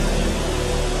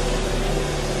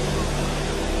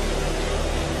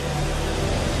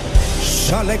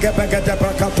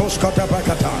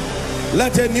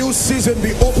 Let a new season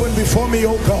be opened before me,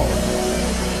 O God.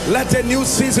 Let a new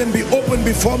season be opened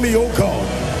before me, O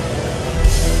God.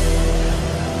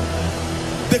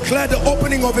 Declare the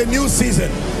opening of a new season.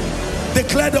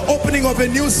 Declare the opening of a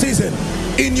new season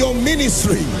in your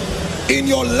ministry, in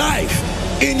your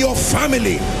life, in your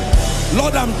family.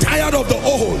 Lord, I'm tired of the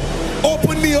old.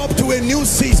 Open me up to a new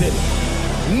season.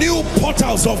 New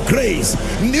portals of grace,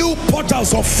 new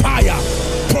portals of fire,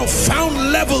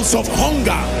 profound levels of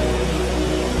hunger.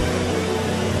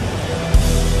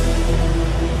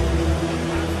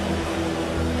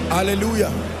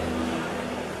 Hallelujah.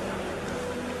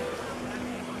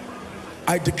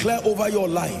 I declare over your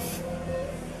life,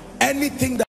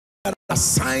 anything that is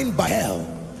assigned by hell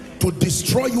to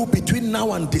destroy you between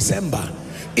now and December,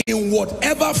 in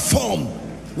whatever form,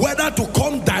 whether to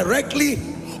come directly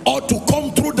or to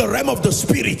come through the realm of the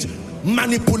spirit,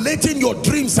 manipulating your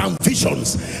dreams and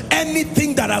visions,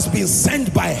 anything that has been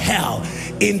sent by hell,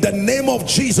 in the name of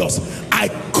Jesus, I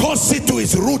curse it to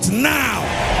its root now.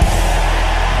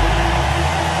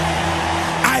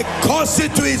 I curse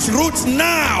it to its roots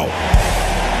now.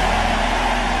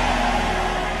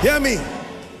 Hear me.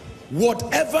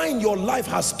 Whatever in your life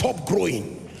has stopped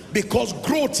growing, because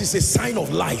growth is a sign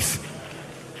of life.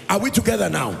 Are we together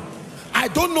now? I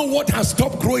don't know what has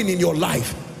stopped growing in your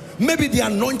life. Maybe the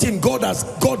anointing God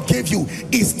gave you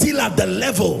is still at the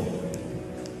level.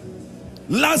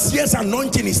 Last year's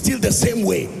anointing is still the same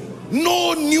way.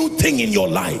 No new thing in your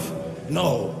life.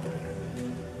 No.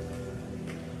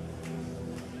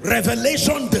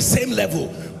 Revelation the same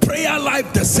level. Prayer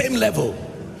life the same level.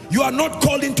 You are not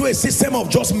called into a system of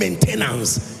just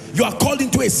maintenance. You are called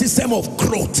into a system of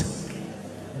growth.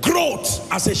 Growth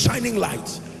as a shining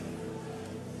light.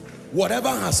 Whatever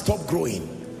has stopped growing,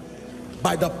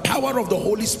 by the power of the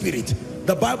Holy Spirit,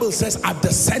 the Bible says, at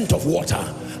the scent of water,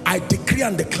 I decree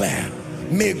and declare,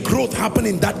 may growth happen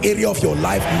in that area of your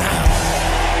life now.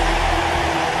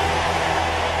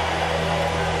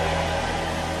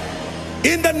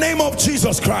 In the name of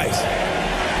Jesus Christ.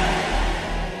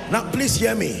 Now please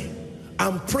hear me.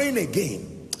 I'm praying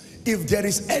again. If there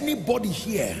is anybody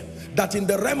here that in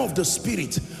the realm of the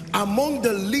spirit, among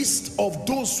the list of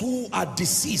those who are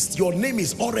deceased, your name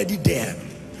is already there,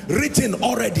 written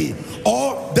already,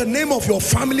 or the name of your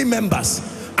family members,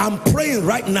 I'm praying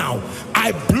right now,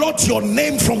 I blot your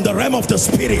name from the realm of the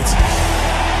spirit.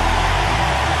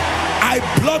 I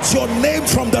blot your name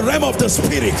from the realm of the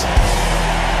spirit.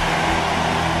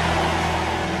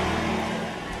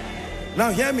 Now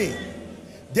hear me.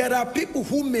 There are people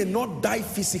who may not die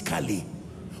physically,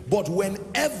 but when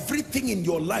everything in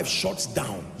your life shuts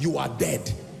down, you are dead,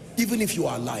 even if you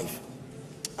are alive.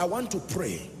 I want to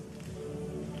pray.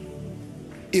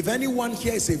 If anyone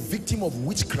here is a victim of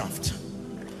witchcraft,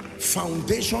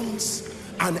 foundations,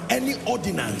 and any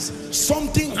ordinance,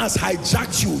 something has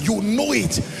hijacked you, you know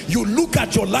it, you look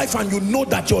at your life and you know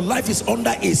that your life is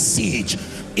under a siege,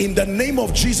 in the name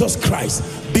of Jesus Christ,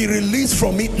 be released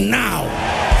from it now.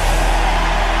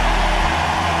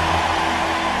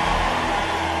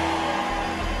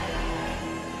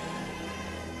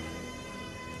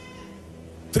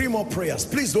 Three more prayers,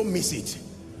 please don't miss it.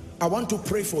 I want to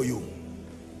pray for you.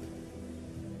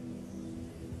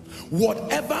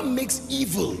 Whatever makes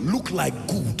evil look like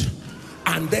good,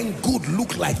 and then good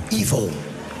look like evil,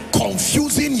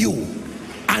 confusing you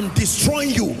and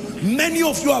destroying you. Many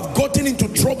of you have gotten into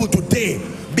trouble today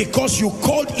because you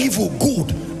called evil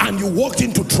good and you walked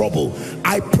into trouble.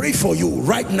 I pray for you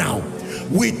right now,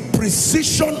 with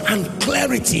precision and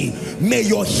clarity, may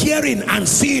your hearing and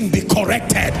seeing be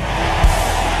corrected.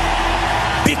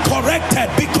 Be corrected,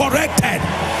 be corrected,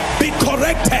 be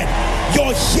corrected.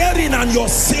 Your hearing and your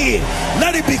seeing,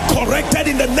 let it be corrected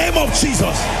in the name of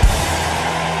Jesus.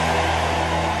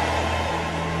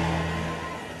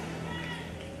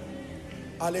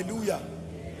 Hallelujah.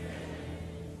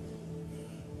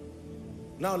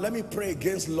 Now let me pray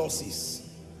against losses,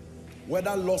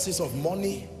 whether losses of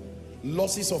money,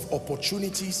 losses of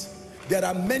opportunities. There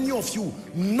are many of you,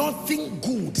 nothing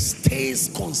good stays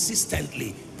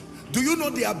consistently. Do you know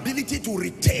the ability to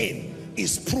retain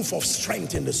is proof of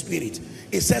strength in the spirit?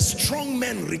 It says strong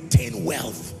men retain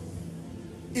wealth.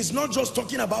 It's not just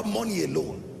talking about money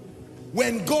alone.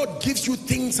 When God gives you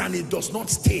things and it does not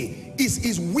stay,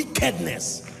 is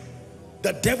wickedness.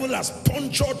 The devil has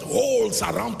punctured holes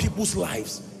around people's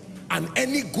lives, and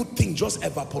any good thing just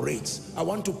evaporates. I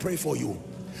want to pray for you.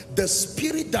 The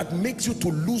spirit that makes you to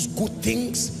lose good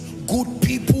things, good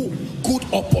people, good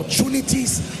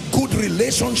opportunities, good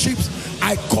relationships,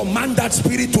 I command that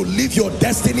spirit to leave your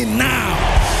destiny now.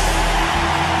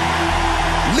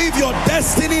 Leave your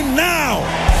destiny now.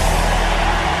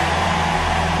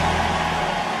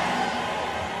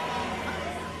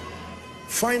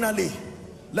 Finally,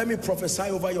 let me prophesy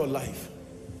over your life.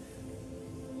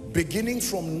 Beginning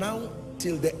from now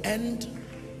till the end,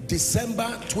 December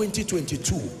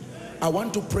 2022, I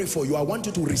want to pray for you. I want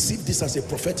you to receive this as a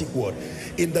prophetic word.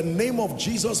 In the name of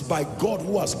Jesus, by God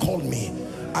who has called me,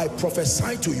 I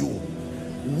prophesy to you,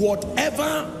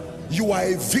 whatever you are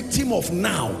a victim of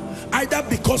now, either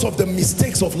because of the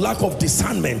mistakes of lack of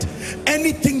discernment,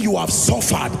 anything you have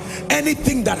suffered,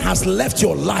 anything that has left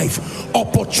your life,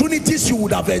 opportunities you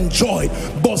would have enjoyed,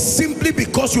 but simply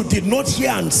because you did not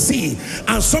hear and see,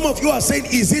 and some of you are saying,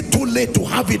 is it too late to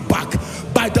have it back?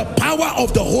 By the power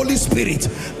of the Holy Spirit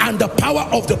and the power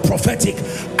of the prophetic,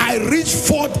 I reach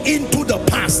forth into the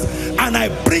past and I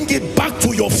bring it back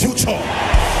to your future.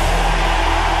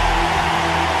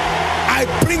 I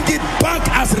bring it back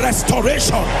as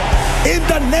restoration in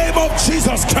the name of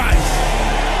Jesus Christ.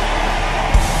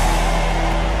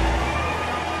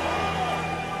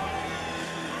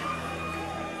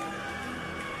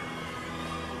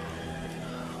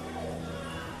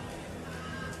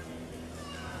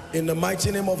 In the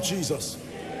mighty name of Jesus.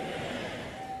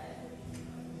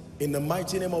 In the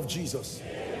mighty name of Jesus.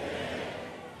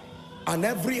 And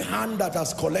every hand that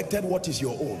has collected what is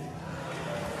your own,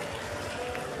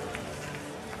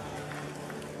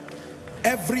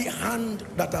 every hand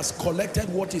that has collected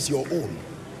what is your own,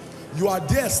 you are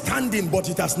there standing, but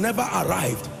it has never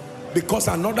arrived because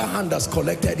another hand has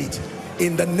collected it.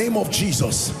 In the name of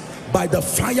Jesus, by the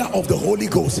fire of the Holy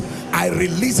Ghost, I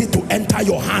release it to enter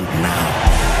your hand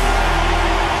now.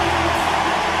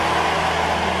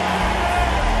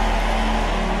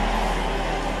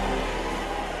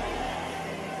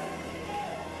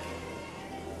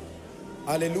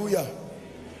 Hallelujah.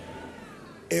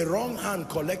 A wrong hand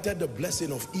collected the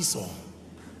blessing of Esau,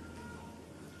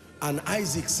 and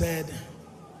Isaac said,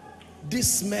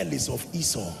 this smell is of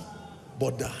Esau,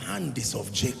 but the hand is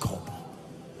of Jacob.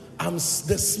 The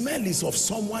smell is of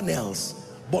someone else,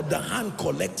 but the hand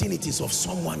collecting it is of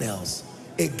someone else.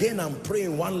 Again, I'm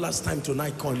praying one last time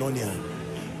tonight, Koinonia.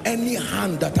 Any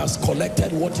hand that has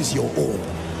collected what is your own,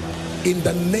 in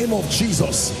the name of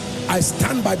Jesus, I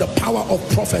stand by the power of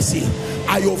prophecy.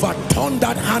 I overturn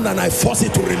that hand and I force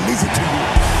it to release it to you.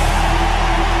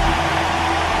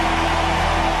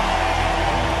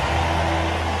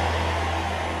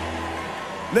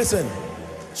 Listen,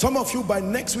 some of you, by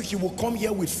next week, you will come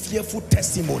here with fearful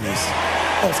testimonies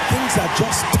of things that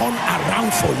just turn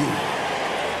around for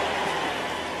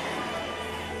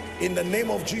you. In the name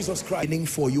of Jesus Christ,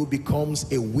 for you becomes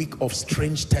a week of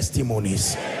strange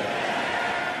testimonies.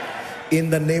 In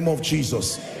the name of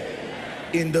Jesus.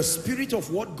 In the spirit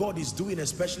of what God is doing,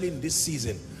 especially in this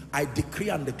season, I decree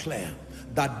and declare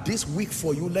that this week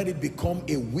for you, let it become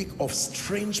a week of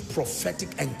strange prophetic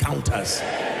encounters.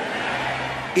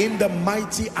 In the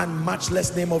mighty and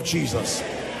matchless name of Jesus.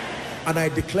 And I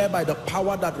declare by the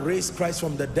power that raised Christ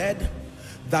from the dead,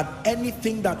 that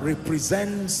anything that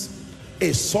represents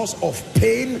a source of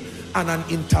pain and an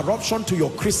interruption to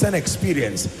your Christian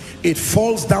experience, it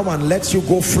falls down and lets you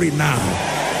go free now.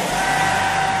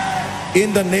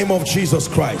 In the name of Jesus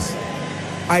Christ,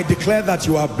 I declare that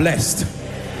you are blessed.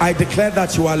 I declare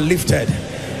that you are lifted.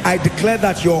 I declare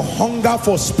that your hunger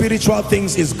for spiritual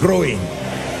things is growing.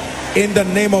 In the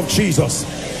name of Jesus.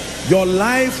 Your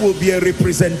life will be a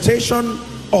representation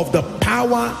of the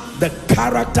power, the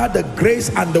character, the grace,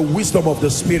 and the wisdom of the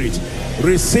Spirit.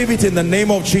 Receive it in the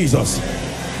name of Jesus.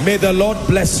 May the Lord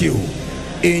bless you.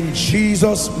 In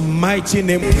Jesus' mighty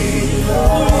name.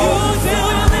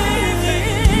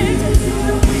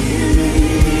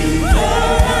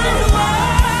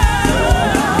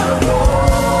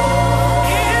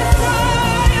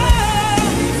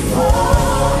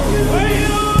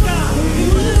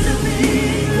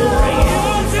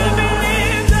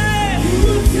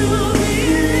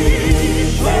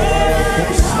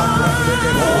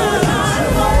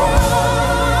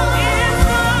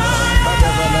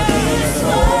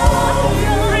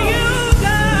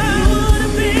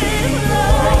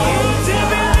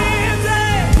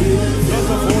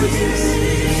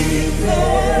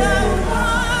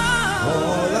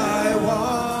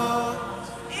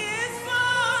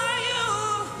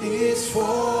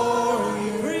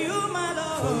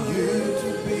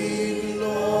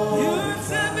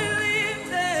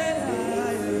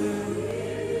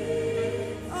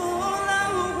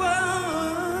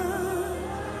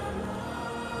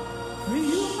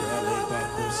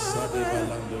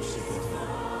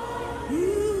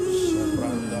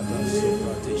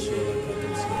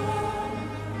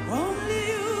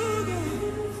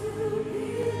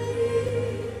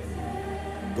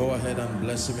 Go ahead and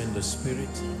bless him in the Spirit.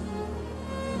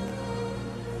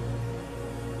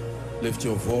 Lift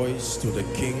your voice to the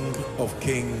King of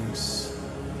Kings,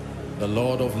 the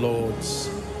Lord of Lords,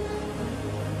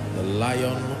 the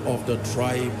Lion of the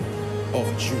tribe of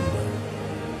Judah.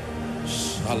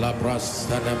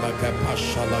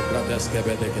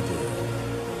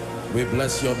 We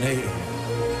bless your name.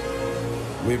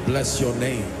 We bless your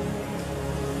name.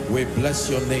 We bless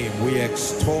your name. We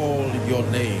extol your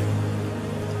name.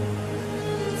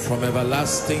 From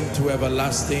everlasting to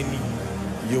everlasting,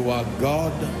 you are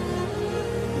God.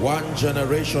 One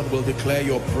generation will declare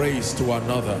your praise to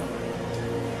another.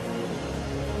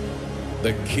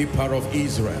 The keeper of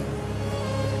Israel,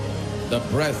 the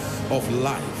breath of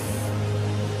life.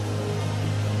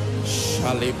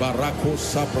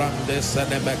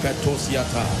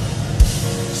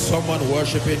 Someone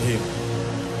worshiping him.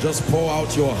 Just pour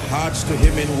out your hearts to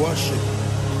him in worship.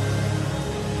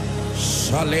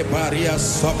 Shalebaria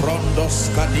sabrondos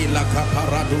kadila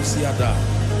kaparadusiada.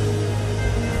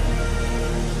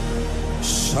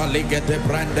 Shaligete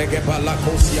brandege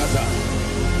balakosiada.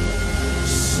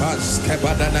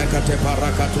 Saskebadana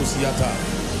kateparakatusiata.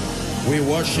 We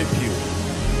worship you.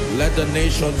 Let the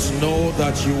nations know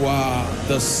that you are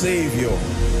the Savior.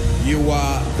 You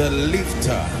are the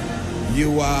lifter.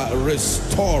 You are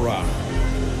restorer.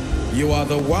 You are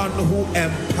the one who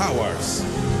empowers.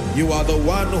 You are the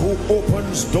one who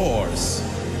opens doors.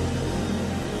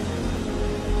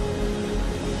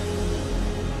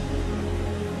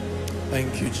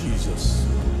 Thank you, Jesus.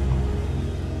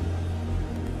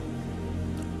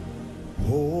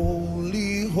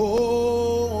 Holy,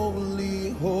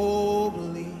 holy,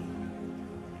 holy.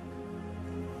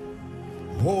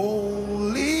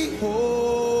 Holy,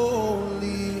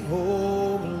 holy,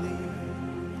 holy.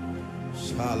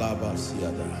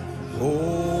 Shalabasiada.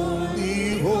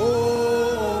 Holy,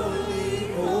 holy,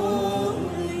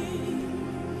 holy.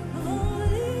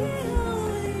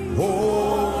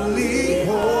 Holy,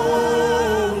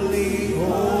 holy,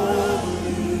 holy.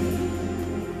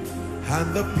 And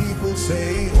the people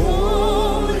say,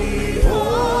 holy,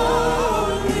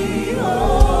 holy,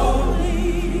 holy.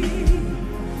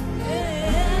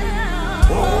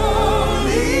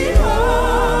 Holy,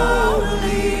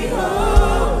 holy,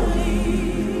 holy.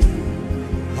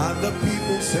 And the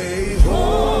people say,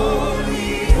 holy,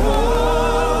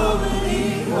 holy,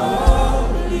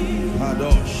 holy.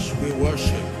 Kadosh, we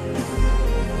worship.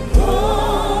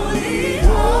 Holy,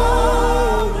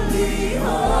 holy,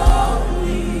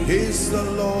 holy. Is the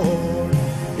Lord,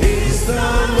 is the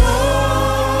Lord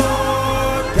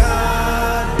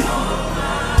God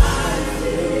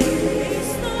Almighty.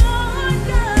 Is the Lord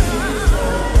God.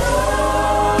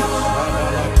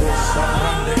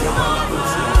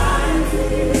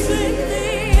 Sing the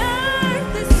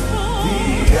earth is full. The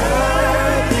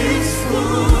earth is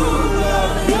full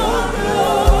of your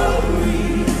glory.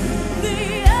 The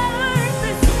earth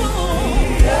is full.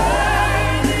 The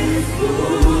earth is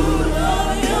full of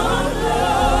your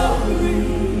glory.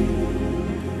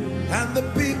 And the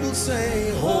people say,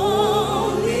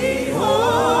 holy,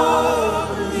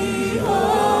 holy,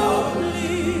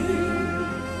 holy.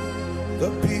 The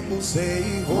people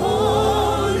say,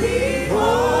 holy,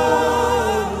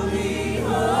 holy,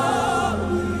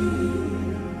 holy.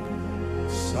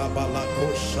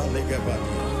 Sabalakosha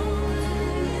legebadi.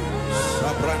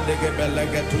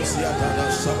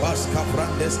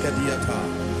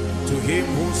 To him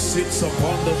who sits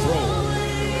upon the throne,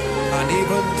 and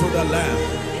even to the Lamb,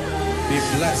 be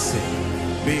blessing,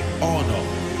 be honor,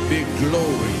 be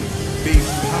glory, be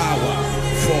power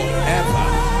forever.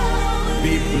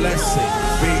 Be blessing,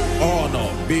 be honor,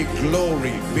 be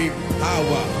glory, be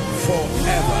power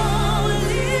forever.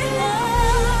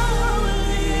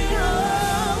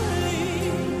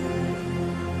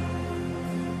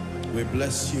 We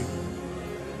bless you.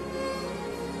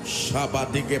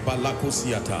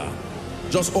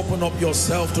 Just open up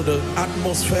yourself to the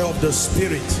atmosphere of the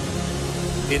Spirit.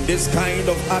 In this kind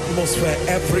of atmosphere,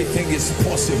 everything is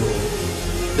possible.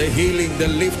 The healing, the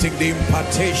lifting, the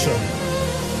impartation,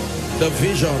 the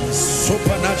visions,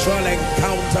 supernatural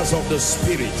encounters of the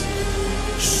Spirit.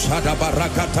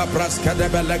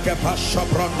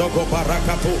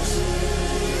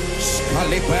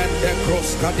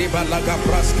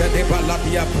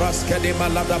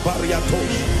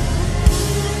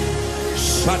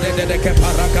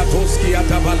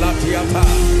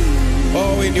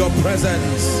 Oh, in your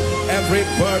presence, every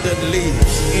burden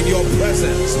leaves. In your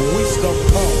presence, wisdom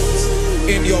comes.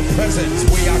 In your presence,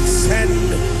 we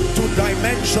ascend to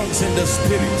dimensions in the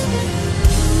Spirit.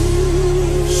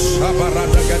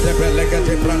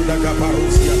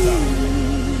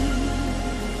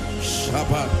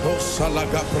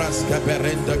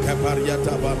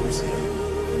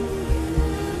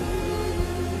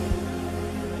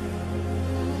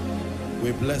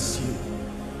 We bless you,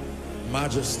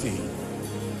 Majesty.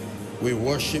 We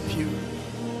worship you.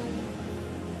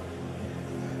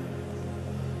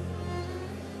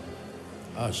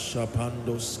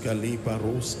 Ashapandos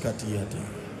Kalibaros Katiata.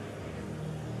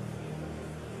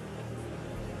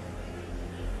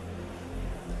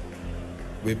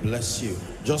 We bless you.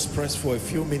 Just press for a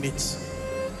few minutes.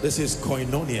 This is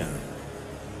Koinonia,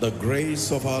 the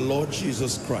grace of our Lord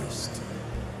Jesus Christ,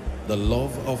 the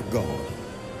love of God,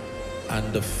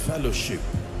 and the fellowship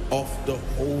of the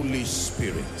Holy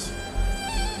Spirit,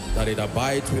 that it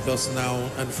abides with us now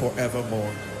and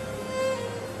forevermore.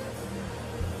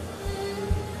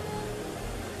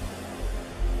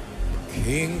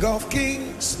 King of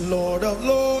kings, Lord of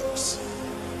lords,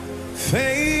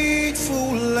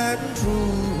 faithful and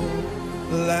true,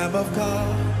 Lamb of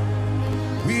God,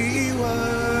 we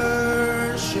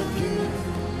worship you.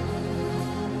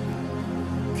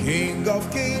 King of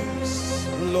kings,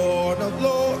 Lord of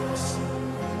lords,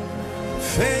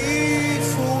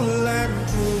 faithful and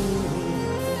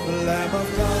true, Lamb of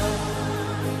God,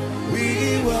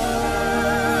 we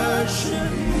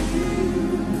worship you.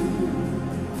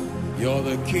 You're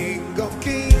the King of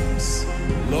kings,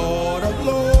 Lord of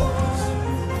lords,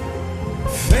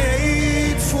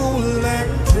 faithful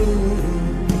and true,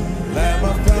 Lamb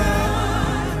of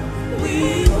God,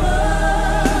 we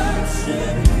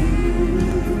worship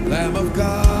you. Lamb of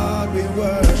God, we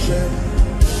worship.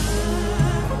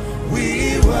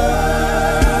 We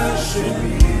worship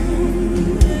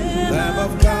you. Lamb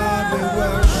of God, we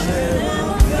worship.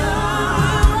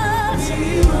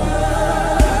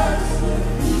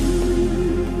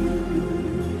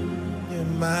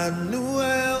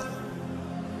 Emmanuel,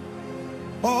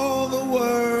 all the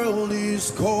world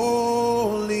is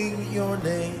calling your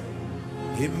name.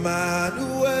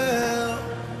 Emmanuel,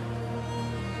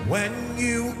 when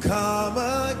you come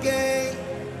again.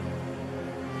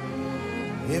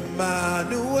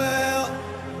 Emmanuel,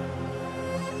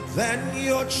 then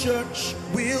your church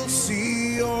will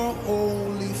see your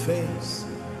holy face.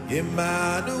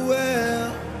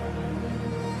 Emmanuel,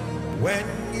 when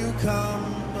you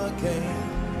come again.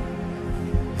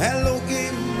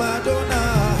 Elohim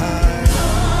Adonai.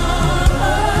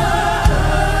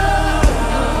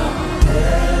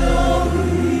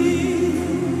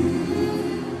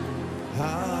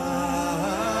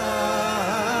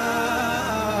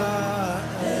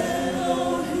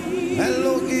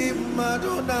 Elohim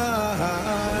Adonai.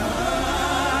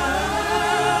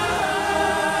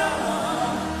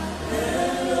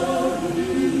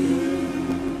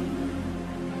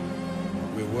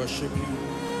 We worship you.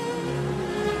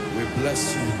 We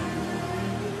bless you.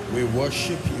 We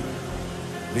worship you,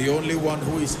 the only one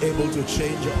who is able to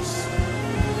change us.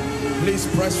 Please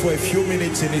press for a few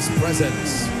minutes in his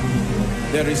presence.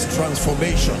 There is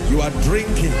transformation. You are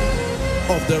drinking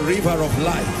of the river of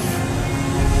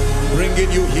life, bringing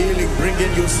you healing,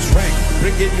 bringing you strength,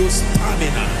 bringing you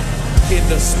stamina in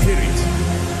the Spirit,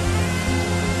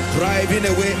 driving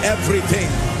away everything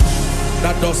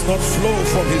that does not flow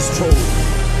from his throne.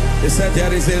 He said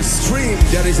there is a stream,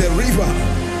 there is a river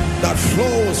that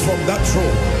flows from that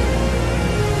throne.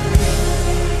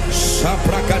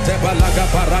 Saprakate balaga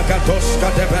barakatos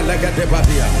kate belega de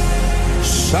badia.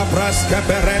 Sabraske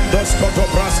berendos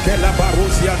kotobraske la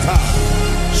barusiata.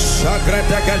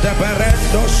 Sagreteke de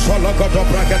berendos solo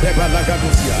kotobrake de balaga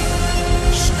dusia.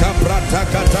 Skabrata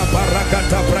kata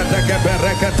barakata brateke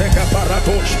berekete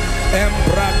kaparatos.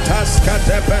 Embratas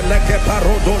kate beleke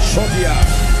parodos sodia.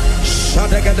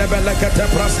 Sadeke de beleke te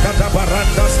praskata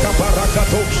barandas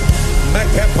kabarakatos.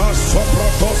 Meke pas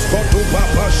soprotos kotuba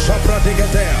pas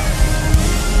sabradigetea.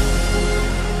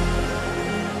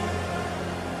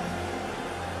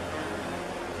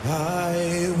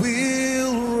 I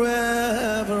will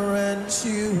reverence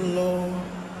you, Lord.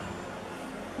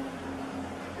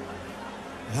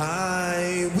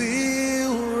 I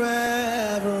will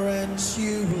reverence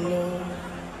you, Lord.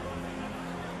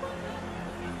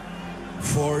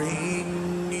 For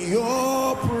in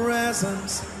your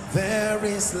presence there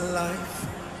is life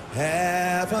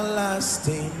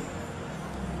everlasting.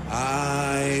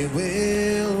 I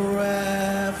will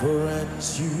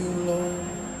reverence you, Lord.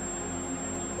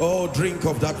 Oh, drink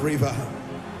of that river.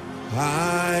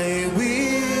 I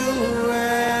will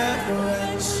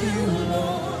reverence you,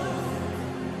 Lord.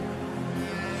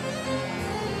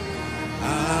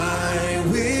 I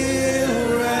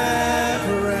will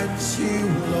reverence you,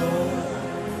 Lord.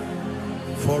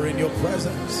 For in your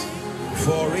presence,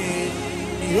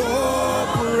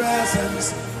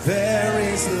 there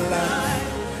is life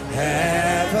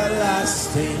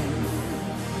everlasting.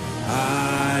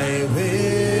 I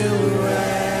will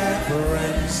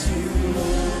reverence you,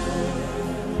 Lord.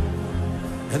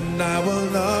 And I will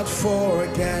not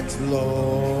forget,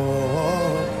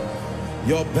 Lord,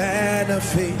 your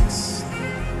benefits.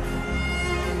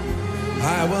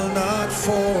 I will not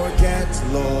forget,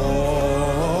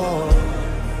 Lord,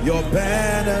 your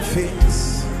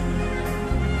benefits.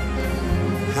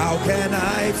 How can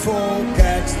I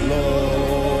forget,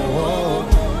 Lord,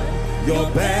 your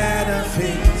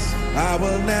benefits? I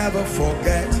will never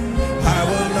forget. I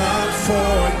will not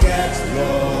forget,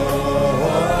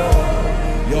 Lord,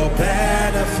 your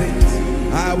benefits.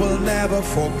 I will never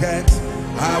forget.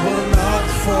 I will not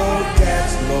forget,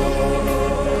 Lord,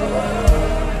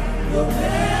 your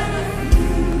benefits.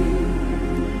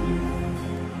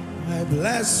 I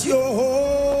bless your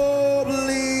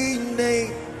holy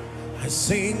name. I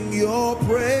sing your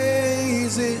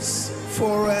praises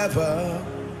forever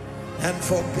and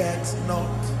forget not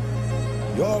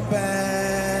your benefits.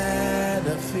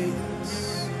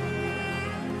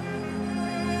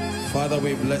 Father,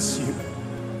 we bless you.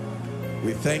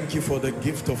 We thank you for the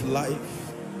gift of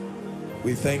life.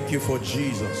 We thank you for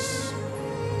Jesus.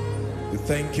 We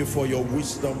thank you for your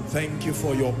wisdom. Thank you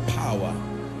for your power,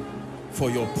 for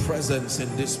your presence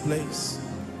in this place.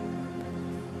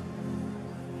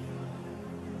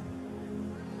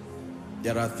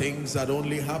 There are things that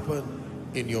only happen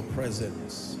in your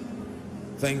presence.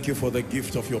 Thank you for the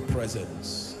gift of your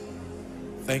presence.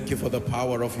 Thank you for the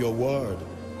power of your word.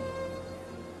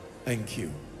 Thank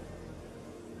you.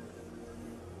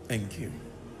 Thank you.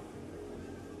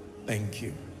 Thank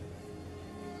you.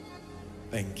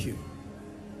 Thank you.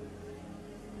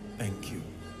 Thank you.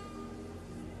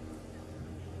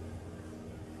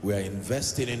 We are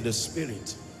investing in the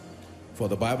Spirit. For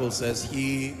the Bible says,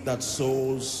 he that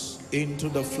sows into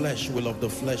the flesh will of the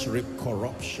flesh reap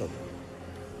corruption.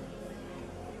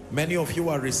 Many of you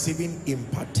are receiving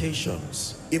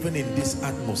impartations even in this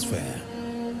atmosphere.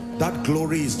 That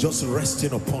glory is just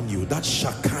resting upon you. That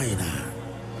Shekinah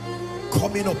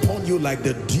coming upon you like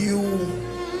the dew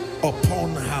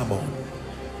upon Hammon.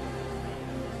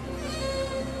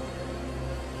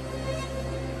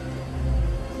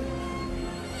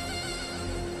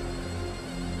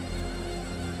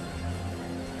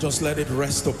 Just let it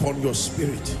rest upon your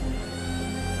spirit.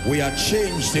 We are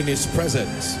changed in his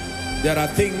presence. There are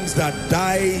things that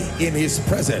die in his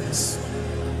presence.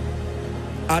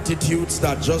 Attitudes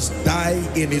that just die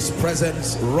in his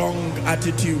presence. Wrong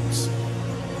attitudes.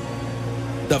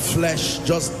 The flesh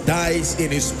just dies in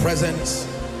his presence.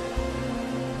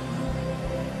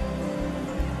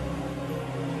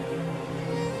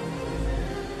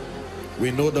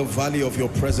 We know the value of your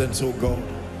presence, oh God.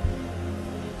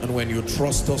 And when you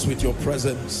trust us with your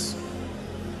presence,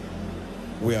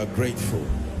 we are grateful.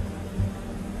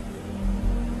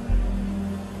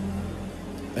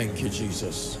 Thank you,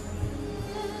 Jesus.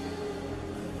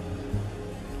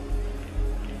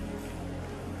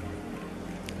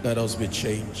 Let us be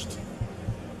changed,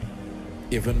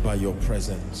 even by your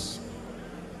presence.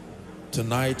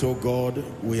 Tonight, oh God,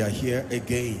 we are here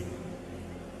again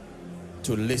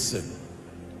to listen.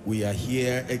 We are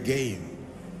here again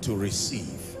to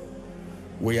receive.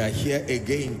 We are here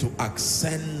again to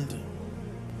ascend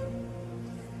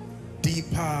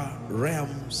deeper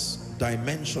realms,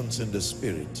 dimensions in the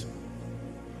spirit.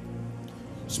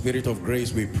 Spirit of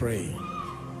grace, we pray.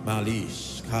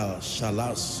 Malish kal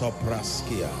shalas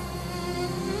sopraskia.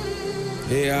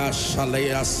 Ea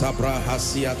shalea sabra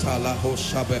hasiata la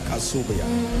hoshabe kasubia.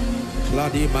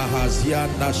 Kladi mahazia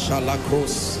na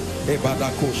shalakros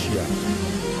ebadakoshia.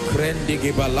 Krendi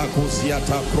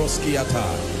gibalakuziata kroskiata.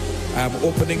 I am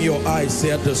opening your eyes,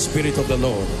 said the Spirit of the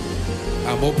Lord.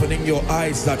 I'm opening your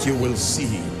eyes that you will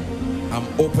see. I'm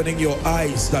opening your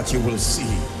eyes that you will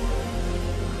see.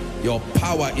 Your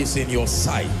power is in your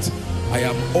sight. I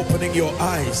am opening your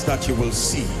eyes that you will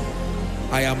see.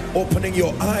 I am opening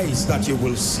your eyes that you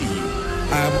will see.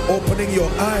 I am opening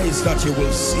your eyes that you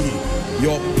will see.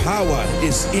 Your power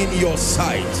is in your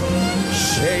sight.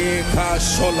 Sheika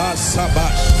shola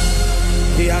sabash.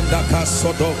 Hiandaka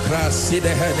sodokra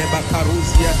sidehene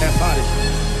bakaruzia ehari.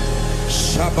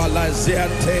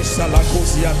 Shabalaziante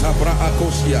salakuzia tabra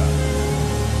akosia.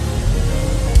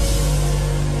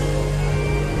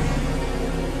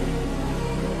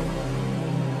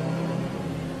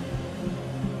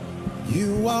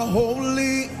 You are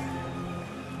holy,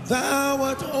 thou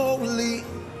art holy.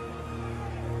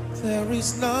 There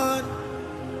is none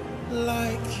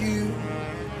like you.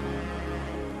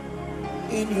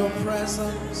 In your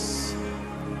presence,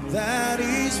 that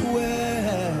is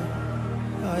where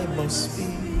I must be.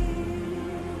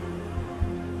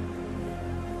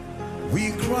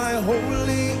 We cry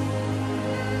holy,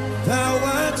 thou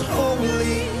art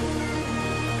holy.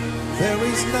 There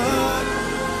is none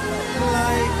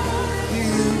like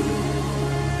you.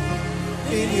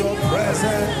 In your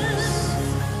presence,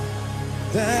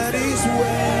 that is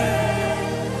where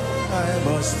I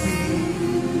must be.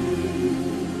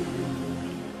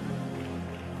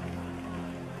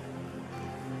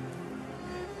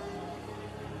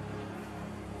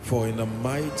 For in the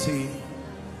mighty,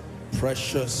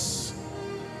 precious,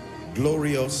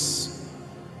 glorious,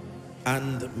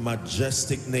 and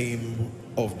majestic name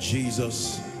of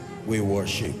Jesus, we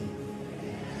worship.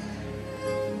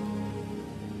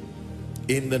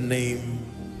 In the name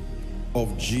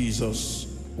of Jesus,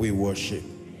 we worship.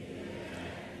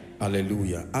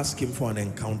 Hallelujah. Ask him for an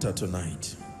encounter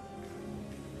tonight.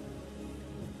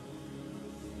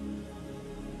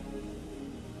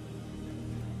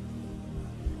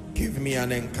 Give me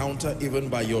an encounter even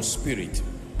by your spirit.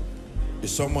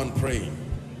 Is someone praying?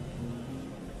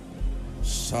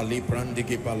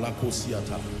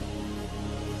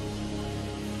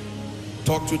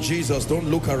 Talk to Jesus. Don't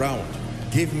look around.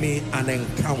 Give me an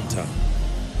encounter.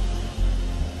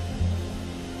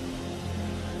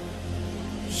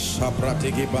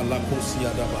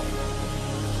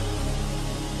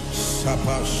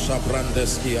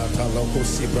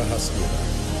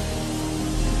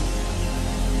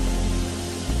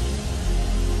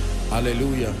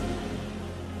 Hallelujah.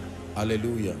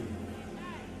 Hallelujah.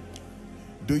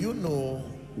 Do you know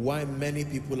why many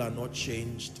people are not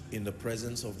changed in the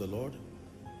presence of the Lord?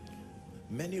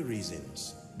 Many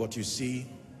reasons. But you see,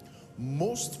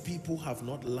 most people have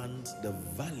not learned the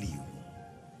value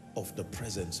of the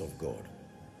presence of God.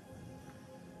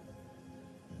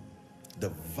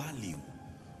 The value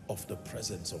of the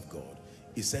presence of God.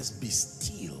 It says, be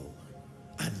still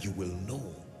and you will know.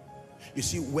 You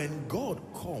see, when God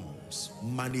comes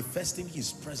manifesting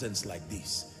his presence like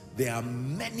this, there are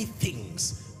many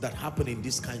things that happen in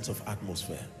these kinds of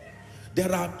atmosphere.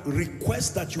 There are requests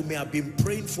that you may have been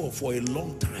praying for a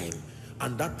long time,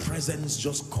 and that presence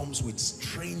just comes with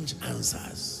strange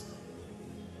answers.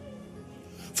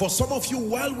 For some of you,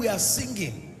 while we are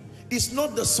singing, it's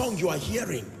not the song you are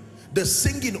hearing. The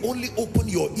singing only open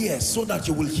your ears so that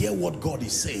you will hear what God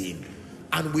is saying,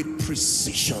 and with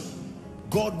precision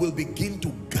God will begin to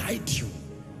guide you.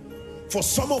 For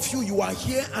some of you, you are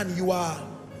here and you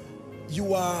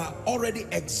are already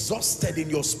exhausted in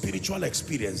your spiritual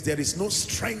experience. There is no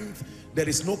strength, there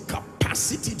is no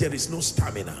capacity, there is no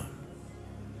stamina.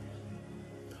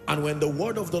 And when the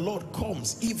word of the Lord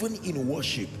comes, even in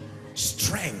worship,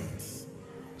 strength,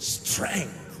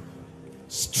 strength,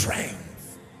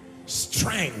 strength,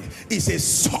 strength is a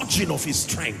surging of his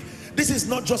strength. This is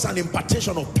not just an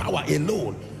impartation of power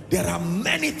alone. There are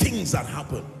many things that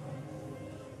happen.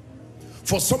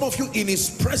 For some of you, in his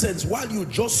presence, while you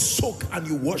just soak and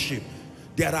you worship,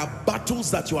 there are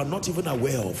battles that you are not even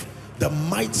aware of. The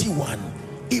mighty one,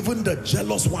 even the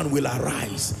jealous one, will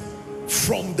arise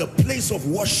from the place of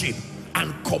worship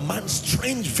and command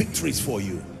strange victories for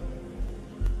you.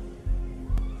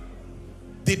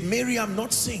 Did Miriam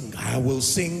not sing? I will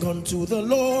sing unto the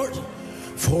Lord,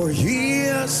 for he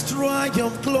has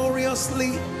triumphed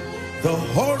gloriously. The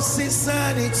horses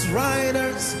and its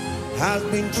riders has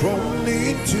been thrown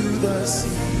into the sea.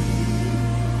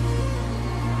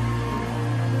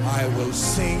 I will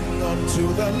sing unto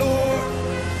the Lord,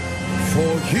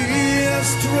 for he has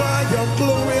triumphed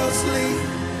gloriously.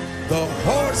 The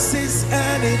horses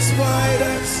and its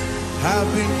riders have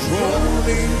been thrown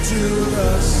into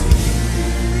the sea.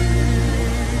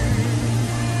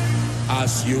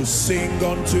 As you sing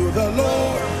unto the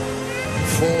Lord,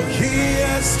 for he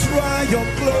has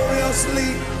triumphed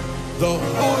gloriously. The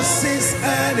horses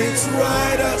and its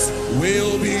riders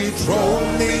will be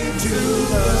thrown into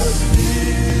the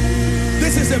sea.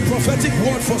 This is a prophetic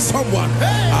word for someone.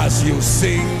 As you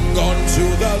sing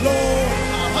unto the Lord,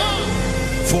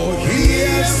 for he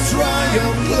has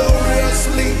triumphed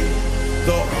gloriously.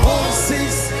 The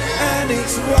horses and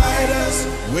its riders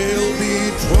will be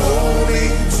thrown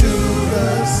into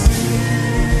the sea.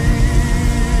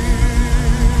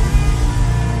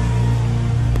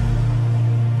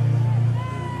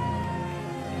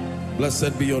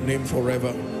 Blessed be your name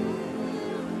forever.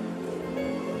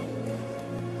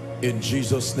 In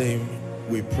Jesus' name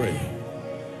we pray.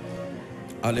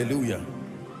 Hallelujah.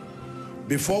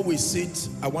 Before we sit,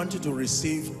 I want you to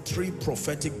receive 3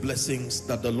 prophetic blessings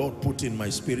that the Lord put in my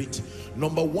spirit.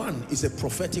 Number 1 is a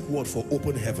prophetic word for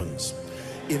open heavens.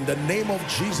 In the name of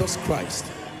Jesus Christ,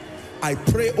 I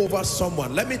pray over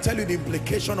someone. Let me tell you the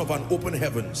implication of an open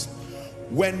heavens.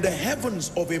 When the heavens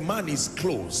of a man is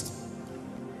closed,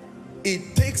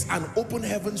 it takes an open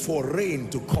heavens for rain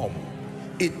to come.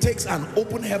 It takes an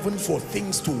open heaven for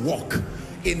things to walk.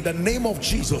 In the name of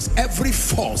Jesus, every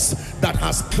force that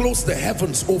has closed the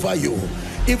heavens over you,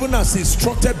 even as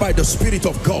instructed by the Spirit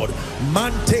of God,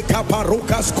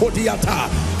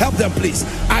 help them please.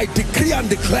 I decree and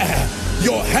declare,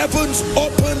 your heavens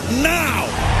open now.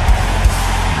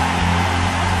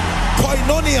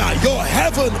 Koinonia, your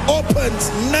heaven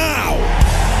opens now.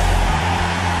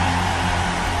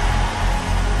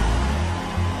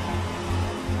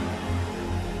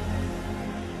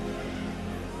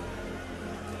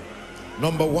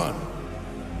 Number 1.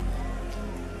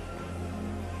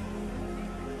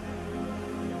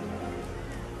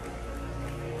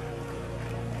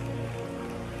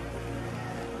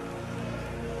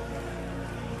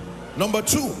 Number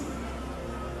 2.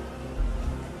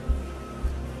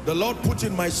 The Lord put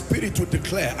in my spirit to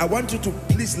declare. I want you to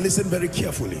please listen very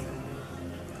carefully.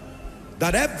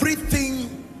 That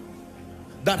everything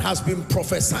that has been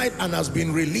prophesied and has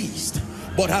been released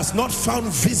but has not found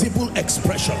visible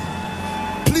expression,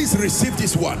 please receive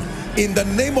this one. In the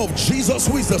name of Jesus,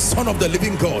 who is the Son of the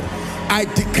living God, I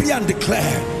decree and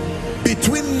declare,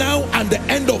 between now and the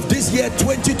end of this year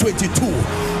 2022,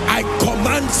 I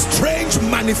command strange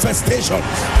manifestations.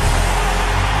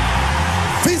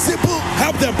 Visible,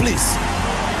 help them please.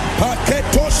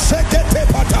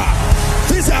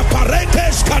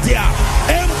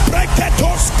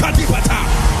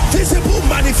 Visible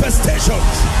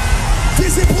manifestations.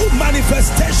 Visible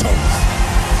manifestations.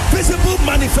 Visible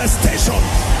manifestation.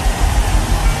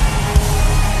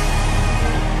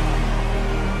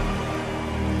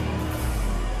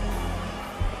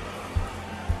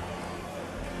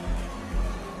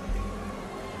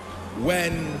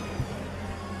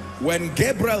 When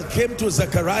Gabriel came to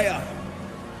Zechariah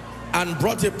and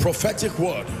brought a prophetic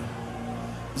word,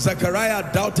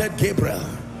 Zechariah doubted Gabriel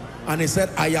and he said,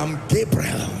 I am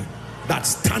Gabriel that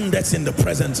standeth in the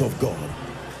presence of God.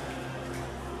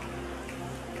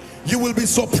 You will be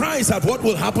surprised at what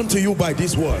will happen to you by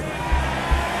this word.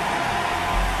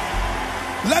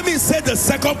 Let me say the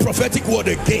second prophetic word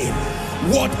again.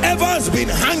 Whatever has been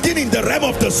hanging in the realm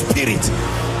of the spirit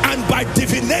and by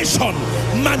divination,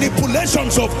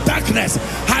 manipulations of darkness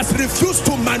has refused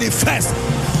to manifest,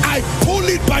 I pull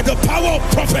it by the power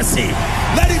of prophecy.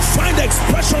 Let it find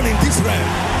expression in this realm.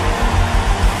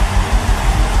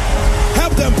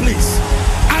 Help them please.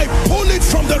 I pull it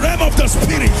from the realm of the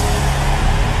spirit.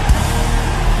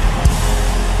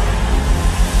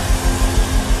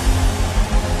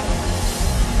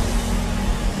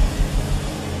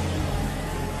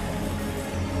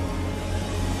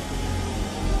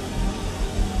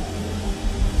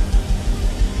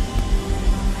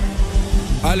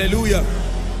 Hallelujah.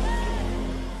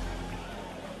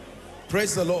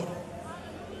 Praise the Lord.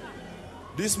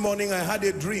 This morning I had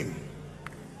a dream,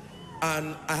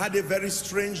 and I had a very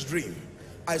strange dream.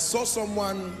 I saw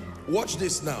someone, watch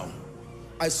this now.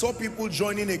 I saw people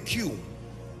joining a queue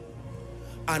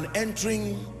and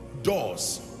entering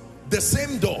doors, the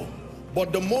same door,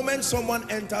 but the moment someone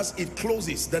enters, it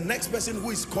closes. The next person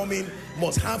who is coming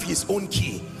must have his own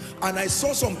key. And I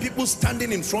saw some people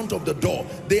standing in front of the door.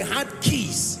 They had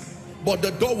keys. but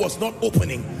the door was not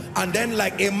opening. And then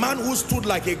like a man who stood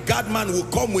like a guardman will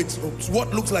come with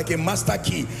what looks like a master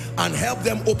key and help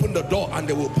them open the door, and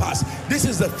they will pass. This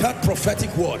is the third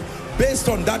prophetic word. Based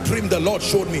on that dream the Lord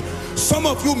showed me. Some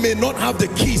of you may not have the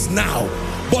keys now,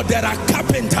 but there are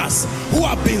carpenters who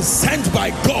have been sent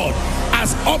by God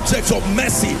as objects of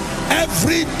mercy.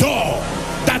 Every door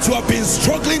that you have been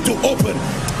struggling to open,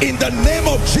 in the name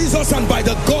of Jesus and by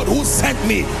the God who sent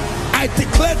me, I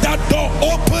declare that door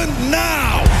open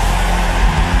now.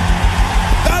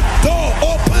 That door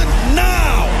open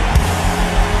now.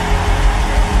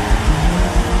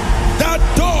 That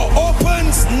door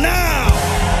opens now.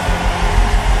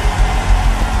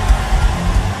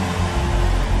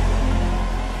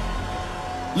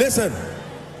 Listen,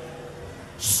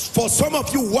 for some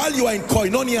of you, while you are in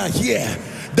koinonia here,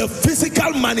 the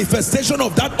physical manifestation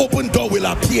of that open door will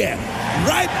appear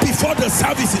right before the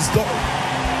service is done.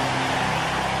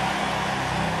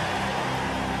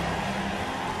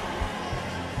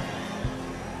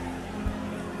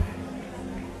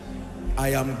 I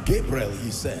am Gabriel,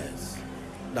 he says,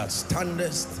 that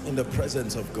standeth in the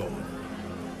presence of God.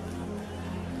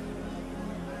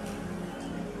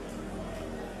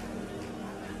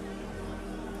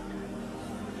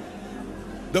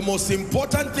 The most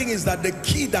important thing is that the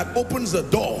key that opens the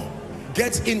door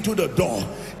gets into the door.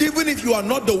 Even if you are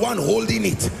not the one holding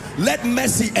it, let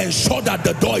mercy ensure that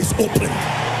the door is open.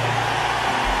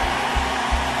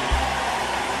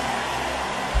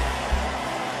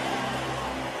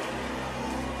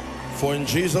 For in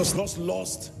Jesus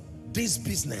lost this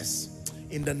business,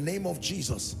 in the name of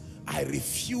Jesus, I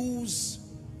refuse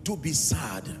to be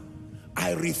sad.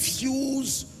 I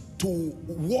refuse to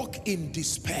walk in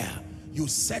despair. You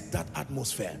set that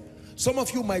atmosphere. Some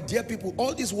of you, my dear people,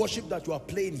 all this worship that you are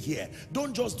playing here,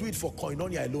 don't just do it for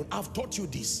koinonia alone. I've taught you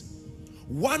this.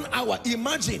 1 hour,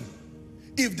 imagine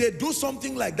if they do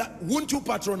something like that, wouldn't you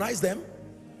patronize them?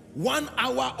 1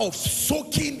 hour of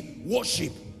soaking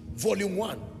worship, volume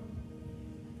 1.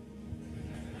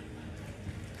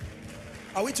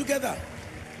 Are we together?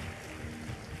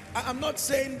 I'm not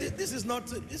saying this is not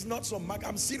some mark.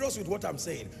 I'm serious with what I'm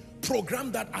saying.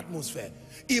 Program that atmosphere.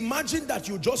 Imagine that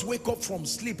you just wake up from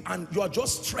sleep and you are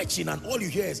just stretching and all you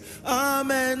hear is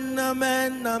amen,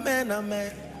 amen, amen,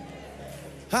 amen.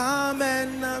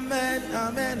 Amen, amen,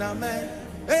 amen, amen.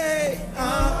 Hey,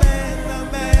 amen,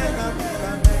 amen, amen,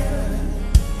 amen.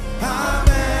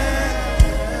 Amen,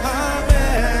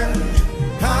 amen,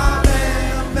 amen,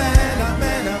 amen,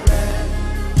 amen, amen.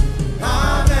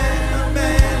 Amen,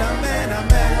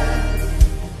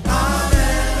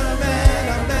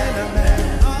 amen,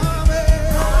 amen, amen.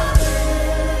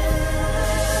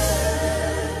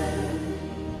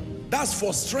 That's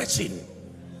for stretching.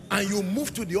 And you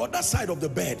move to the other side of the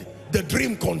bed. The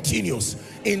dream continues.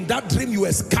 In that dream, you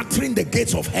are scattering the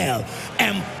gates of hell,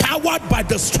 empowered by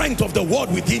the strength of the word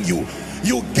within you.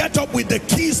 You get up with the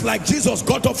keys like Jesus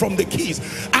got up from the keys.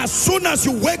 As soon as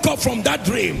you wake up from that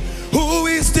dream, who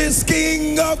is this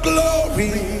King of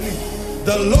glory?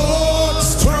 The Lord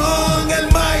strong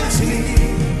and mighty,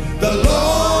 the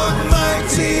Lord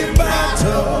mighty in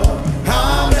battle.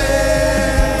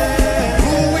 Amen.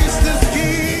 Who is this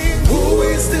King? Who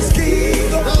is this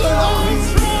King of glory?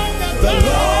 The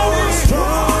Lord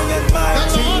strong and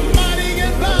mighty, the Lord mighty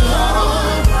in battle.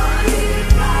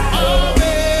 Amen.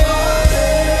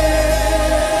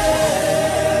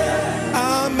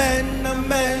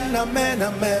 Amen, amen,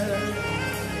 amen.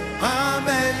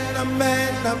 Amen,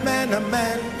 amen, amen,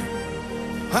 amen.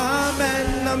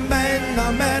 Amen, amen,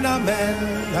 amen, amen.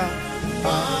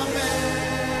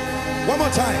 Amen. One more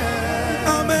time.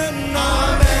 Amen,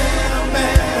 amen,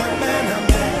 amen, amen,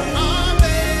 amen.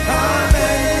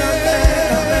 Amen,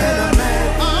 amen, amen, amen.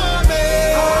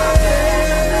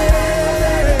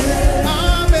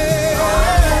 Amen.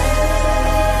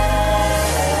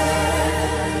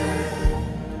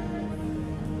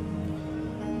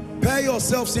 Pair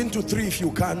yourselves into 3 if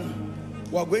you can.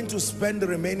 We are going to spend the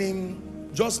remaining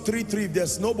just 3. If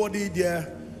there's nobody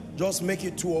there, just make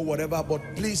it 2 or whatever. But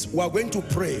please, we are going to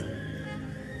pray.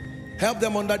 Help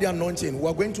them under the anointing. We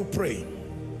are going to pray.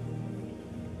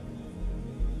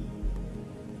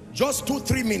 Just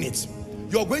 2-3 minutes.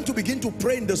 You're going to begin to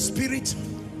pray in the spirit.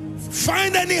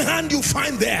 Find any hand you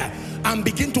find there and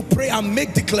begin to pray and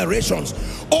make declarations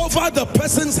over the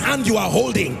person's hand you are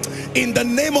holding. In the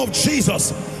name of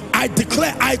Jesus, I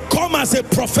declare, I come as a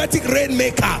prophetic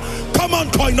rainmaker. Come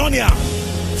on, koinonia.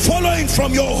 Following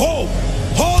from your home.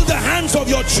 Hold the hands of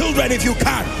your children if you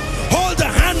can. Hold the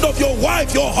hand of your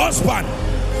wife, your husband.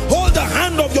 Hold the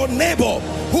hand of your neighbor.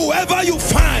 Whoever you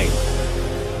find,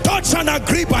 touch and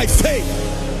agree by faith.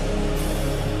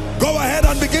 Go ahead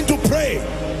and begin to pray.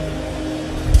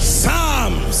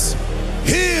 Psalms,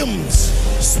 hymns,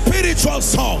 spiritual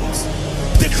songs.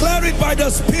 Declare it by the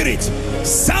Spirit.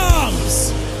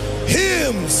 Psalms,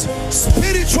 hymns,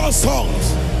 spiritual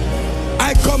songs.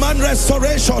 I command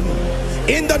restoration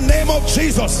in the name of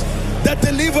Jesus. The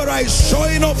deliverer is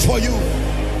showing up for you.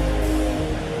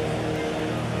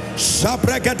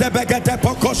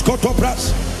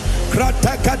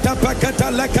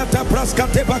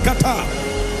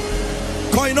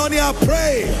 Koinonia,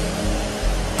 pray.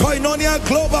 Koinonia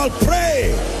Global,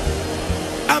 pray.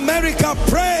 America,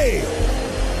 pray.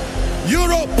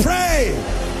 Europe, pray.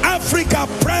 Africa,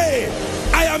 pray.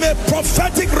 I am a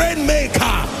prophetic rainmaker.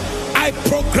 I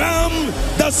program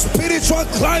the spiritual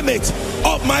climate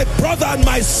of my brother and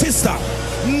my sister.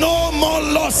 No more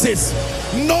losses,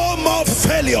 no more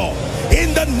failure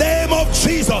in the name of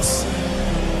Jesus.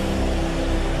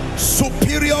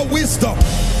 Superior wisdom,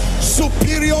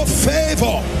 superior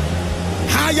favor,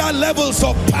 higher levels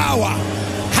of power,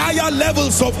 higher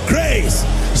levels of grace,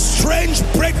 strange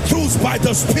breakthroughs by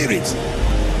the Spirit.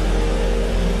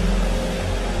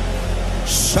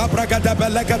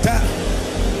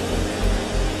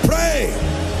 Pray.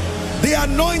 The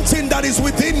anointing that is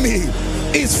within me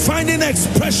is finding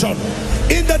expression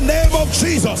in the name of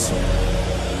Jesus.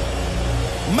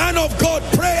 Man of God,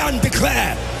 pray and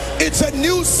declare. It's a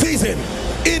new season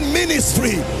in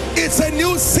ministry. It's a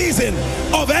new season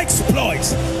of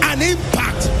exploits and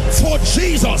impact for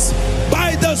Jesus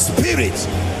by the Spirit.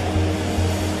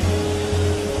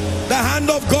 The hand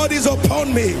of God is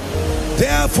upon me.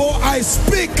 Therefore I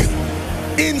speak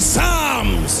in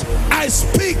psalms, I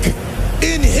speak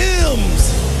in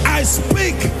hymns, I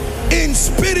speak in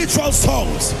spiritual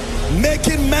songs,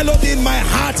 making melody in my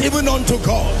heart even unto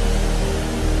God.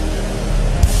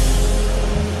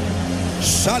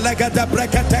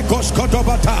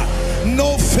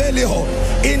 No failure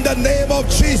in the name of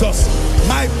Jesus.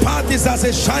 My path is as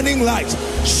a shining light,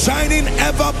 shining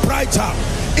ever brighter,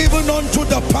 even unto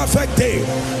the perfect day.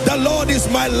 The Lord is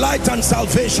my light and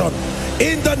salvation.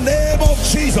 In the name of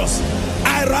Jesus,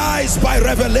 I rise by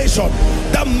revelation.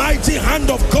 The mighty hand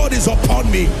of God is upon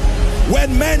me.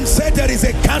 When men say there is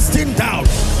a casting down,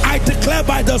 I declare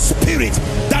by the Spirit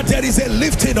that there is a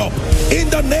lifting up. In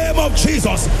the name of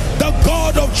Jesus, the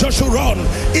God of Jeshurun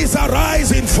is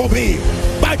arising for me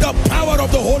by the power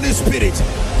of the Holy Spirit.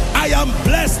 I am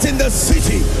blessed in the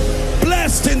city,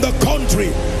 blessed in the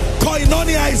country.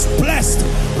 Koinonia is blessed,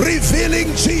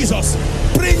 revealing Jesus,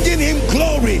 bringing him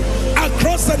glory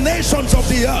across the nations of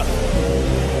the earth.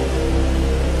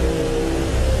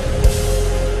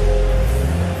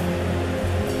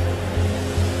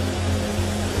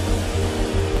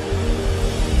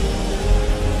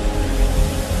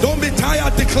 Don't be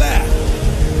tired, declare.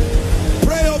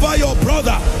 Pray over your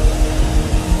brother.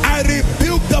 I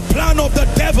rebuke the plan of the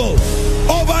devil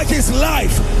over his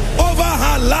life, over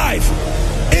her life.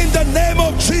 In the name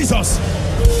of Jesus,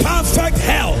 perfect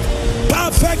health,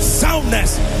 perfect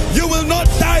soundness. You will not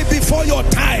die before your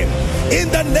time. In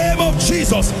the name of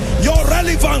Jesus, your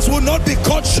relevance will not be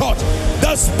cut short.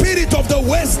 The spirit of the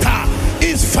waster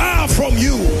is far from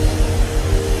you.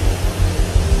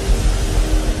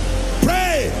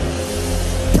 Pray,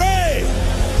 pray,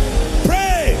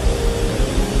 pray,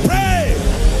 pray.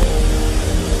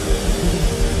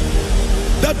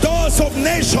 The doors of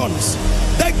nations,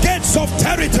 the gates of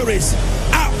territories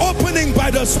are opening by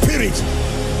the Spirit.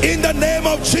 In the name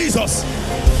of Jesus,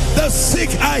 the sick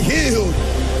are healed,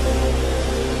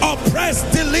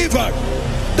 oppressed delivered,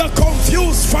 the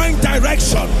confused find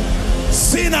direction,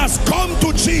 sinners come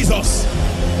to Jesus.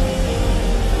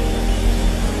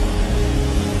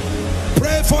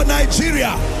 Pray for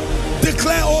Nigeria.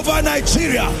 Declare over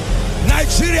Nigeria.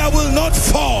 Nigeria will not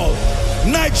fall.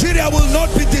 Nigeria will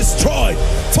not be destroyed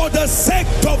for the sake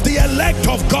of the elect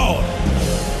of God.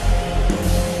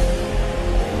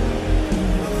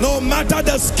 No matter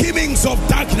the schemings of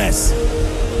darkness,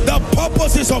 the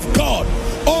purposes of God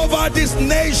over this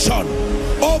nation,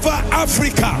 over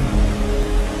Africa,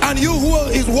 and you who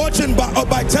is watching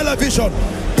by television,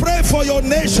 pray for your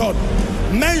nation.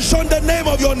 Mention the name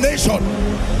of your nation.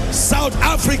 South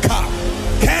Africa,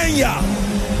 Kenya,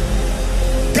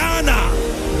 Ghana,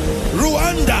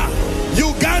 Rwanda,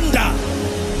 Uganda,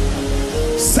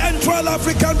 Central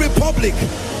African Republic,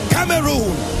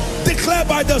 Cameroon. Declare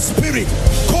by the Spirit.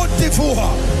 Côte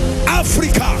d'Ivoire,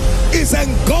 Africa is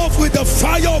engulfed with the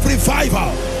fire of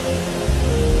revival.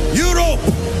 Europe,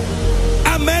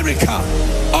 America,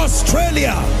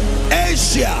 Australia,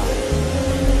 Asia.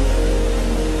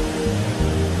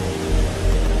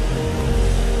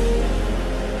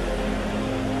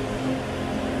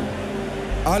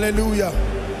 Hallelujah.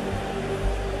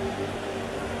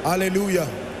 Hallelujah.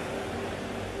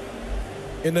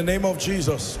 In the name of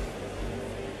Jesus.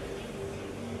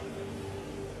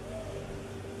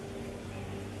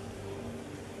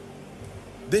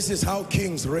 This is how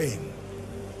kings reign.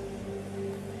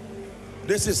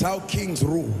 This is how kings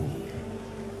rule.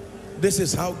 This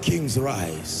is how kings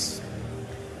rise.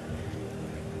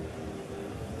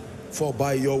 For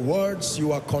by your words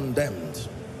you are condemned,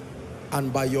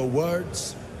 and by your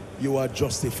words you are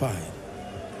justified.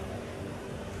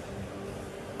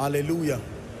 Hallelujah.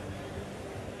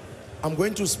 I'm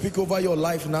going to speak over your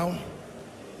life now.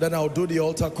 Then I'll do the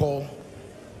altar call,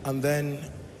 and then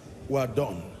we're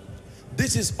done.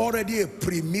 This is already a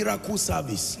pre-miracle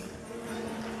service.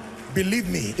 Believe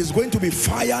me, it's going to be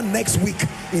fire next week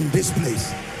in this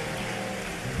place.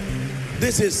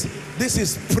 This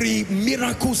is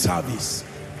pre-miracle service.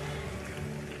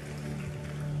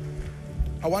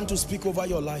 I want to speak over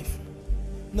your life.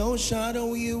 No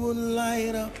shadow you won't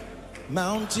light up,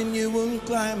 mountain you won't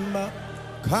climb up,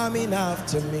 coming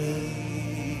after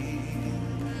me.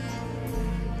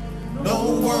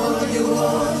 No wall you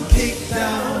won't kick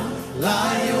down,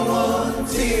 lie you won't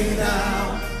tear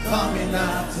down, coming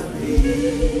after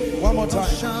me. One more time.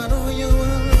 No shadow you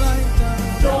won't light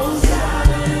up, no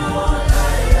shadow you won't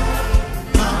light up,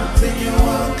 mountain you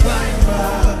won't climb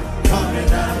up, coming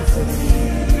after me.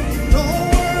 No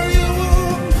wall you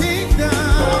won't kick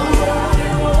down, no wall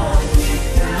you won't kick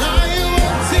down, lie you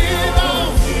won't tear down,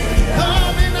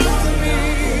 coming after me.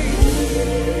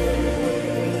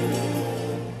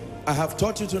 I have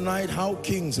taught you tonight how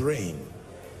kings reign.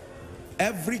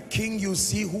 Every king you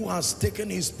see who has taken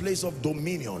his place of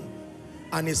dominion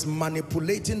and is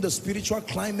manipulating the spiritual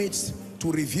climates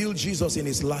to reveal Jesus in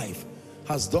his life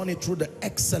has done it through the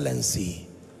excellency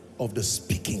of the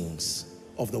speakings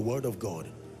of the word of God.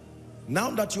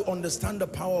 Now that you understand the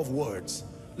power of words,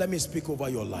 let me speak over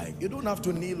your life. You don't have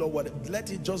to kneel or what. Let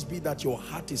it just be that your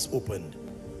heart is opened.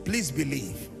 Please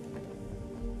believe.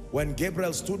 When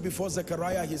Gabriel stood before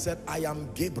Zechariah, he said, I am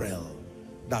Gabriel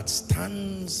that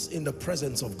stands in the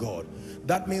presence of God.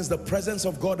 That means the presence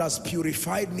of God has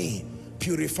purified me,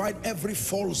 purified every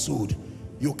falsehood.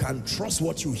 You can trust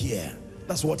what you hear.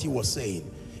 That's what he was saying.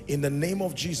 In the name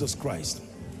of Jesus Christ,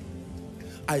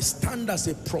 I stand as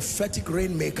a prophetic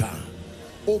rainmaker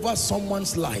over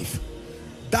someone's life.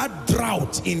 That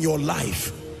drought in your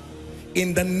life,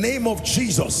 in the name of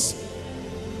Jesus,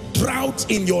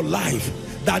 drought in your life,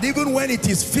 that even when it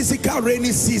is physical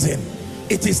rainy season,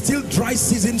 it is still dry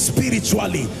season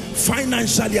spiritually,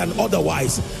 financially and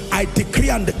otherwise. I decree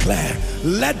and declare,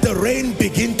 let the rain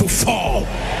begin to fall.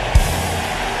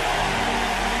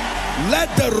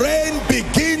 Let the rain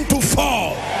begin to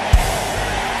fall.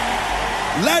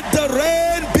 Let the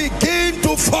rain begin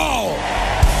to fall.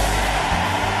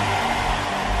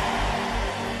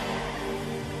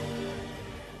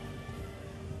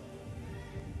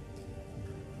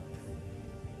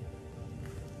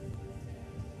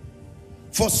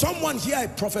 For someone here, I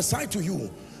prophesy to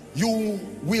you, you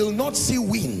will not see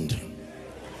wind,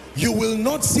 you will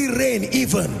not see rain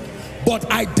even,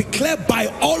 but I declare by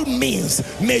all means,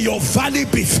 may your valley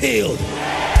be filled.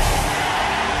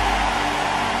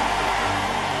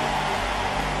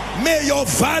 May your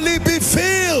valley be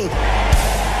filled.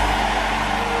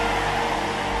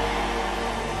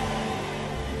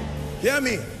 Hear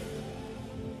me.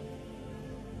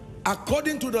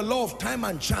 According to the law of time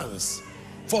and chance,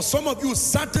 for some of you,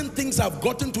 certain things have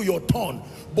gotten to your turn,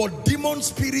 but demon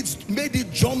spirits made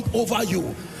it jump over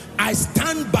you. I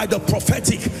stand by the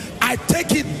prophetic. I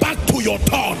take it back to your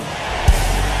turn.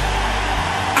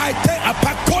 I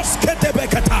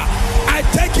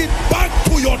take it back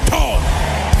to your turn.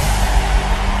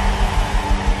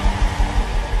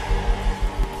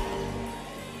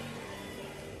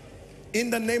 In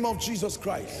the name of Jesus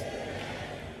Christ.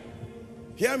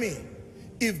 Hear me.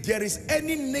 If there is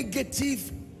any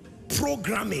negative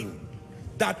programming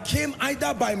that came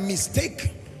either by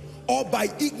mistake or by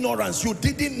ignorance, you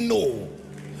didn't know,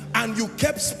 and you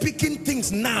kept speaking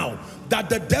things now that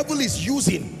the devil is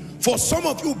using. For some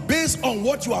of you, based on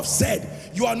what you have said,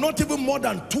 you are not even more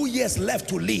than 2 years left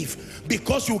to live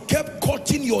because you kept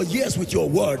cutting your years with your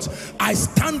words. I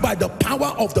stand by the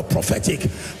power of the prophetic,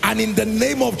 and in the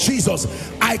name of Jesus,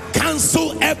 I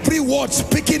cancel every word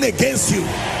speaking against you.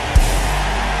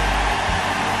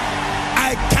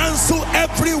 I cancel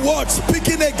every word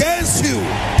speaking against you.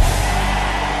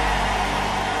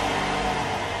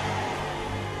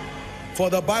 For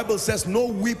the Bible says no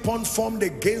weapon formed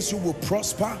against you will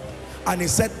prosper, and it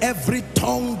said every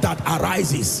tongue that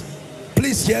arises.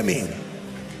 Please hear me.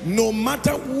 No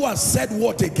matter who has said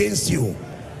what against you,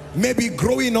 maybe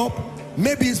growing up,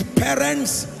 maybe it's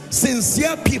parents,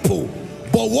 sincere people,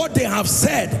 but what they have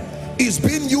said is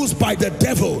being used by the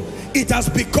devil. It has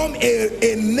become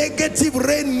a negative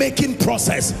rain-making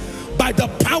process. By the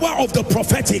power of the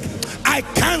prophetic, I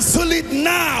cancel it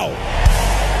now.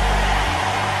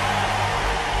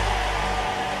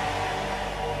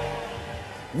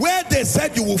 Where they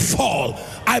said you will fall,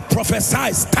 I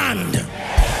prophesy, stand.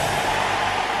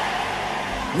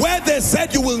 Where they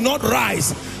said you will not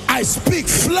rise, I speak,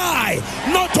 fly,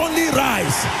 not only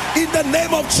rise, in the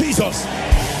name of Jesus.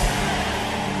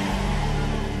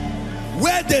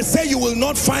 Where they say you will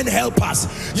not find helpers,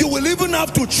 you will even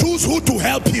have to choose who to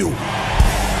help you.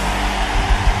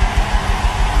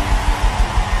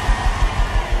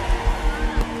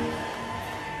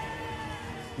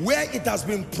 Where it has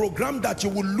been programmed that you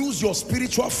will lose your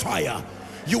spiritual fire,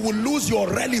 you will lose your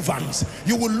relevance,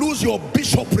 you will lose your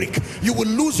bishopric, you will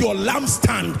lose your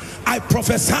lampstand, I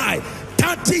prophesy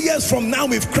 30 years from now,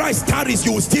 if Christ tarries,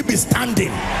 you will still be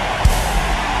standing.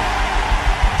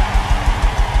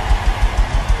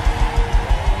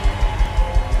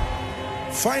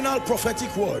 Final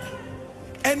prophetic word.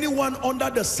 Anyone under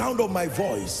the sound of my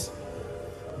voice,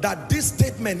 that this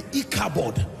statement,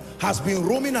 Ichabod, has been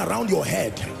roaming around your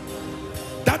head,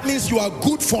 that means you are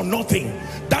good for nothing.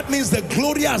 That means the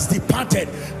glory has departed.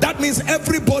 That means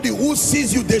everybody who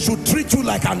sees you, they should treat you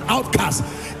like an outcast.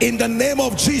 In the name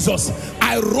of Jesus,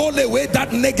 I roll away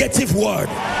that negative word.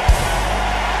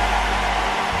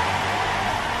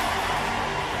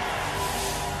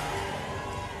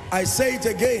 I say it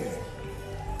again.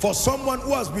 For someone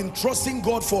who has been trusting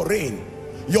God for rain,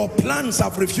 your plants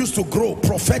have refused to grow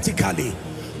prophetically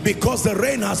because the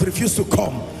rain has refused to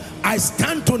come. I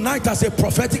stand tonight as a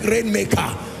prophetic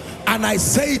rainmaker, and I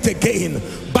say it again,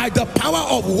 by the power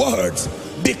of words,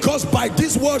 because by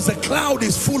these words the cloud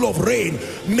is full of rain.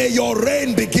 May your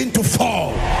rain begin to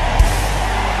fall.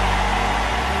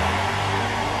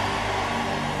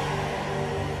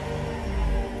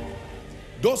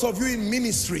 Those of you in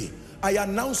ministry, I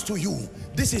announce to you,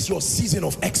 this is your season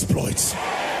of exploits.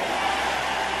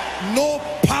 No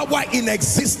power in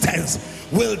existence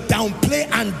will downplay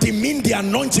and demean the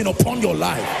anointing upon your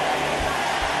life.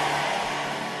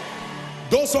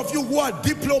 Those of you who are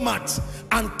diplomats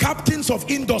and captains of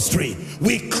industry,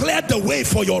 we cleared the way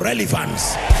for your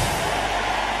relevance.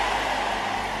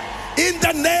 In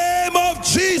the name of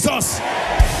Jesus.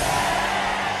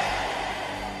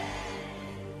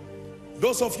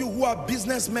 Those of you who are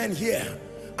businessmen here,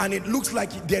 and it looks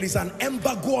like there is an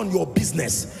embargo on your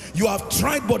business. You have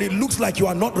tried, but it looks like you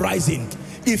are not rising.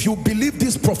 If you believe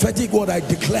this prophetic word, I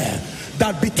declare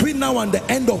that between now and the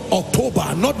end of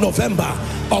October, not November,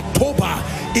 October,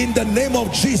 in the name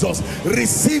of Jesus,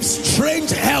 receive strange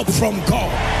help from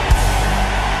God.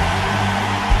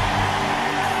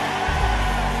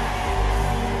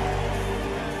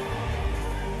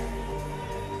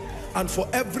 And for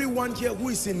everyone here who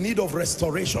is in need of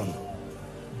restoration,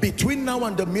 between now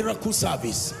and the miracle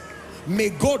service, may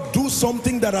God do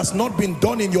something that has not been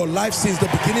done in your life since the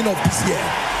beginning of this year.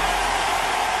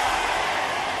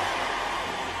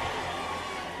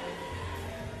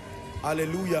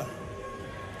 Hallelujah.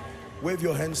 Wave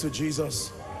your hands to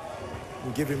Jesus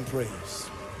and give him praise.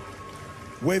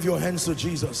 Wave your hands to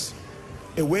Jesus.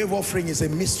 A wave offering is a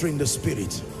mystery in the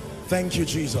spirit. Thank you,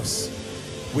 Jesus.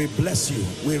 We bless you.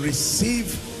 We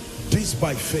receive this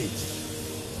by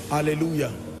faith.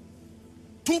 Hallelujah.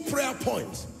 2 prayer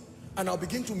points, and I'll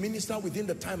begin to minister within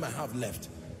the time I have left.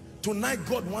 Tonight,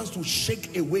 God wants to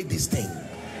shake away this thing.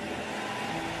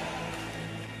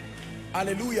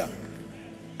 Hallelujah.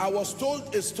 I was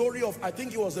told a story of, I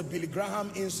think it was the Billy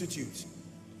Graham Institute,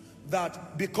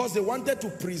 that because they wanted to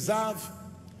preserve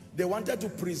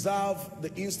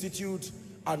the institute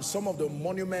and some of the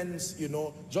monuments, you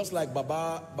know, just like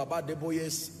Baba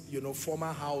Deboye's, you know,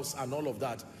 former house and all of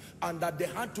that, and that they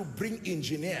had to bring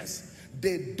engineers.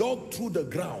 They dug through the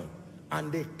ground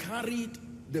and they carried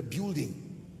the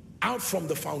building out from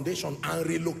the foundation and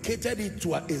relocated it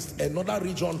to another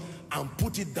region and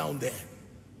put it down there.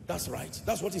 That's right.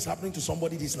 That's what is happening to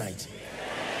somebody this night.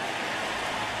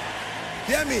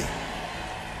 Hear me.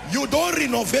 You don't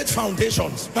renovate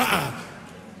foundations.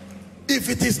 If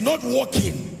it is not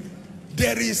working,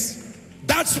 there is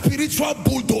that spiritual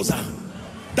bulldozer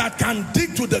that can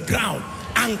dig to the ground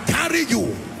and carry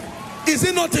you. Is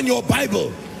it not in your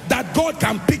Bible that God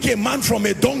can pick a man from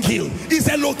a dunghill? It's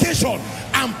a location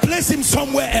and place him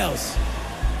somewhere else.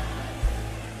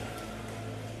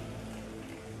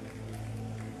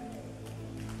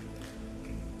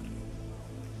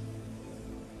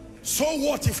 So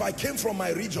what if I came from my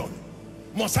region?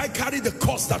 Must I carry the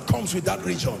cost that comes with that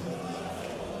region?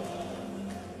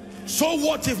 So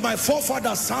what if my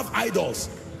forefathers served idols?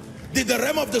 Did the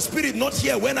realm of the spirit not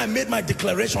hear when I made my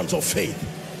declarations of faith?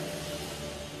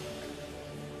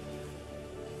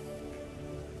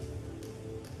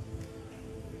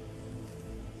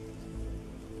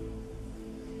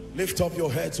 Lift up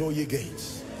your heads, O ye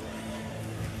gates.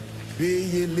 Be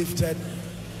ye lifted,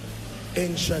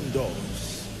 ancient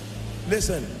doors.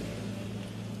 Listen,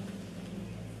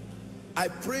 I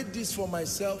prayed this for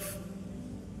myself.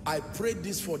 I prayed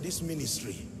this for this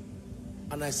ministry.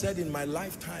 And I said, in my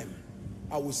lifetime,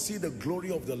 I will see the glory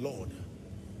of the Lord.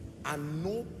 And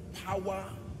no power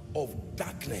of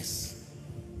darkness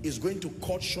is going to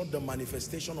cut short the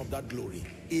manifestation of that glory.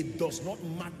 It does not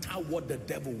matter what the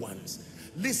devil wants.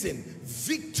 Listen,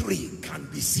 victory can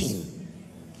be seen.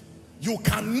 You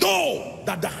can know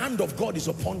that the hand of God is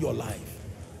upon your life.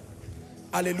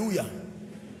 Hallelujah.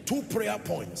 2 prayer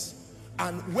points.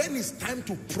 And when it's time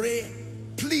to pray,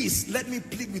 please let me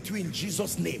plead with you in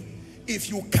Jesus' name. If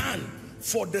you can,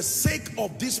 for the sake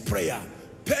of this prayer,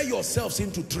 pair yourselves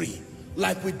into 3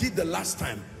 like we did the last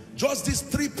time. Just these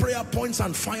 3 prayer points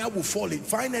and fire will fall in.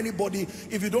 Find anybody.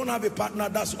 If you don't have a partner,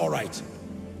 that's all right.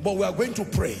 But we are going to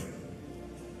pray.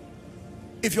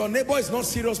 If your neighbor is not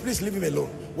serious, please leave him alone.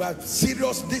 We are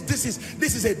serious. This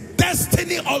is a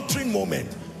destiny altering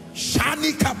moment.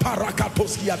 Shanika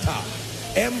parakatosiata.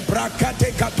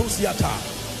 Embrakate katosiata.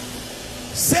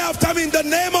 Say after me, in the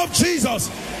name of Jesus,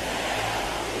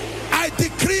 I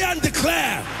decree and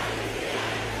declare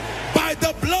by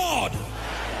the blood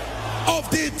of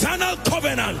the eternal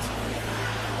covenant,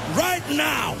 right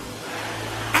now,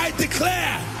 I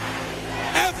declare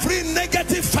every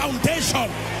negative foundation,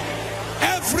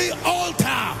 every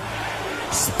altar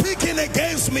speaking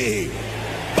against me,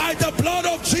 by the blood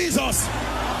of Jesus,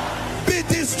 be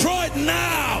destroyed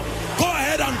now. Go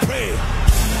ahead and pray.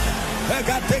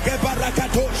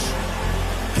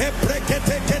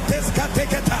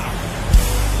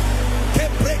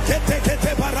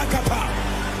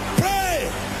 Pray.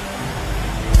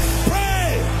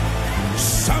 Pray.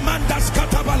 Samandas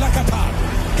katabalakata.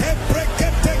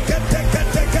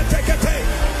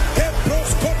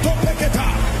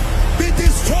 Be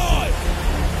destroyed.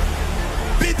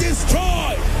 Be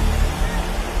destroyed.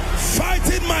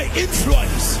 Fighting my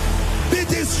influence. Be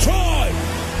destroyed.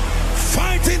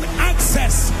 Fighting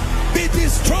access. Be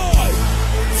destroyed.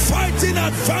 Fighting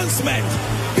advancement.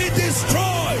 Be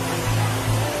destroyed.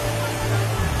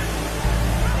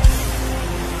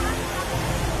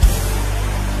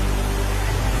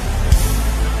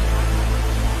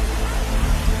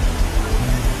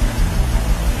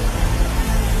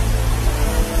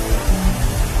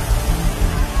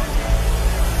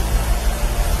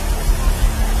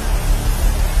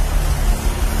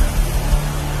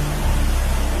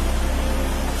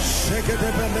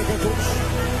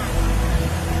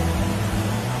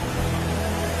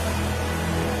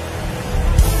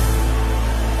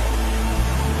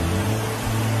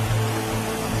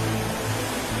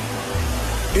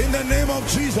 In the name of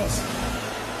Jesus.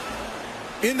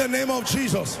 In the name of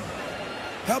Jesus.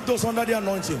 Help those under the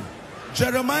anointing.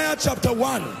 Jeremiah chapter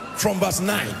 1 from verse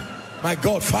 9. My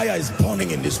God, fire is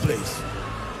burning in this place.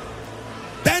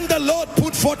 Then the Lord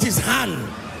put forth his hand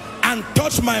and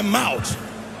touched my mouth.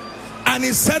 And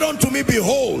he said unto me,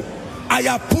 behold, I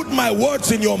have put my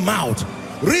words in your mouth.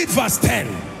 Read verse 10.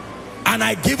 And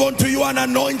I give unto you an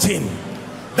anointing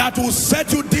that will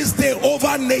set you this day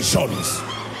over nations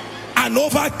and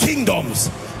over kingdoms,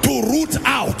 to root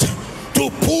out, to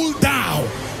pull down,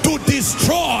 to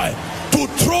destroy, to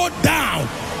throw down,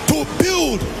 to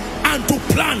build, and to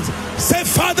plant. Say,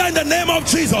 Father, in the name of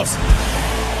Jesus,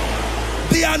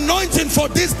 the anointing for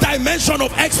this dimension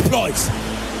of exploits,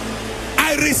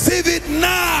 I receive it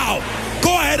now.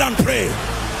 Go ahead and pray.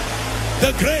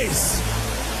 The grace,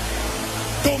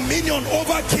 dominion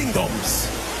over kingdoms,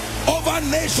 over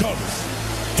nations,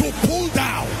 to pull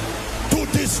down, to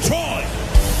destroy.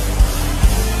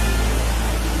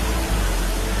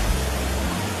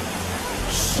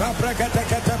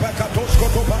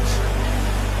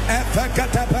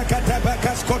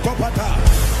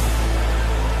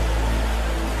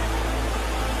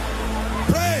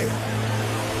 Pray.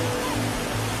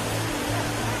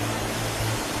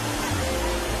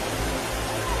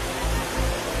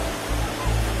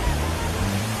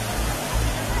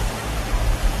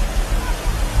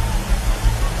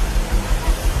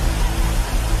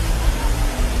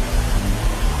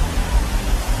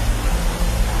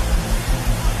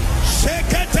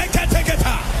 Shake it, take it, take it.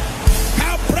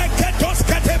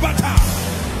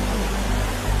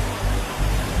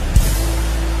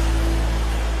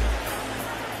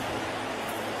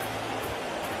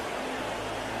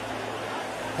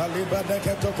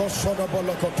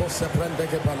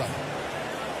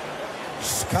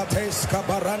 Skates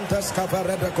kabarantas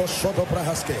kavareda koshodo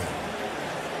brahaske.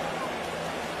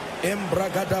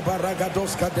 Embragada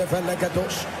baragados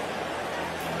kadevelegados.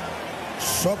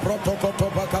 Soprotokoto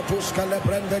bakatus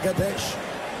kalebrendegadesh.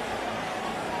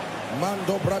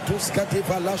 Mando bratus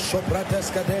kativala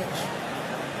soprates kadesh.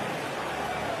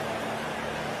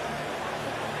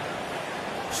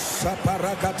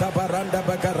 Saparakata baranda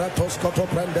bagaratos koto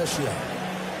prendeshia.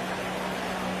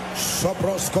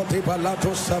 Soproskoti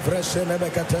balatus savresene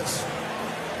mekates.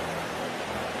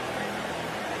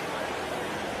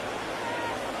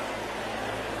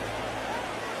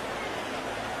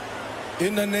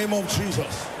 In the name of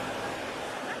Jesus.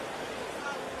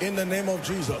 In the name of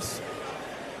Jesus.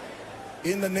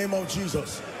 In the name of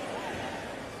Jesus.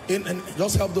 And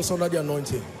just help those under the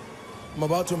anointing. I'm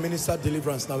about to minister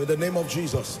deliverance now in the name of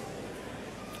Jesus.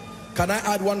 Can I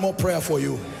add one more prayer for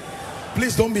you?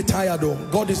 Please don't be tired though.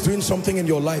 God is doing something in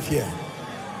your life here.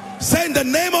 Say in the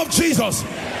name of Jesus.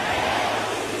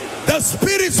 The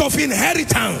spirits of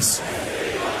inheritance,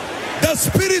 the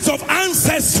spirits of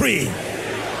ancestry,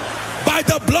 by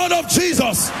the blood of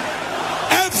Jesus,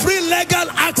 every legal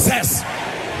access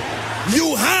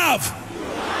you have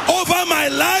over my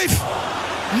life,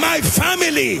 my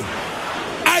family,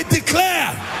 I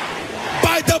declare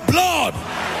by the blood,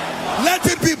 let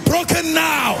it be broken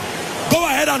now. Go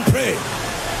ahead and pray.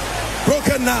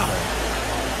 Broken now.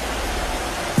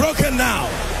 Broken now.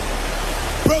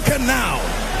 Broken now.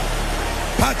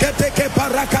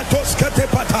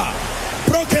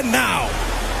 Broken now.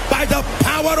 By the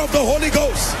power of the Holy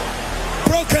Ghost.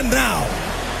 Broken now.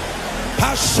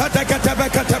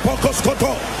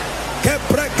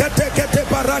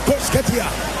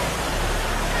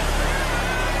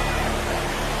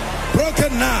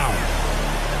 Broken now.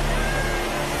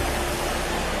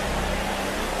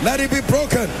 Let it be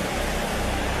broken.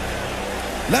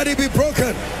 Let it be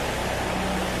broken.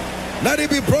 Let it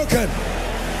be broken.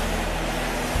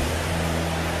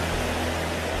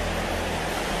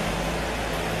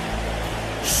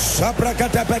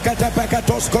 Sabrakata bekata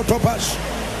bekatos kotobash.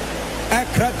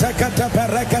 Akratakata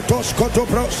berekatos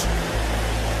kotobros.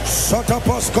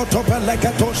 Sotopos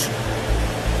kotobelekatos.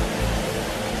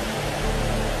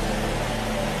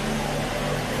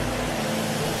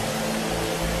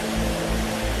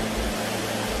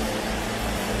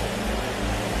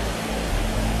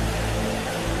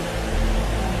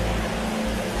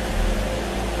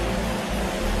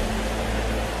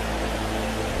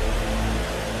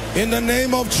 In the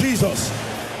name of Jesus.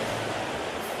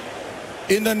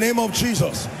 In the name of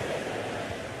Jesus.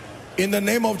 In the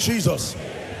name of Jesus.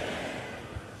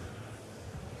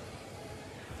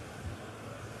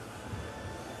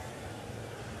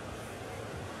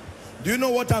 Do you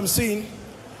know what I'm seeing?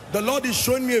 The Lord is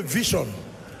showing me a vision.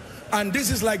 And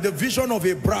this is like the vision of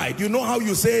a bride. You know how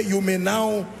you say you may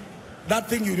now, that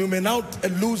thing you may now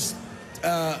lose,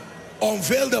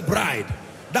 unveil the bride.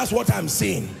 That's what I'm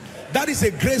seeing. That is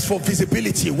a grace for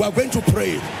visibility. We are going to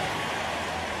pray.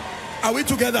 Are we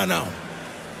together now?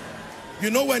 You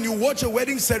know, when you watch a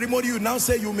wedding ceremony, you now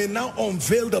say you may now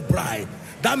unveil the bride.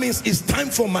 That means it's time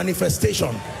for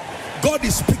manifestation. God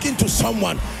is speaking to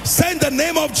someone. Say in the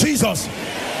name of Jesus,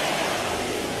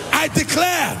 I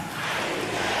declare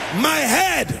my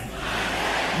head,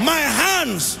 my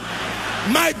hands,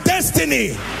 my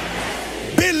destiny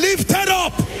be lifted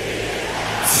up.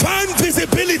 Find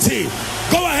visibility.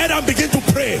 Go ahead and begin to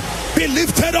pray. Be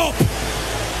lifted up.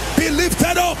 Be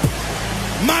lifted up.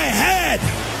 My head,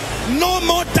 no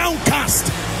more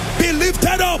downcast. Be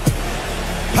lifted up.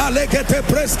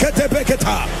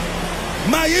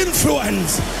 My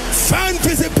influence, find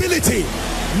visibility.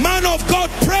 Man of God,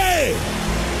 pray.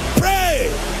 Pray.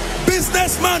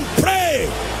 Businessman, pray.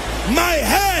 My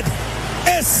head,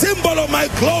 a symbol of my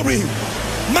glory.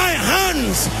 My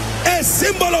hands, a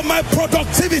symbol of my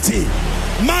productivity.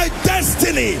 My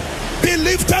destiny, be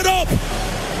lifted up.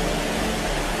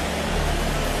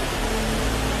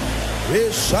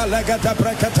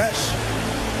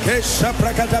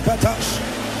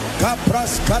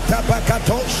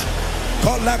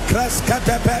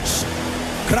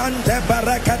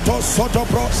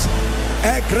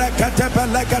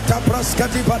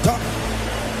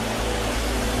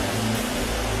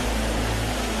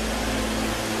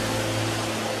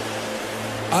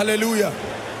 Hallelujah.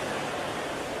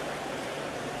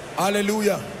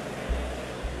 Hallelujah.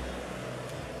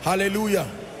 Hallelujah.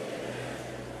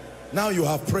 Now you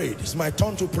have prayed. It's my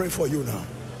turn to pray for you now.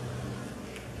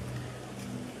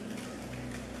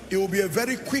 It will be a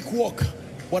very quick walk,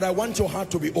 but I want your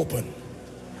heart to be open.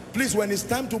 Please, when it's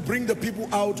time to bring the people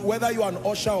out, whether you're an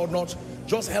usher or not,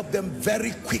 just help them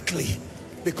very quickly,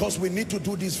 because we need to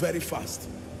do this very fast.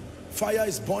 Fire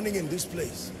is burning in this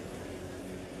place.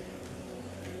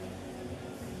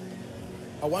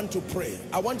 I want to pray.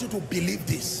 I want you to believe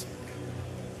this.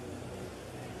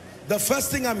 The first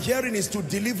thing I'm hearing is to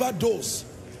deliver those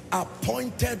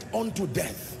appointed unto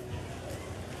death.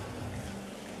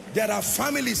 There are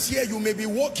families here, you may be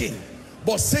walking,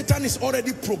 but Satan is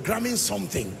already programming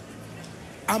something.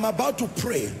 I'm about to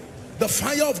pray. The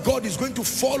fire of God is going to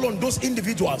fall on those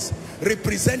individuals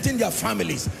representing their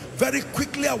families. Very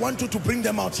quickly, I want you to bring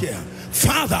them out here.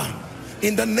 Father,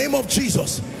 in the name of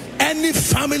Jesus, any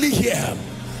family here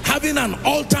having an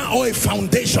altar or a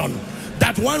foundation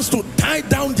that wants to tie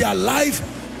down their life,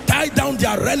 tie down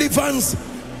their relevance,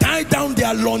 tie down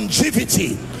their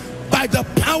longevity, by the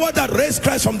power that raised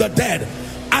Christ from the dead,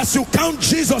 as you count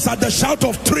Jesus at the shout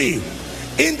of 3,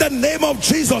 in the name of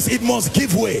Jesus, it must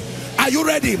give way. Are you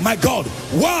ready, my God?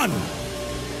 1,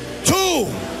 2,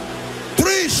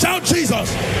 3, shout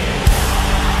Jesus.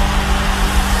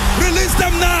 Release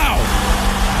them now.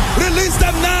 Release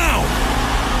them now.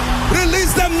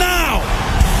 Release them now.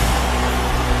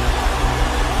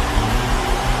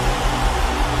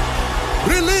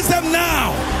 Release them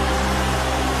now.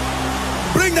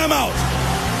 Bring them out.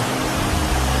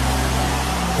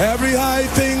 Every high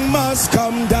thing must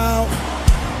come down.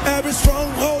 Every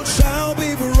stronghold shall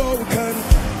be broken.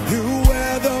 You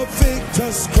wear the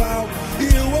victor's crown.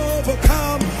 You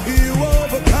overcome. You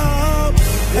overcome.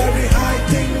 Every high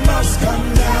thing must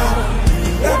come down.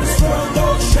 Every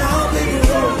stronghold shall be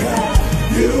broken.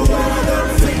 You wear the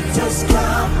victor's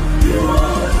crown. You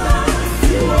overcome.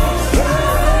 You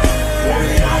overcome.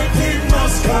 Every high thing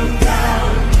must come down.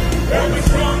 Every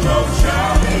stronghold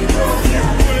shall be broken.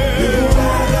 You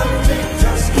wear the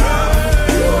victor's crown.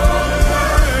 You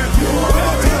overcome. You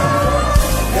overcome.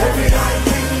 Every high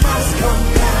thing must come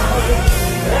down.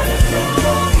 Every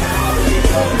stronghold shall be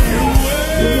broken.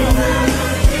 You wear the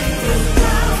victor's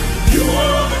crown. You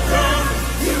overcome.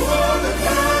 You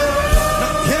overcome.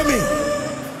 Now hear me.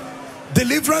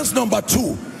 Deliverance number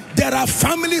 2. There are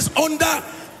families under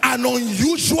an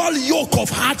unusual yoke of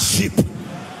hardship.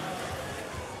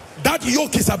 That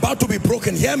yoke is about to be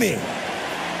broken. Hear me.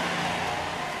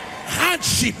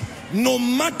 Hardship, no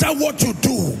matter what you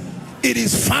do, it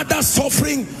is father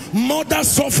suffering, mother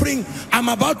suffering. I'm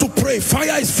about to pray.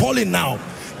 Fire is falling now.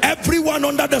 Everyone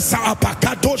under the sound,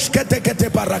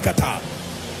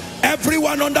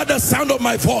 everyone under the sound of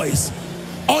my voice,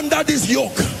 under this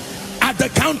yoke, at the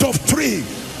count of 3,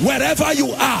 wherever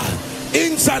you are,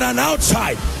 inside and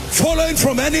outside, following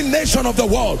from any nation of the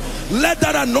world, let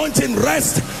that anointing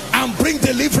rest and bring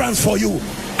deliverance for you.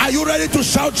 Are you ready to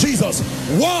shout Jesus?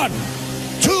 1,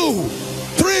 2,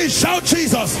 3, shout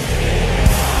Jesus.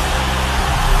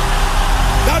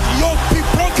 That yoke be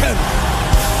broken.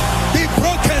 Be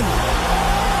broken.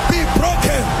 Be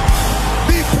broken.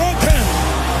 Be broken.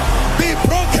 Be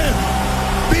broken.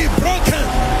 Be broken.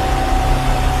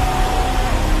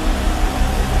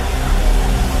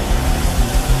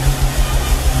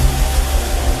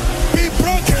 Be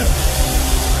broken.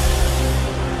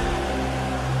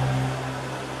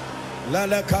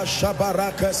 Lalaka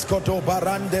shabaraka skoto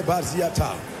barande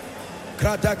baziata.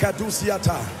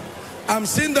 Kratakadusiata. I'm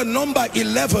seeing the number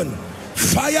 11.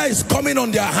 Fire is coming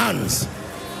on their hands.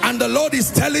 And the Lord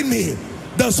is telling me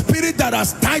the spirit that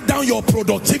has tied down your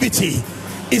productivity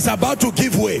is about to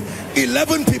give way.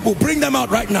 11 people, bring them out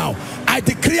right now. I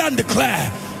decree and declare,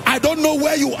 I don't know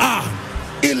where you are.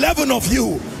 11 of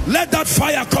you, let that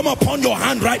fire come upon your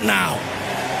hand right now.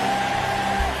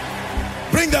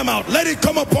 Bring them out. Let it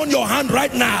come upon your hand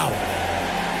right now.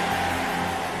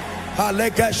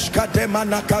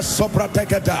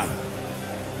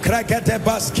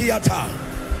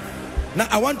 Now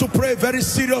I want to pray a very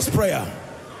serious prayer.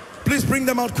 Please bring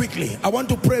them out quickly. I want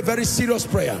to pray a very serious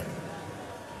prayer.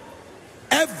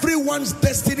 Everyone's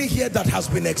destiny here that has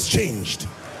been exchanged.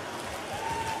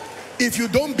 If you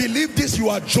don't believe this, you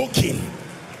are joking.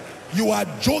 You are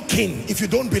joking if you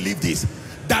don't believe this.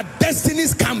 That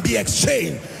destinies can be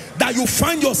exchanged. That you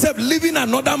find yourself living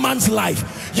another man's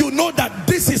life. You know that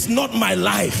this is not my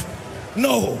life.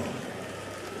 No.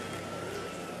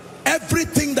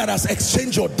 Everything that has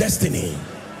exchanged your destiny,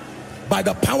 by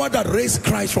the power that raised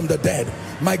Christ from the dead,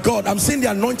 my God, I'm seeing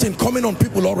the anointing coming on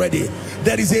people already.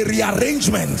 There is a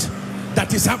rearrangement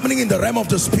that is happening in the realm of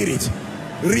the spirit.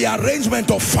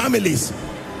 Rearrangement of families.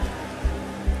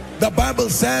 The Bible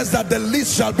says that the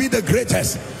least shall be the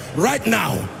greatest. Right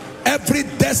now, every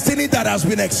destiny that has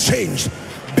been exchanged,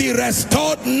 be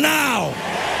restored now.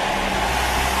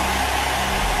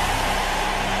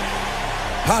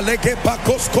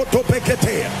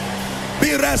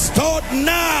 Be restored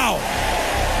now.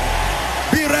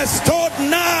 Be restored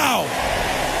now.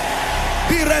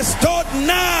 Be restored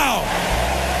now.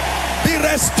 Be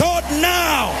restored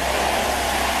now.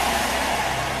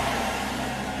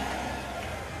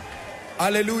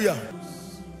 Hallelujah.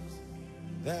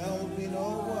 There'll be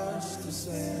no words to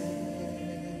say.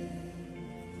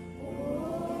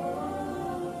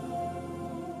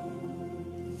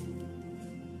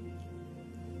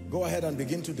 Go ahead and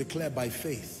begin to declare by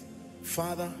faith.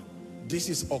 Father, this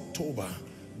is October.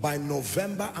 By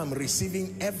November, I'm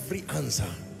receiving every answer.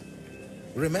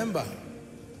 Remember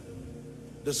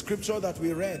the scripture that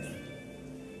we read.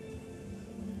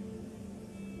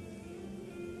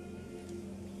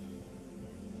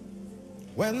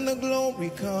 When the glory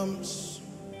comes,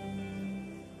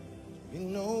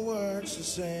 no words to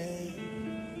say.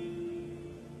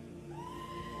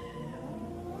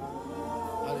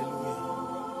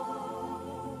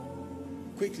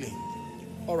 Quickly.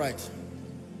 All right.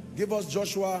 Give us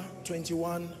Joshua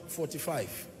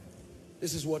 21:45.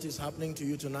 This is what is happening to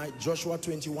you tonight. Joshua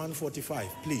 21:45,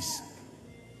 please.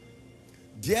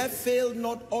 There failed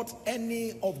not aught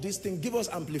any of these things. Give us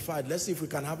amplified. Let's see if we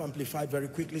can have amplified very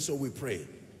quickly so we pray.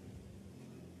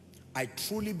 I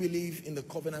truly believe in the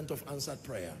covenant of answered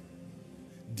prayer.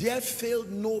 There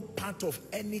failed no part of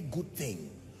any good thing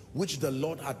which the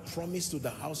Lord had promised to the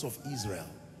house of Israel.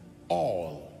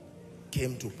 All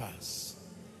came to pass.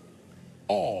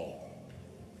 All.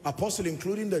 Apostle,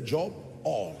 including the job,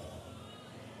 all.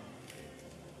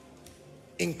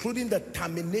 Including the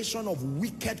termination of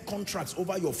wicked contracts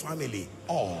over your family,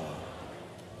 all.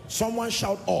 Someone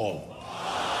shout all.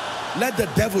 Let the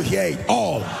devil hear it,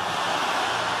 all.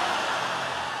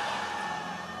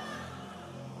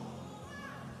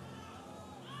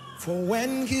 For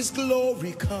when his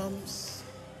glory comes,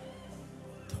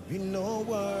 there'll be no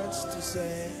words to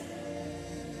say.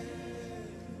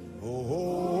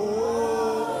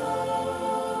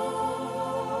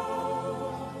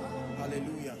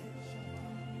 Hallelujah.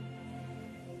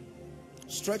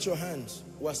 Stretch your hands.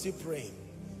 We're still praying.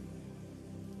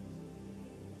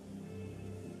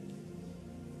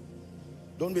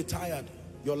 Don't be tired.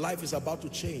 Your life is about to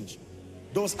change.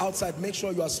 Those outside, make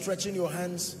sure you are stretching your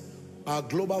hands. Our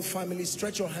global family,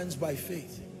 stretch your hands by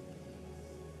faith.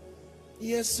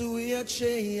 Yesu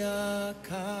yacheya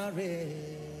kare.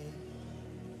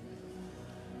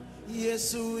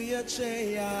 Yesu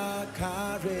yacheya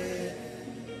kare.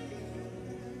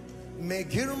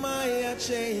 Megirma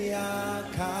yacheya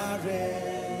kare.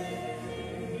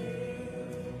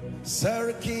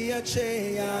 Sarki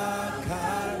yacheya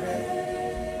kare.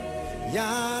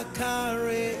 Ya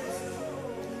kare.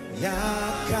 Ya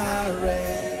kare.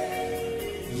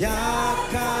 Ya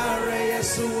kare.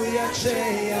 Yesu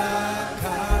yacheya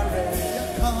kare.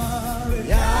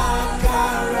 Ya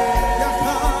kare.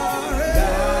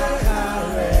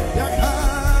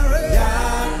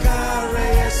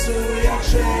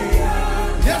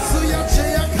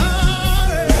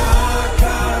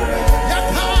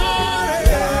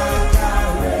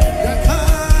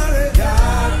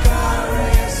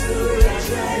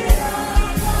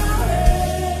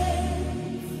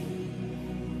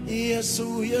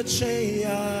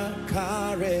 Cheya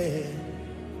kare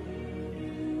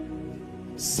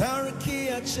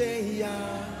Sarkia cheya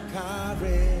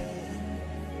kare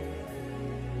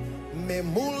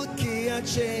Memulkia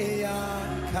cheya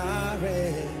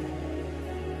kare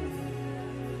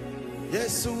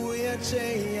Yesuya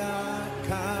cheya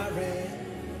kare.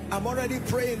 I'm already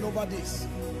praying over this.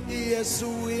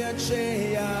 Yesuya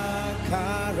cheya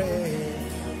kare.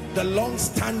 The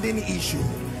long-standing issue.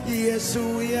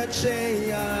 Yesuya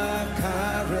cheya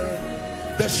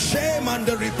kare. The shame and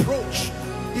the reproach.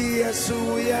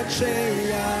 Yesuya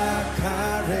cheya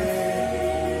kare.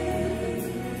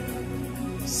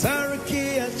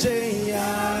 Sarkia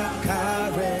cheya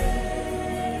kare.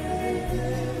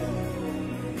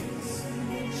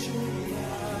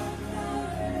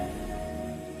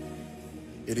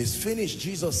 It is finished,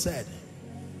 Jesus said.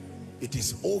 It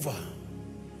is over.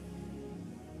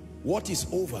 What is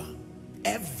over?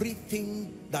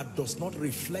 Everything that does not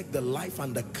reflect the life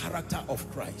and the character of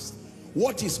Christ.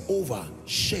 What is over?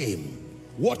 Shame.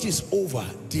 What is over?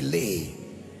 Delay.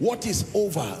 What is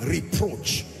over?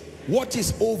 Reproach. What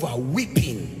is over?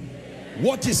 Weeping.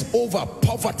 What is over?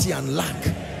 Poverty and lack.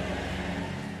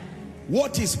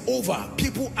 What is over?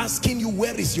 People asking you,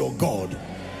 where is your God?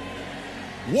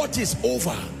 What is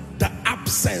over? The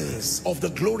absence of the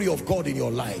glory of God in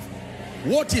your life.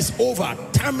 What is over?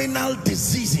 Terminal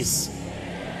diseases.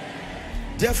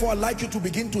 Therefore, I'd like you to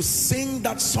begin to sing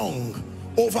that song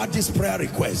over this prayer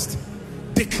request.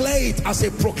 Declare it as a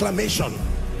proclamation.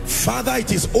 Father,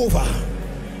 it is over.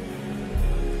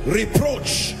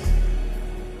 Reproach.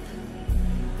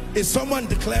 Is someone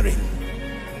declaring?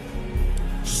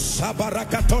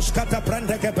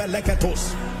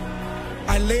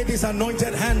 I lay these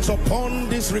anointed hands upon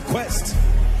this request,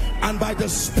 and by the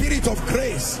Spirit of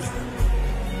grace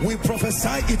we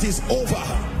prophesy it is over,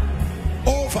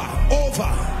 over,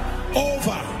 over,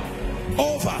 over,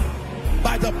 over,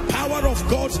 by the power of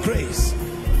God's grace.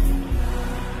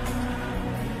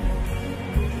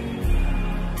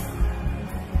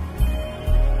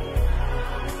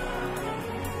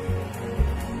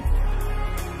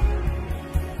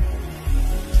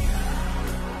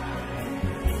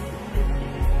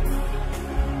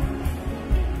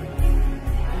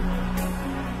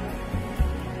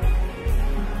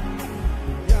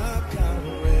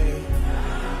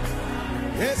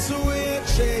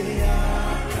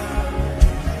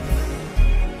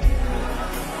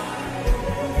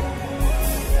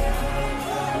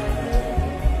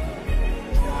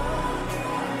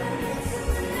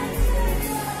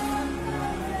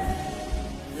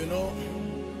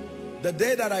 The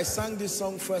day that I sang this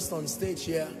song first on stage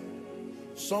here,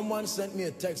 someone sent me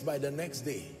a text by the next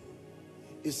day.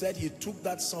 He said he took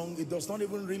that song, he does not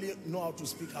even really know how to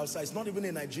speak outside, it's not even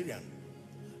a Nigerian.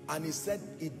 And he said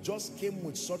it just came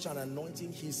with such an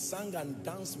anointing, he sang and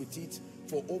danced with it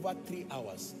for over 3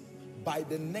 hours. By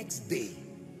the next day,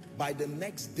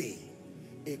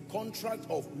 a contract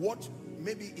of what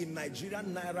maybe in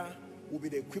Nigerian Naira would be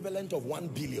the equivalent of 1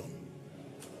 billion.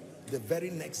 The very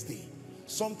next day.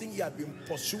 Something he had been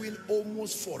pursuing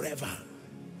almost forever.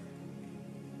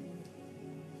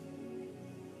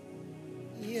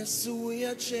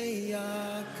 Yesuya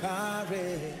cheya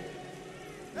kare.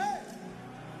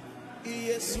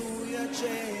 Yesuya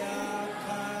cheya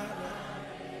kare.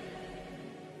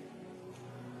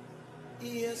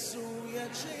 Yesuya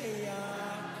cheya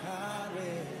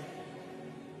kare.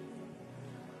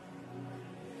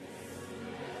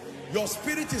 Your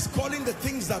spirit is calling the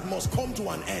things that must come to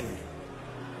an end.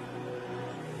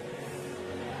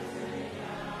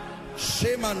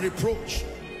 Shame and reproach.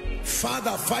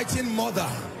 Father fighting mother,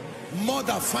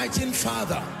 mother fighting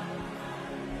father,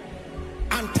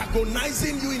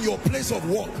 antagonizing you in your place of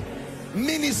work,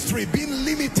 ministry being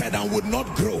limited and would not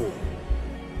grow.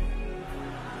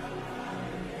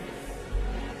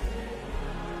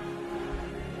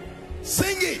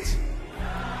 Sing it.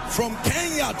 From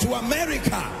Kenya to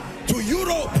America to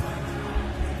Europe,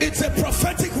 it's a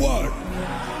prophetic word.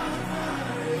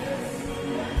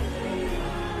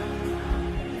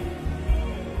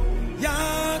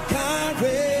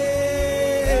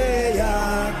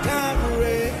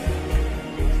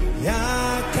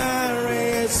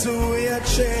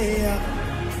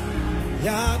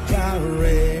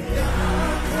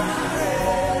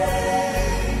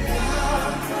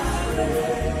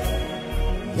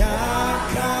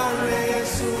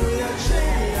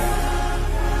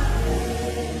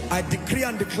 I decree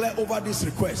and declare over this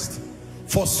request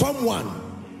for someone.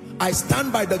 I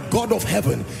stand by the God of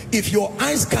heaven. If your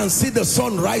eyes can see the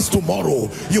sun rise tomorrow,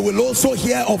 you will also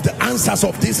hear of the answers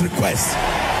of this request.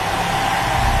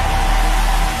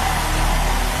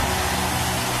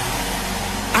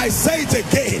 I say it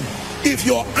again. If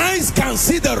your eyes can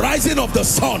see the rising of the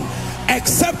sun,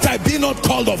 except I be not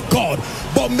called of God,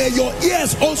 but may your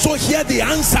ears also hear the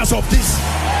answers of this.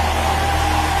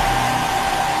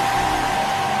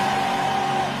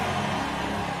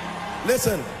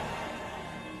 Listen.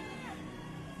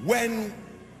 When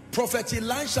Prophet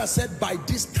Elisha said by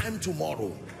this time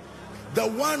tomorrow, the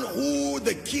one who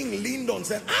the king leaned on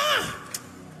said,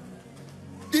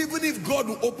 even if God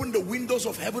will open the windows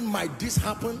of heaven, might this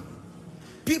happen?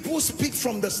 People speak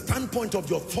from the standpoint of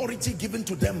the authority given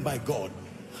to them by God.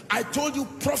 I told you,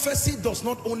 prophecy does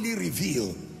not only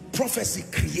reveal, prophecy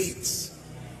creates.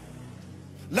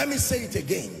 Let me say it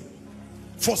again.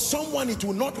 For someone it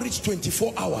will not reach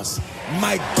 24 hours.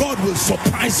 My God will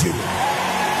surprise you.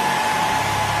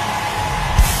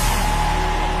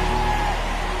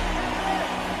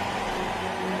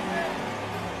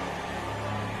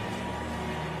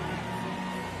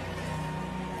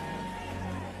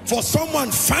 For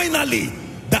someone, finally,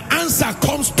 the answer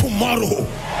comes tomorrow.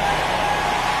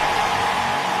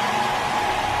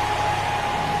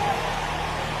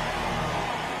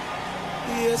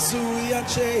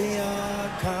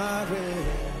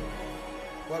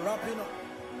 We're wrapping up.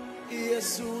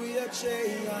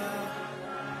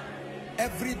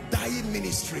 Every dying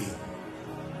ministry,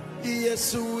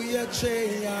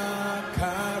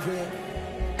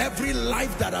 every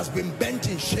life that has been bent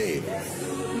in shame,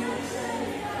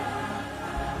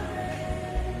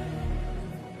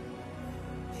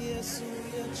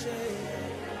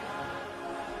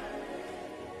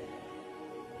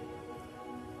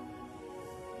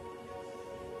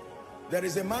 There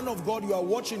is a man of God you are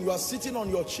watching, you are sitting on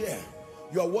your chair,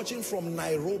 you are watching from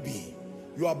Nairobi.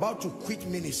 You are about to quit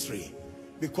ministry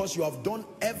because you have done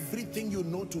everything you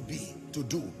know to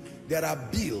do. There are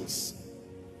bills.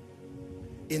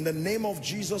 In the name of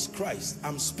Jesus Christ,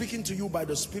 I'm speaking to you by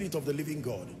the Spirit of the living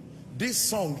God. This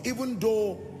song, even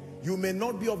though you may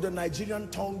not be of the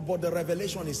Nigerian tongue, but the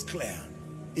revelation is clear.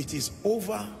 It is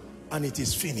over and it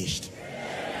is finished.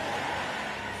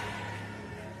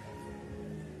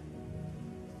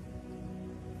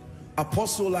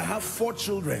 Apostle, I have 4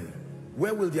 children.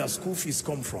 Where will their school fees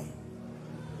come from?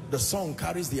 The song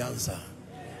carries the answer.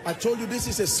 I told you this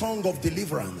is a song of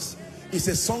deliverance. It's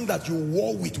a song that you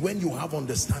war with when you have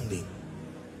understanding.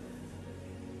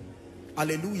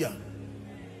 Hallelujah.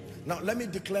 Now let me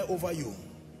declare over you.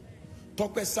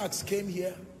 Tope Sachs came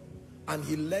here and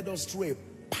he led us through a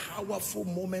powerful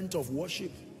moment of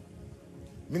worship.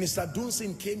 Minister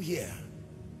Dunsin came here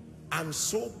and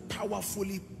so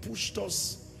powerfully pushed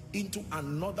us into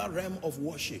another realm of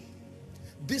worship.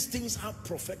 These things have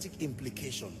prophetic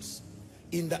implications.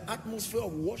 In the atmosphere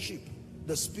of worship,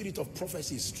 the spirit of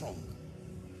prophecy is strong.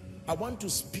 I want to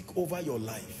speak over your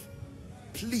life.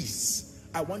 Please,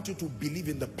 I want you to believe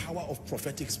in the power of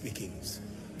prophetic speakings,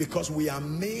 because we are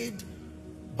made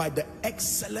by the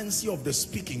excellency of the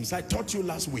speakings. I taught you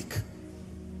last week.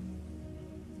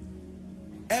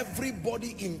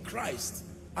 Everybody in Christ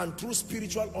and through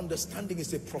spiritual understanding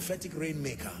is a prophetic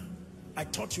rainmaker. I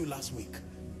taught you last week.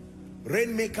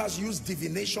 Rainmakers use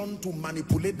divination to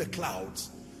manipulate the clouds,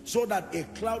 so that a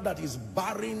cloud that is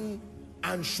barren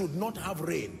and should not have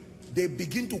rain, they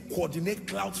begin to coordinate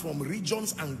clouds from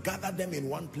regions and gather them in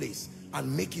one place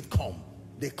and make it come.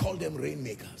 They call them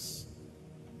rainmakers.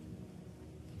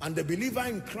 And the believer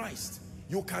in Christ,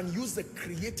 you can use the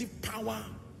creative power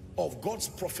of God's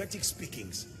prophetic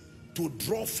speakings to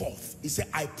draw forth. He said,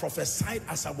 I prophesied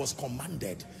as I was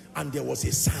commanded, and there was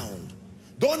a sound.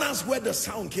 Don't ask where the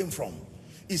sound came from.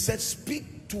 He said,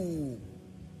 speak to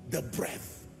the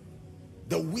breath,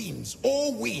 the winds,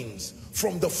 all winds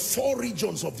from the 4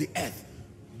 regions of the earth,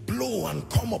 blow and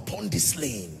come upon this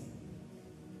land.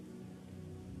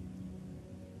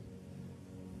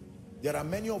 There are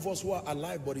many of us who are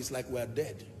alive, but it's like we are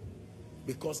dead,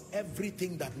 because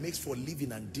everything that makes for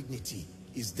living and dignity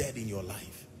is dead in your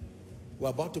life. We're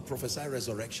about to prophesy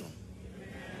resurrection.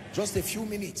 Just a few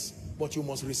minutes, but you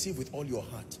must receive with all your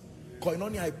heart.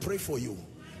 Koinonia, I pray for you,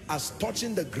 as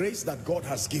touching the grace that God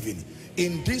has given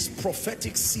in this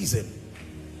prophetic season.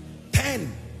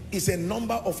 10 is a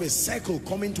number of a cycle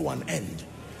coming to an end.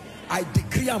 I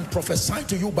decree and prophesy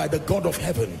to you by the God of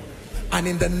heaven, and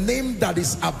in the name that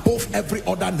is above every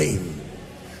other name,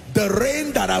 the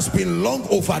rain that has been long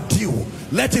overdue,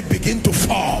 let it begin to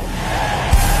fall.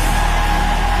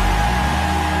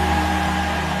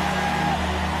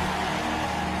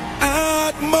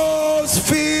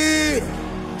 Atmosphere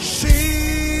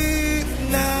shift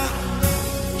now,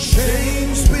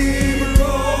 chains be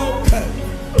broken,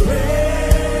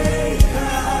 rain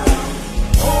down,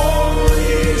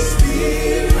 Holy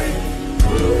Spirit,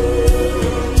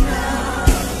 move now,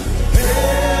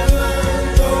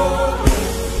 heaven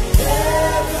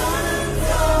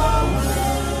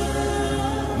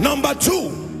open. Number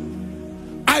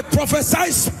 2, I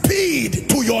prophesy speed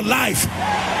to your life.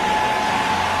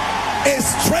 A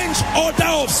strange order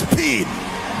of speed.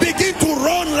 Begin to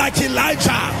run like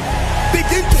Elijah.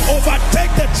 Begin to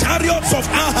overtake the chariots of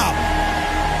Ahab.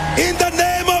 In the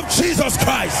name of Jesus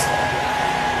Christ.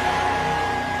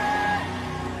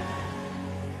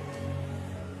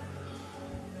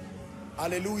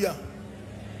 Hallelujah.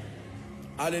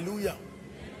 Hallelujah.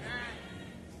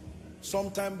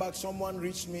 Sometime back, someone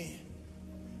reached me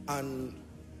and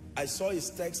I saw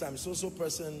his text, I'm so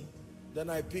person.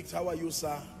 Then I picked, how are you,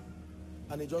 sir?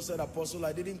 And he just said, Apostle,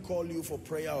 I didn't call you for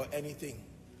prayer or anything.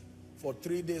 For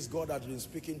 3 days, God had been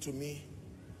speaking to me.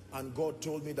 And God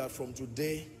told me that from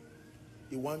today,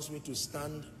 he wants me to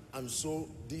stand and sow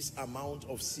this amount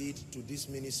of seed to this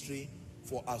ministry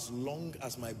for as long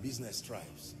as my business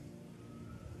thrives.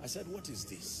 I said, what is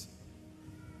this?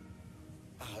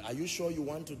 Are you sure you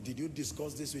want to, did you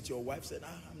discuss this with your wife? Said,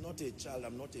 I'm not a child,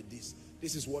 I'm not a this.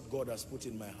 This is what God has put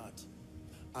in my heart.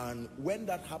 And when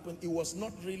that happened, it was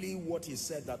not really what he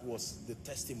said that was the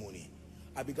testimony.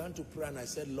 I began to pray and I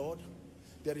said, Lord,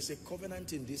 there is a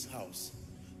covenant in this house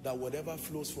that whatever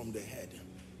flows from the head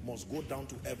must go down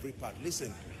to every part.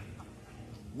 Listen,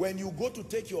 when you go to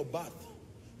take your bath,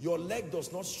 your leg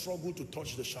does not struggle to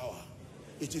touch the shower.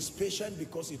 It is patient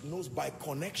because it knows by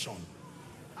connection.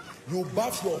 You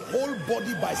bath your whole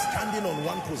body by standing on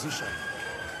one position.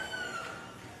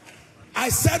 I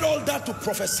said all that to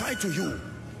prophesy to you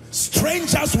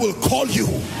Strangers will call you.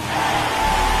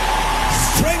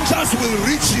 Strangers will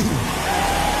reach you.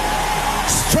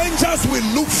 Strangers will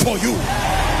look for you.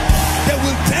 They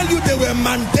will tell you they were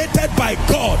mandated by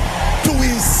God to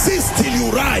insist till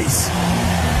you rise.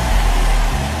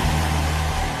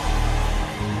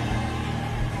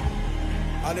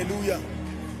 Hallelujah.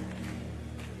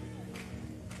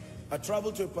 I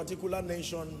traveled to a particular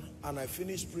nation and I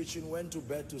finished preaching, went to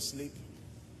bed to sleep.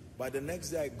 By the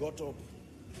next day I got up,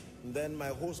 and then my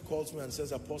host calls me and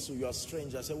says, Apostle, you are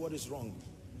strange. I said, what is wrong?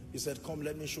 He said, come,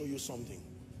 let me show you something.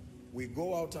 We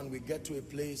go out and we get to a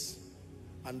place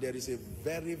and there is a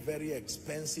very, very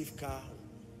expensive car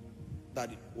that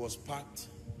was parked.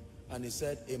 And he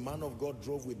said, a man of God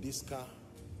drove with this car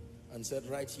and said,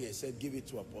 right here, he said, give it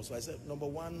to Apostle. I said, number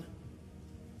one,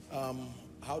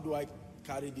 how do I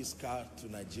carry this car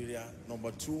to Nigeria? Number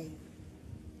two,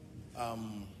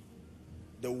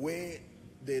 the way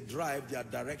they drive, their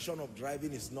direction of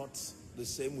driving is not the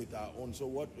same with our own. So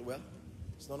what? Well,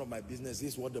 it's none of my business.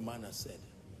 This is what the man has said.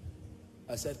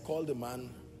 I said, call the man,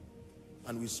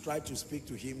 and we tried to speak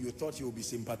to him. You thought he would be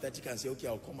sympathetic and say, okay,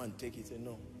 I'll come and take it. Say,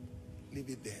 no, leave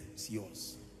it there. It's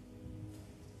yours.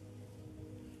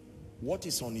 What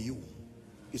is on you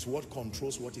is what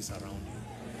controls what is around you.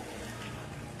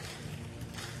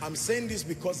 I'm saying this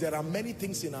because there are many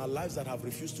things in our lives that have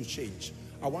refused to change.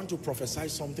 I want to prophesy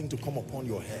something to come upon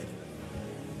your head.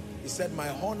 He said, my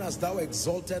horn hast thou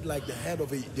exalted like the head of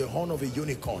the horn of a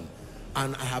unicorn,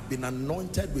 and I have been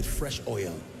anointed with fresh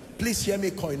oil. Please hear me,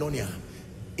 Koinonia.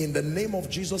 In the name of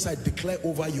Jesus, I declare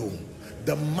over you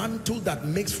the mantle that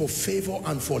makes for favor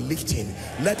and for lifting.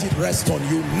 Let it rest on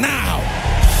you now.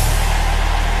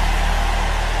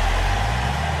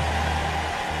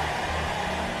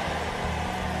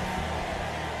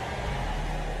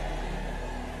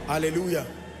 Hallelujah.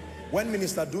 When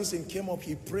Minister Dunsin came up,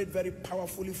 he prayed very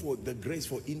powerfully for the grace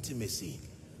for intimacy.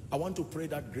 I want to pray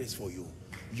that grace for you.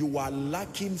 You are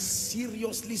lacking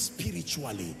seriously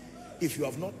spiritually if you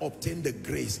have not obtained the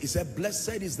grace. He said,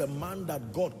 blessed is the man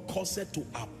that God caused to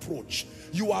approach.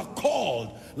 You are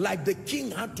called like the king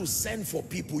had to send for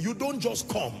people. You don't just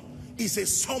come. It's a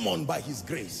summon by his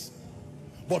grace.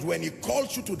 But when he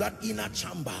calls you to that inner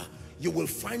chamber, you will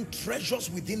find treasures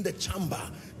within the chamber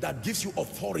that gives you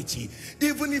authority.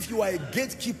 Even if you are a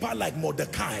gatekeeper like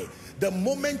Mordecai, the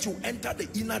moment you enter the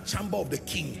inner chamber of the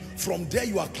king, from there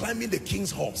you are climbing the king's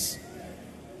horse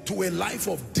to a life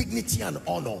of dignity and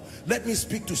honor. Let me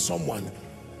speak to someone.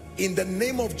 In the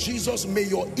name of Jesus, may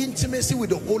your intimacy with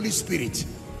the Holy Spirit,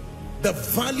 the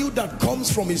value that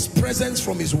comes from his presence,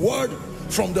 from his word,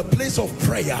 from the place of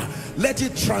prayer, let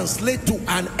it translate to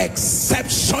an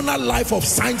exceptional life of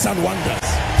signs and wonders.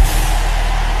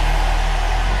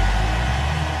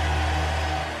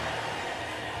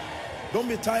 Don't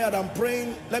be tired. I'm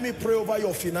praying. Let me pray over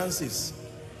your finances.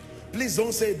 Please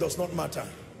don't say it does not matter.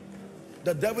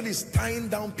 The devil is tying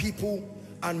down people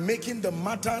and making the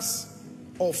matters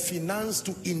of finance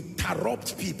to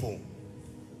interrupt people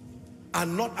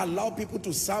and not allow people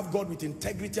to serve God with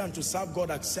integrity and to serve God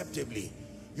acceptably.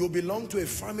 You belong to a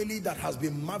family that has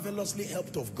been marvelously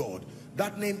helped of God.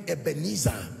 That name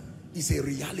Ebenezer is a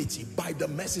reality by the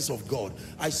mercies of God.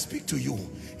 I speak to you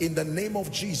in the name of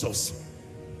Jesus.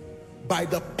 By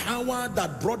the power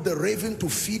that brought the raven to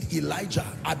feed Elijah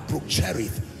at Brook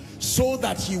Cherith, so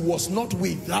that he was not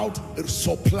without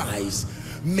supplies,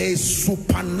 may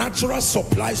supernatural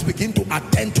supplies begin to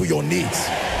attend to your needs.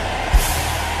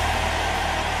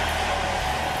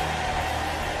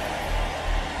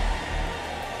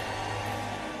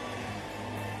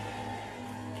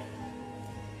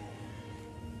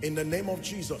 In the name of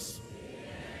Jesus,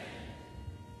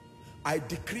 I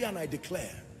decree and I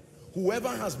declare, whoever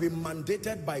has been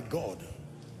mandated by God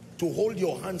to hold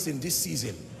your hands in this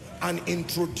season and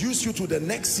introduce you to the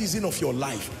next season of your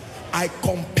life, I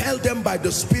compel them by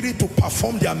the Spirit to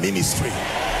perform their ministry.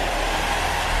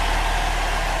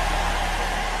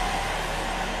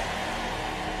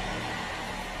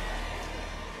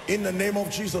 In the name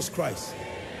of Jesus Christ.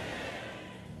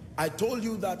 I told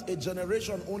you that a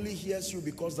generation only hears you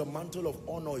because the mantle of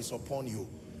honor is upon you,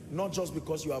 not just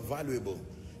because you are valuable.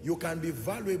 You can be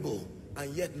valuable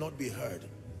and yet not be heard.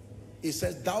 It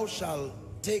says, thou shalt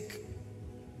take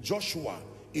Joshua,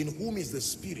 in whom is the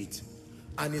Spirit,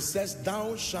 and it says,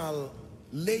 thou shalt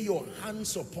lay your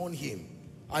hands upon him.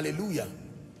 Hallelujah.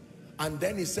 And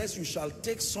then it says, you shall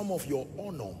take some of your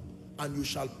honor and you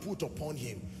shall put upon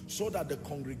him, so that the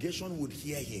congregation would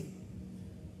hear him.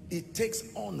 It takes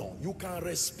honor. You can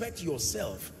respect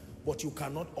yourself, but you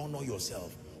cannot honor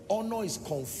yourself. Honor is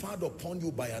conferred upon you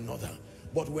by another.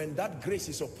 But when that grace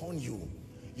is upon you,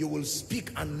 You will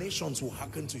speak and nations will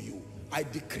hearken to you. I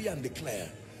decree and declare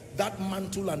that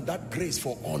mantle and that grace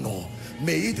for honor,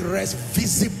 may it rest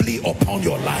visibly upon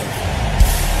your life.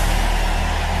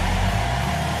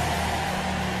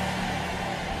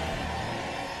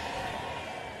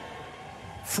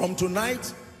 From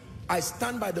tonight, I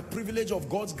stand by the privilege of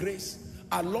God's grace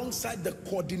alongside the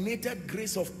coordinated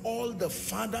grace of all the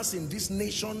fathers in this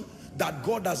nation that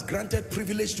God has granted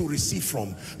privilege to receive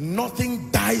from. Nothing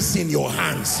dies in your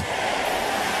hands.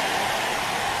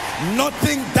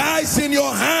 Nothing dies in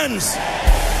your hands.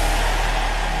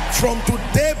 From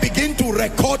today, begin to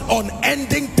record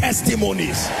unending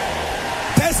testimonies.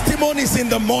 Testimonies in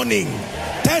the morning,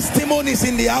 testimonies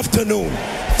in the afternoon,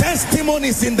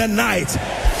 testimonies in the night,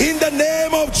 in the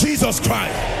name of Jesus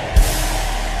Christ.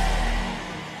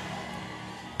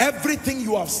 Everything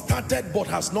you have started but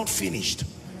has not finished,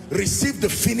 receive the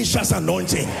finisher's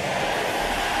anointing.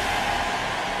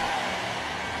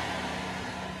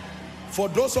 For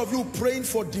those of you praying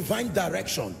for divine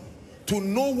direction, to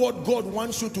know what God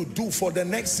wants you to do for the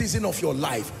next season of your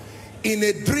life, in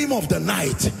a dream of the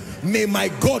night, may my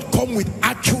God come with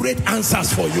accurate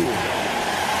answers for you.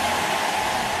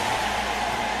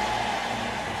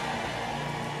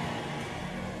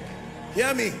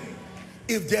 Hear me.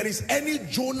 If there is any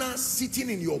Jonah sitting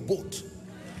in your boat,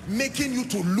 making you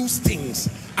to lose things,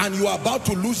 and you are about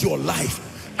to lose your life,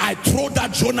 I throw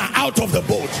that Jonah out of the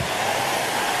boat.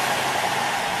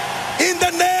 In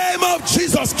the name of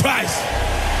Jesus Christ.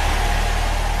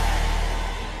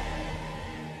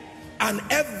 And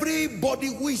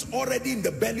everybody who is already in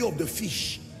the belly of the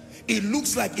fish, it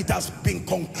looks like it has been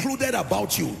concluded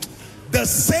about you. The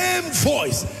same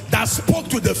voice that spoke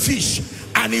to the fish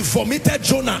and it vomited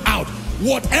Jonah out,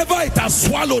 whatever it has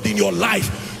swallowed in your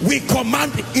life, we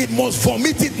command it must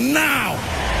vomit it now.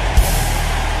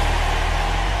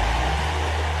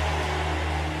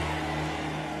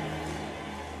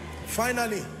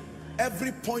 Finally,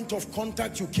 every point of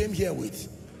contact you came here with,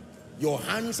 your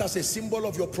hands as a symbol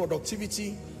of your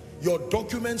productivity, your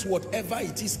documents, whatever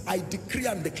it is, I decree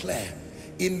and declare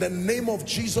in the name of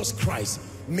Jesus Christ,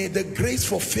 may the grace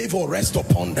for favor rest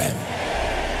upon them.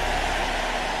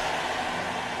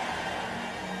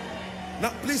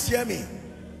 Now please hear me.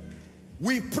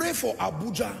 We pray for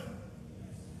Abuja.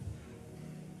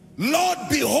 Lord,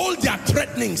 behold their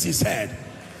threatenings, he said,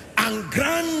 and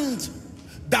grant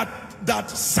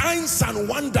that signs and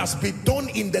wonders be done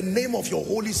in the name of your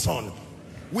holy Son.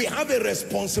 We have a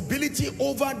responsibility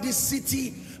over this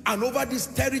city and over this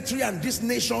territory and this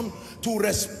nation to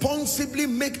responsibly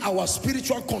make our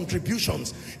spiritual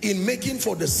contributions in making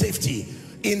for the safety.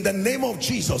 In the name of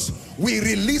Jesus, we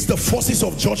release the forces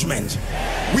of judgment.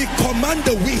 We command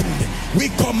the wind, we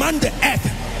command the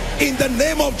earth in the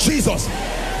name of Jesus.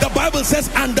 The Bible says,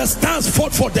 and the stars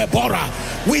fought for Deborah.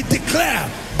 We declare,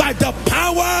 by the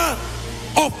power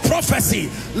of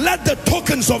prophecy, let the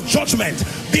tokens of judgment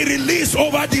be released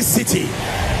over this city.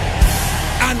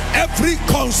 And every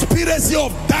conspiracy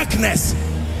of darkness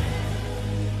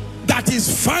that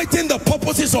is fighting the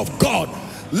purposes of God,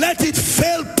 let it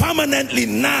fail permanently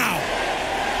now.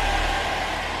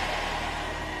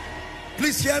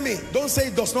 Please hear me. Don't say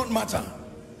it does not matter.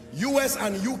 US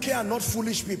and UK are not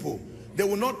foolish people. They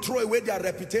will not throw away their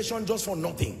reputation just for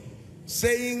nothing,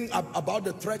 saying about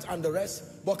the threat and the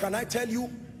rest. But can I tell you,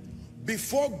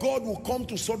 before God will come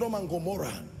to Sodom and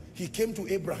Gomorrah, he came to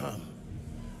Abraham.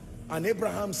 And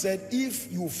Abraham said,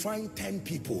 if you find 10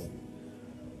 people,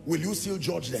 will you still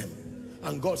judge them?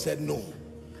 And God said, no.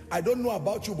 I don't know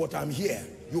about you, but I'm here.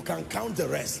 You can count the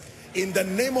rest. In the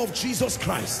name of Jesus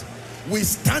Christ, we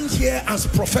stand here as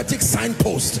prophetic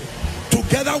signposts,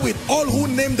 together with all who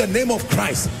name the name of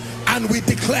Christ, and we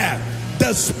declare,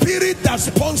 the spirit that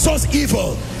sponsors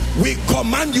evil, we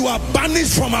command you are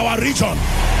banished from our region.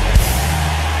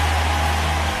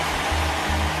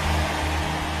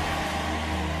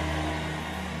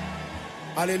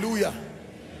 Hallelujah.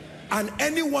 And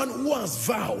anyone who has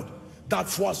vowed that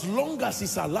for as long as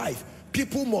he's alive,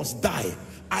 people must die,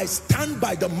 I stand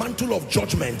by the mantle of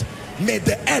judgment. May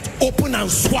the earth open and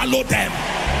swallow them.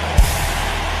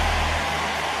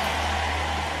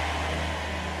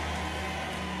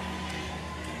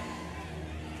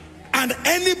 And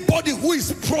anybody who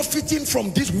is profiting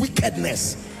from this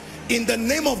wickedness, in the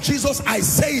name of Jesus, I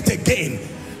say it again,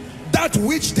 that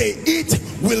which they eat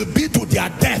will be to their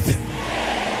death.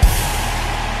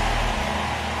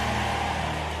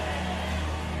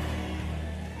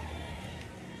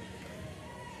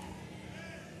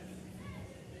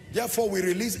 Therefore, we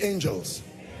release angels.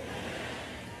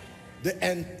 The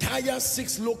entire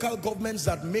 6 local governments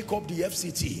that make up the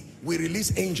FCT, we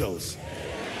release angels.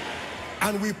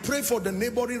 And we pray for the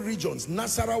neighboring regions,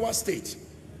 Nasarawa State,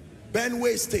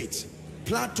 Benue State,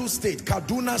 Plateau State,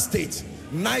 Kaduna State,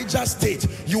 Niger State.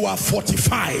 You are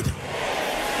fortified.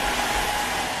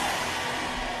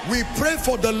 We pray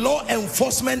for the law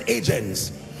enforcement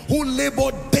agents who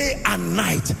labor day and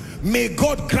night. May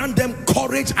God grant them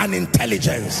courage and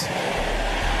intelligence.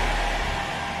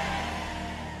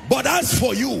 But as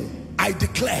for you, I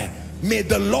declare, may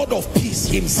the Lord of peace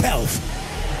himself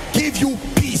give you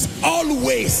peace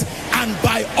always and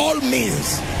by all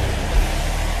means.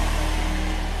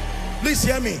 Please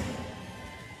hear me.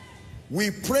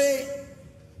 We pray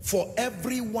for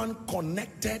everyone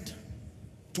connected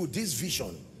to this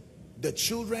vision, the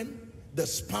children, the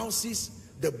spouses,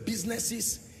 the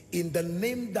businesses, in the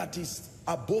name that is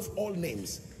above all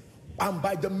names, and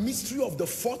by the mystery of the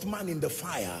fourth man in the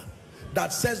fire,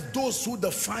 that says those who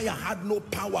the fire had no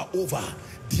power over,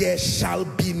 there shall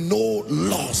be no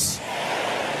loss.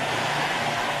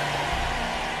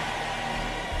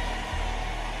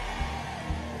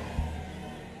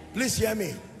 Please hear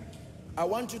me. I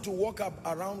want you to walk up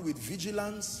around with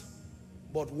vigilance,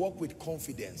 but walk with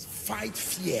confidence. Fight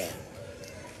fear.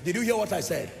 Did you hear what I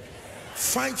said?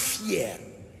 Fight fear.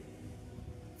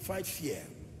 Fight fear.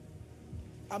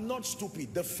 I'm not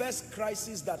stupid. The first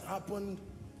crisis that happened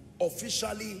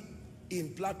officially in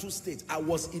Plateau State, I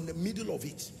was in the middle of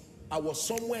it. I was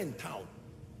somewhere in town.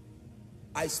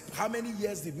 How many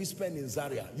years did we spend in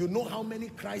Zaria? You know how many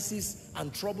crises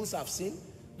and troubles I've seen?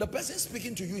 The person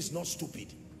speaking to you is not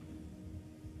stupid.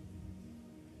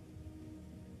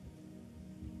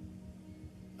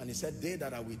 And he said, they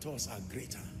that are with us are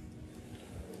greater.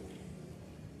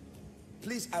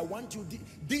 Please, I want you,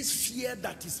 this fear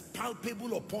that is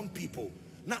palpable upon people.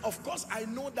 Now, of course, I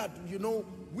know that, you know,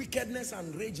 wickedness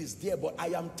and rage is there, but I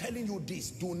am telling you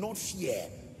this, do not fear.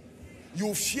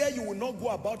 You fear, you will not go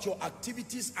about your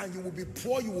activities, and you will be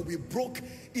poor, you will be broke.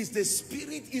 It's the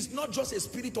spirit, it's not just a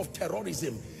spirit of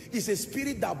terrorism. It's a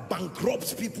spirit that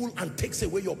bankrupts people and takes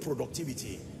away your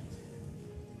productivity.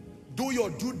 Do your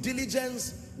due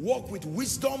diligence, walk with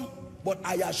wisdom, but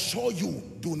I assure you,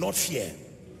 do not fear.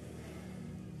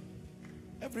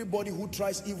 Everybody who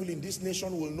tries evil in this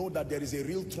nation will know that there is a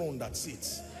real throne that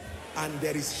sits, and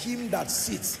there is him that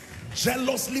sits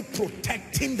jealously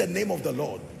protecting the name of the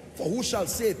Lord. For who shall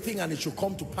say a thing and it shall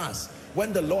come to pass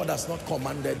when the Lord has not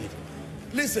commanded it?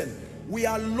 Listen, we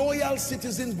are loyal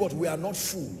citizens, but we are not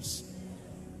fools.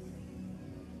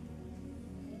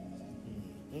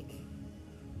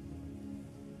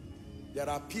 There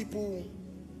are people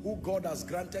who God has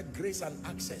granted grace and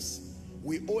access.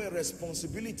 We owe a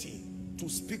responsibility to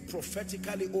speak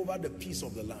prophetically over the peace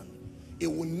of the land. It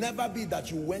will never be that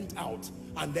you went out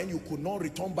and then you could not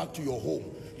return back to your home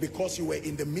because you were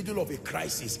in the middle of a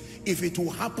crisis. If it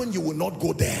will happen, you will not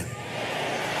go there.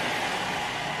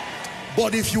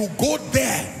 But if you go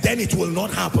there, then it will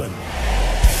not happen.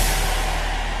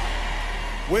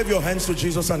 Wave your hands to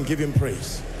Jesus and give him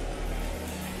praise.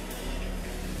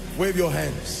 Wave your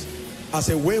hands as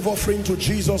a wave offering to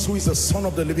Jesus, who is the Son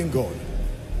of the living God.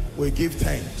 We give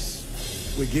thanks.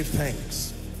 We give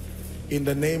thanks in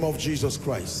the name of Jesus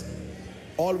Christ.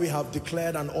 All we have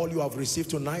declared and all you have received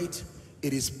tonight,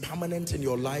 it is permanent in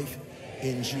your life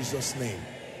in Jesus' name.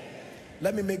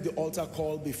 Let me make the altar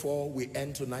call before we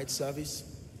end tonight's service.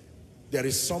 There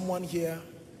is someone here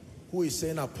who is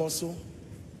saying, Apostle,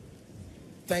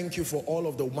 thank you for all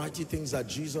of the mighty things that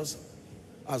Jesus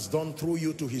has done through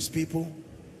you to his people.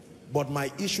 But my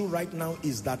issue right now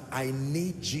is that I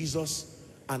need Jesus,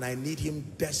 and I need him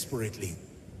desperately.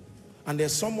 And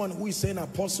there's someone who is saying,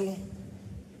 Apostle,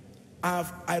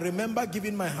 I remember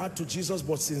giving my heart to Jesus,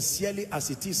 but sincerely as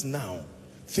it is now,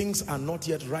 things are not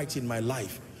yet right in my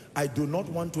life. I do not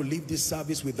want to leave this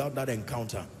service without that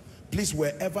encounter. Please,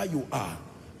 wherever you are,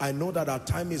 I know that our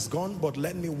time is gone, but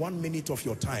lend me 1 minute of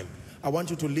your time. I want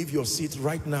you to leave your seat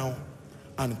right now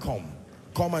and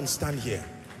come and stand here.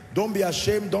 Don't be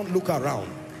ashamed, don't look around.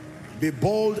 Be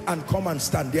bold and come and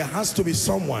stand. There has to be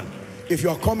someone. If you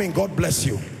are coming, God bless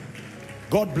you.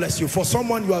 God bless you. For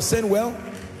someone, you are saying, well,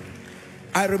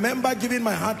 I remember giving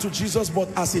my heart to Jesus, but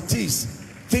as it is,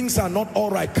 things are not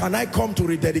all right. Can I come to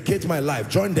rededicate my life?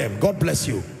 Join them. God bless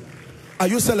you. Are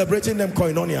you celebrating them,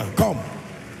 Koinonia? Come.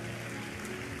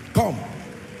 Come.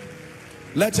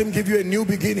 Let him give you a new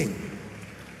beginning.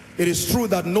 It is true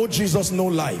that no Jesus, no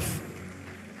life.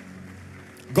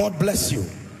 God bless you.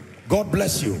 God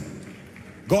bless you.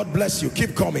 God bless you.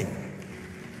 Keep coming.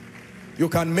 You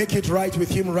can make it right with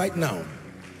him right now.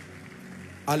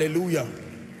 Hallelujah.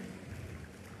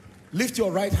 Lift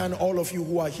your right hand, all of you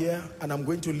who are here, and I'm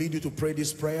going to lead you to pray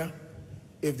this prayer.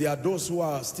 If there are those who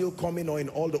are still coming or in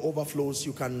all the overflows,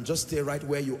 you can just stay right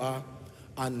where you are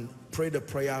and pray the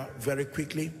prayer very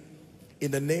quickly.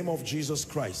 In the name of Jesus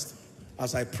Christ,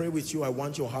 as I pray with you, I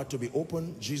want your heart to be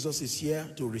open. Jesus is here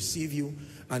to receive you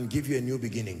and give you a new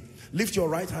beginning. Lift your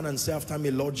right hand and say after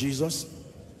me, Lord Jesus,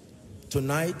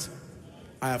 tonight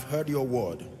I have heard your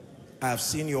word. I have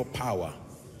seen your power.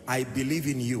 I believe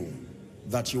in you,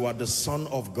 that you are the Son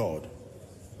of God.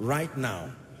 Right now,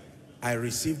 I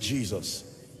receive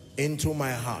Jesus into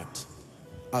my heart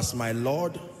as my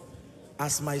Lord,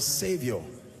 as my Savior,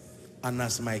 and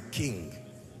as my King.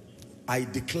 I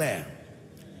declare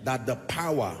that the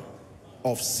power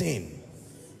of sin,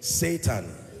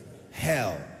 Satan,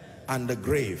 hell, and the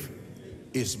grave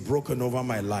is broken over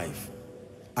my life.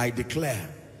 I declare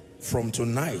from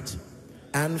tonight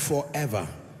and forever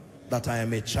that I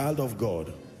am a child of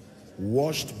God,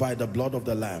 washed by the blood of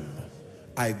the Lamb.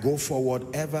 I go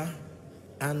forward ever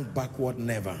and backward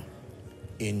never,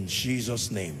 in Jesus'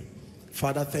 name.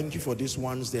 Father, thank you for these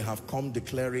ones. They have come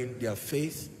declaring their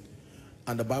faith,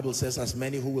 and the Bible says, as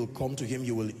many who will come to him,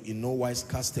 you will in no wise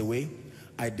cast away.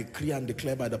 I decree and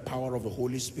declare by the power of the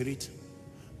Holy Spirit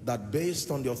that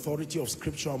based on the authority of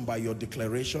Scripture and by your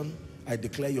declaration, I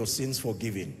declare your sins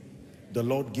forgiven. The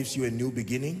Lord gives you a new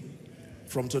beginning.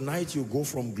 From tonight, you go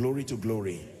from glory to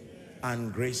glory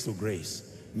and grace to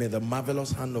grace. May the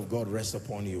marvelous hand of God rest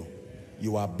upon you.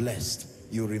 You are blessed.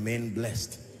 You remain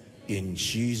blessed. In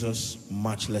Jesus'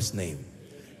 matchless name.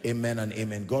 Amen and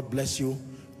amen. God bless you.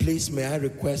 Please, may I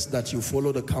request that you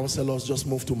follow the counselors. Just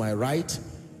move to my right,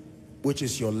 which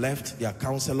is your left. There are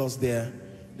counselors there.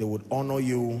 They would honor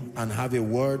you and have a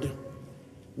word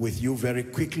with you very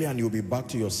quickly, and you'll be back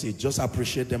to your seat. Just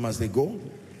appreciate them as they go.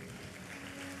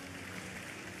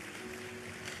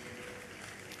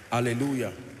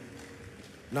 Hallelujah.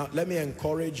 Now, let me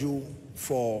encourage you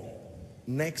for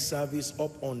next service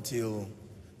up until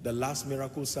the last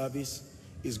miracle service.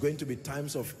 Is going to be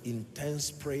times of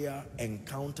intense prayer,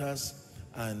 encounters,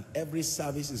 and every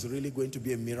service is really going to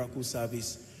be a miracle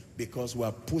service, because we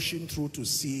are pushing through to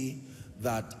see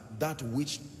that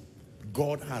which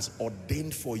God has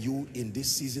ordained for you in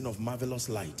this season of marvelous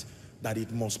light, that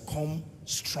it must come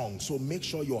strong. So make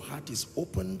sure your heart is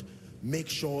opened. Make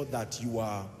sure that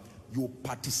you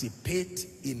participate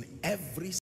in every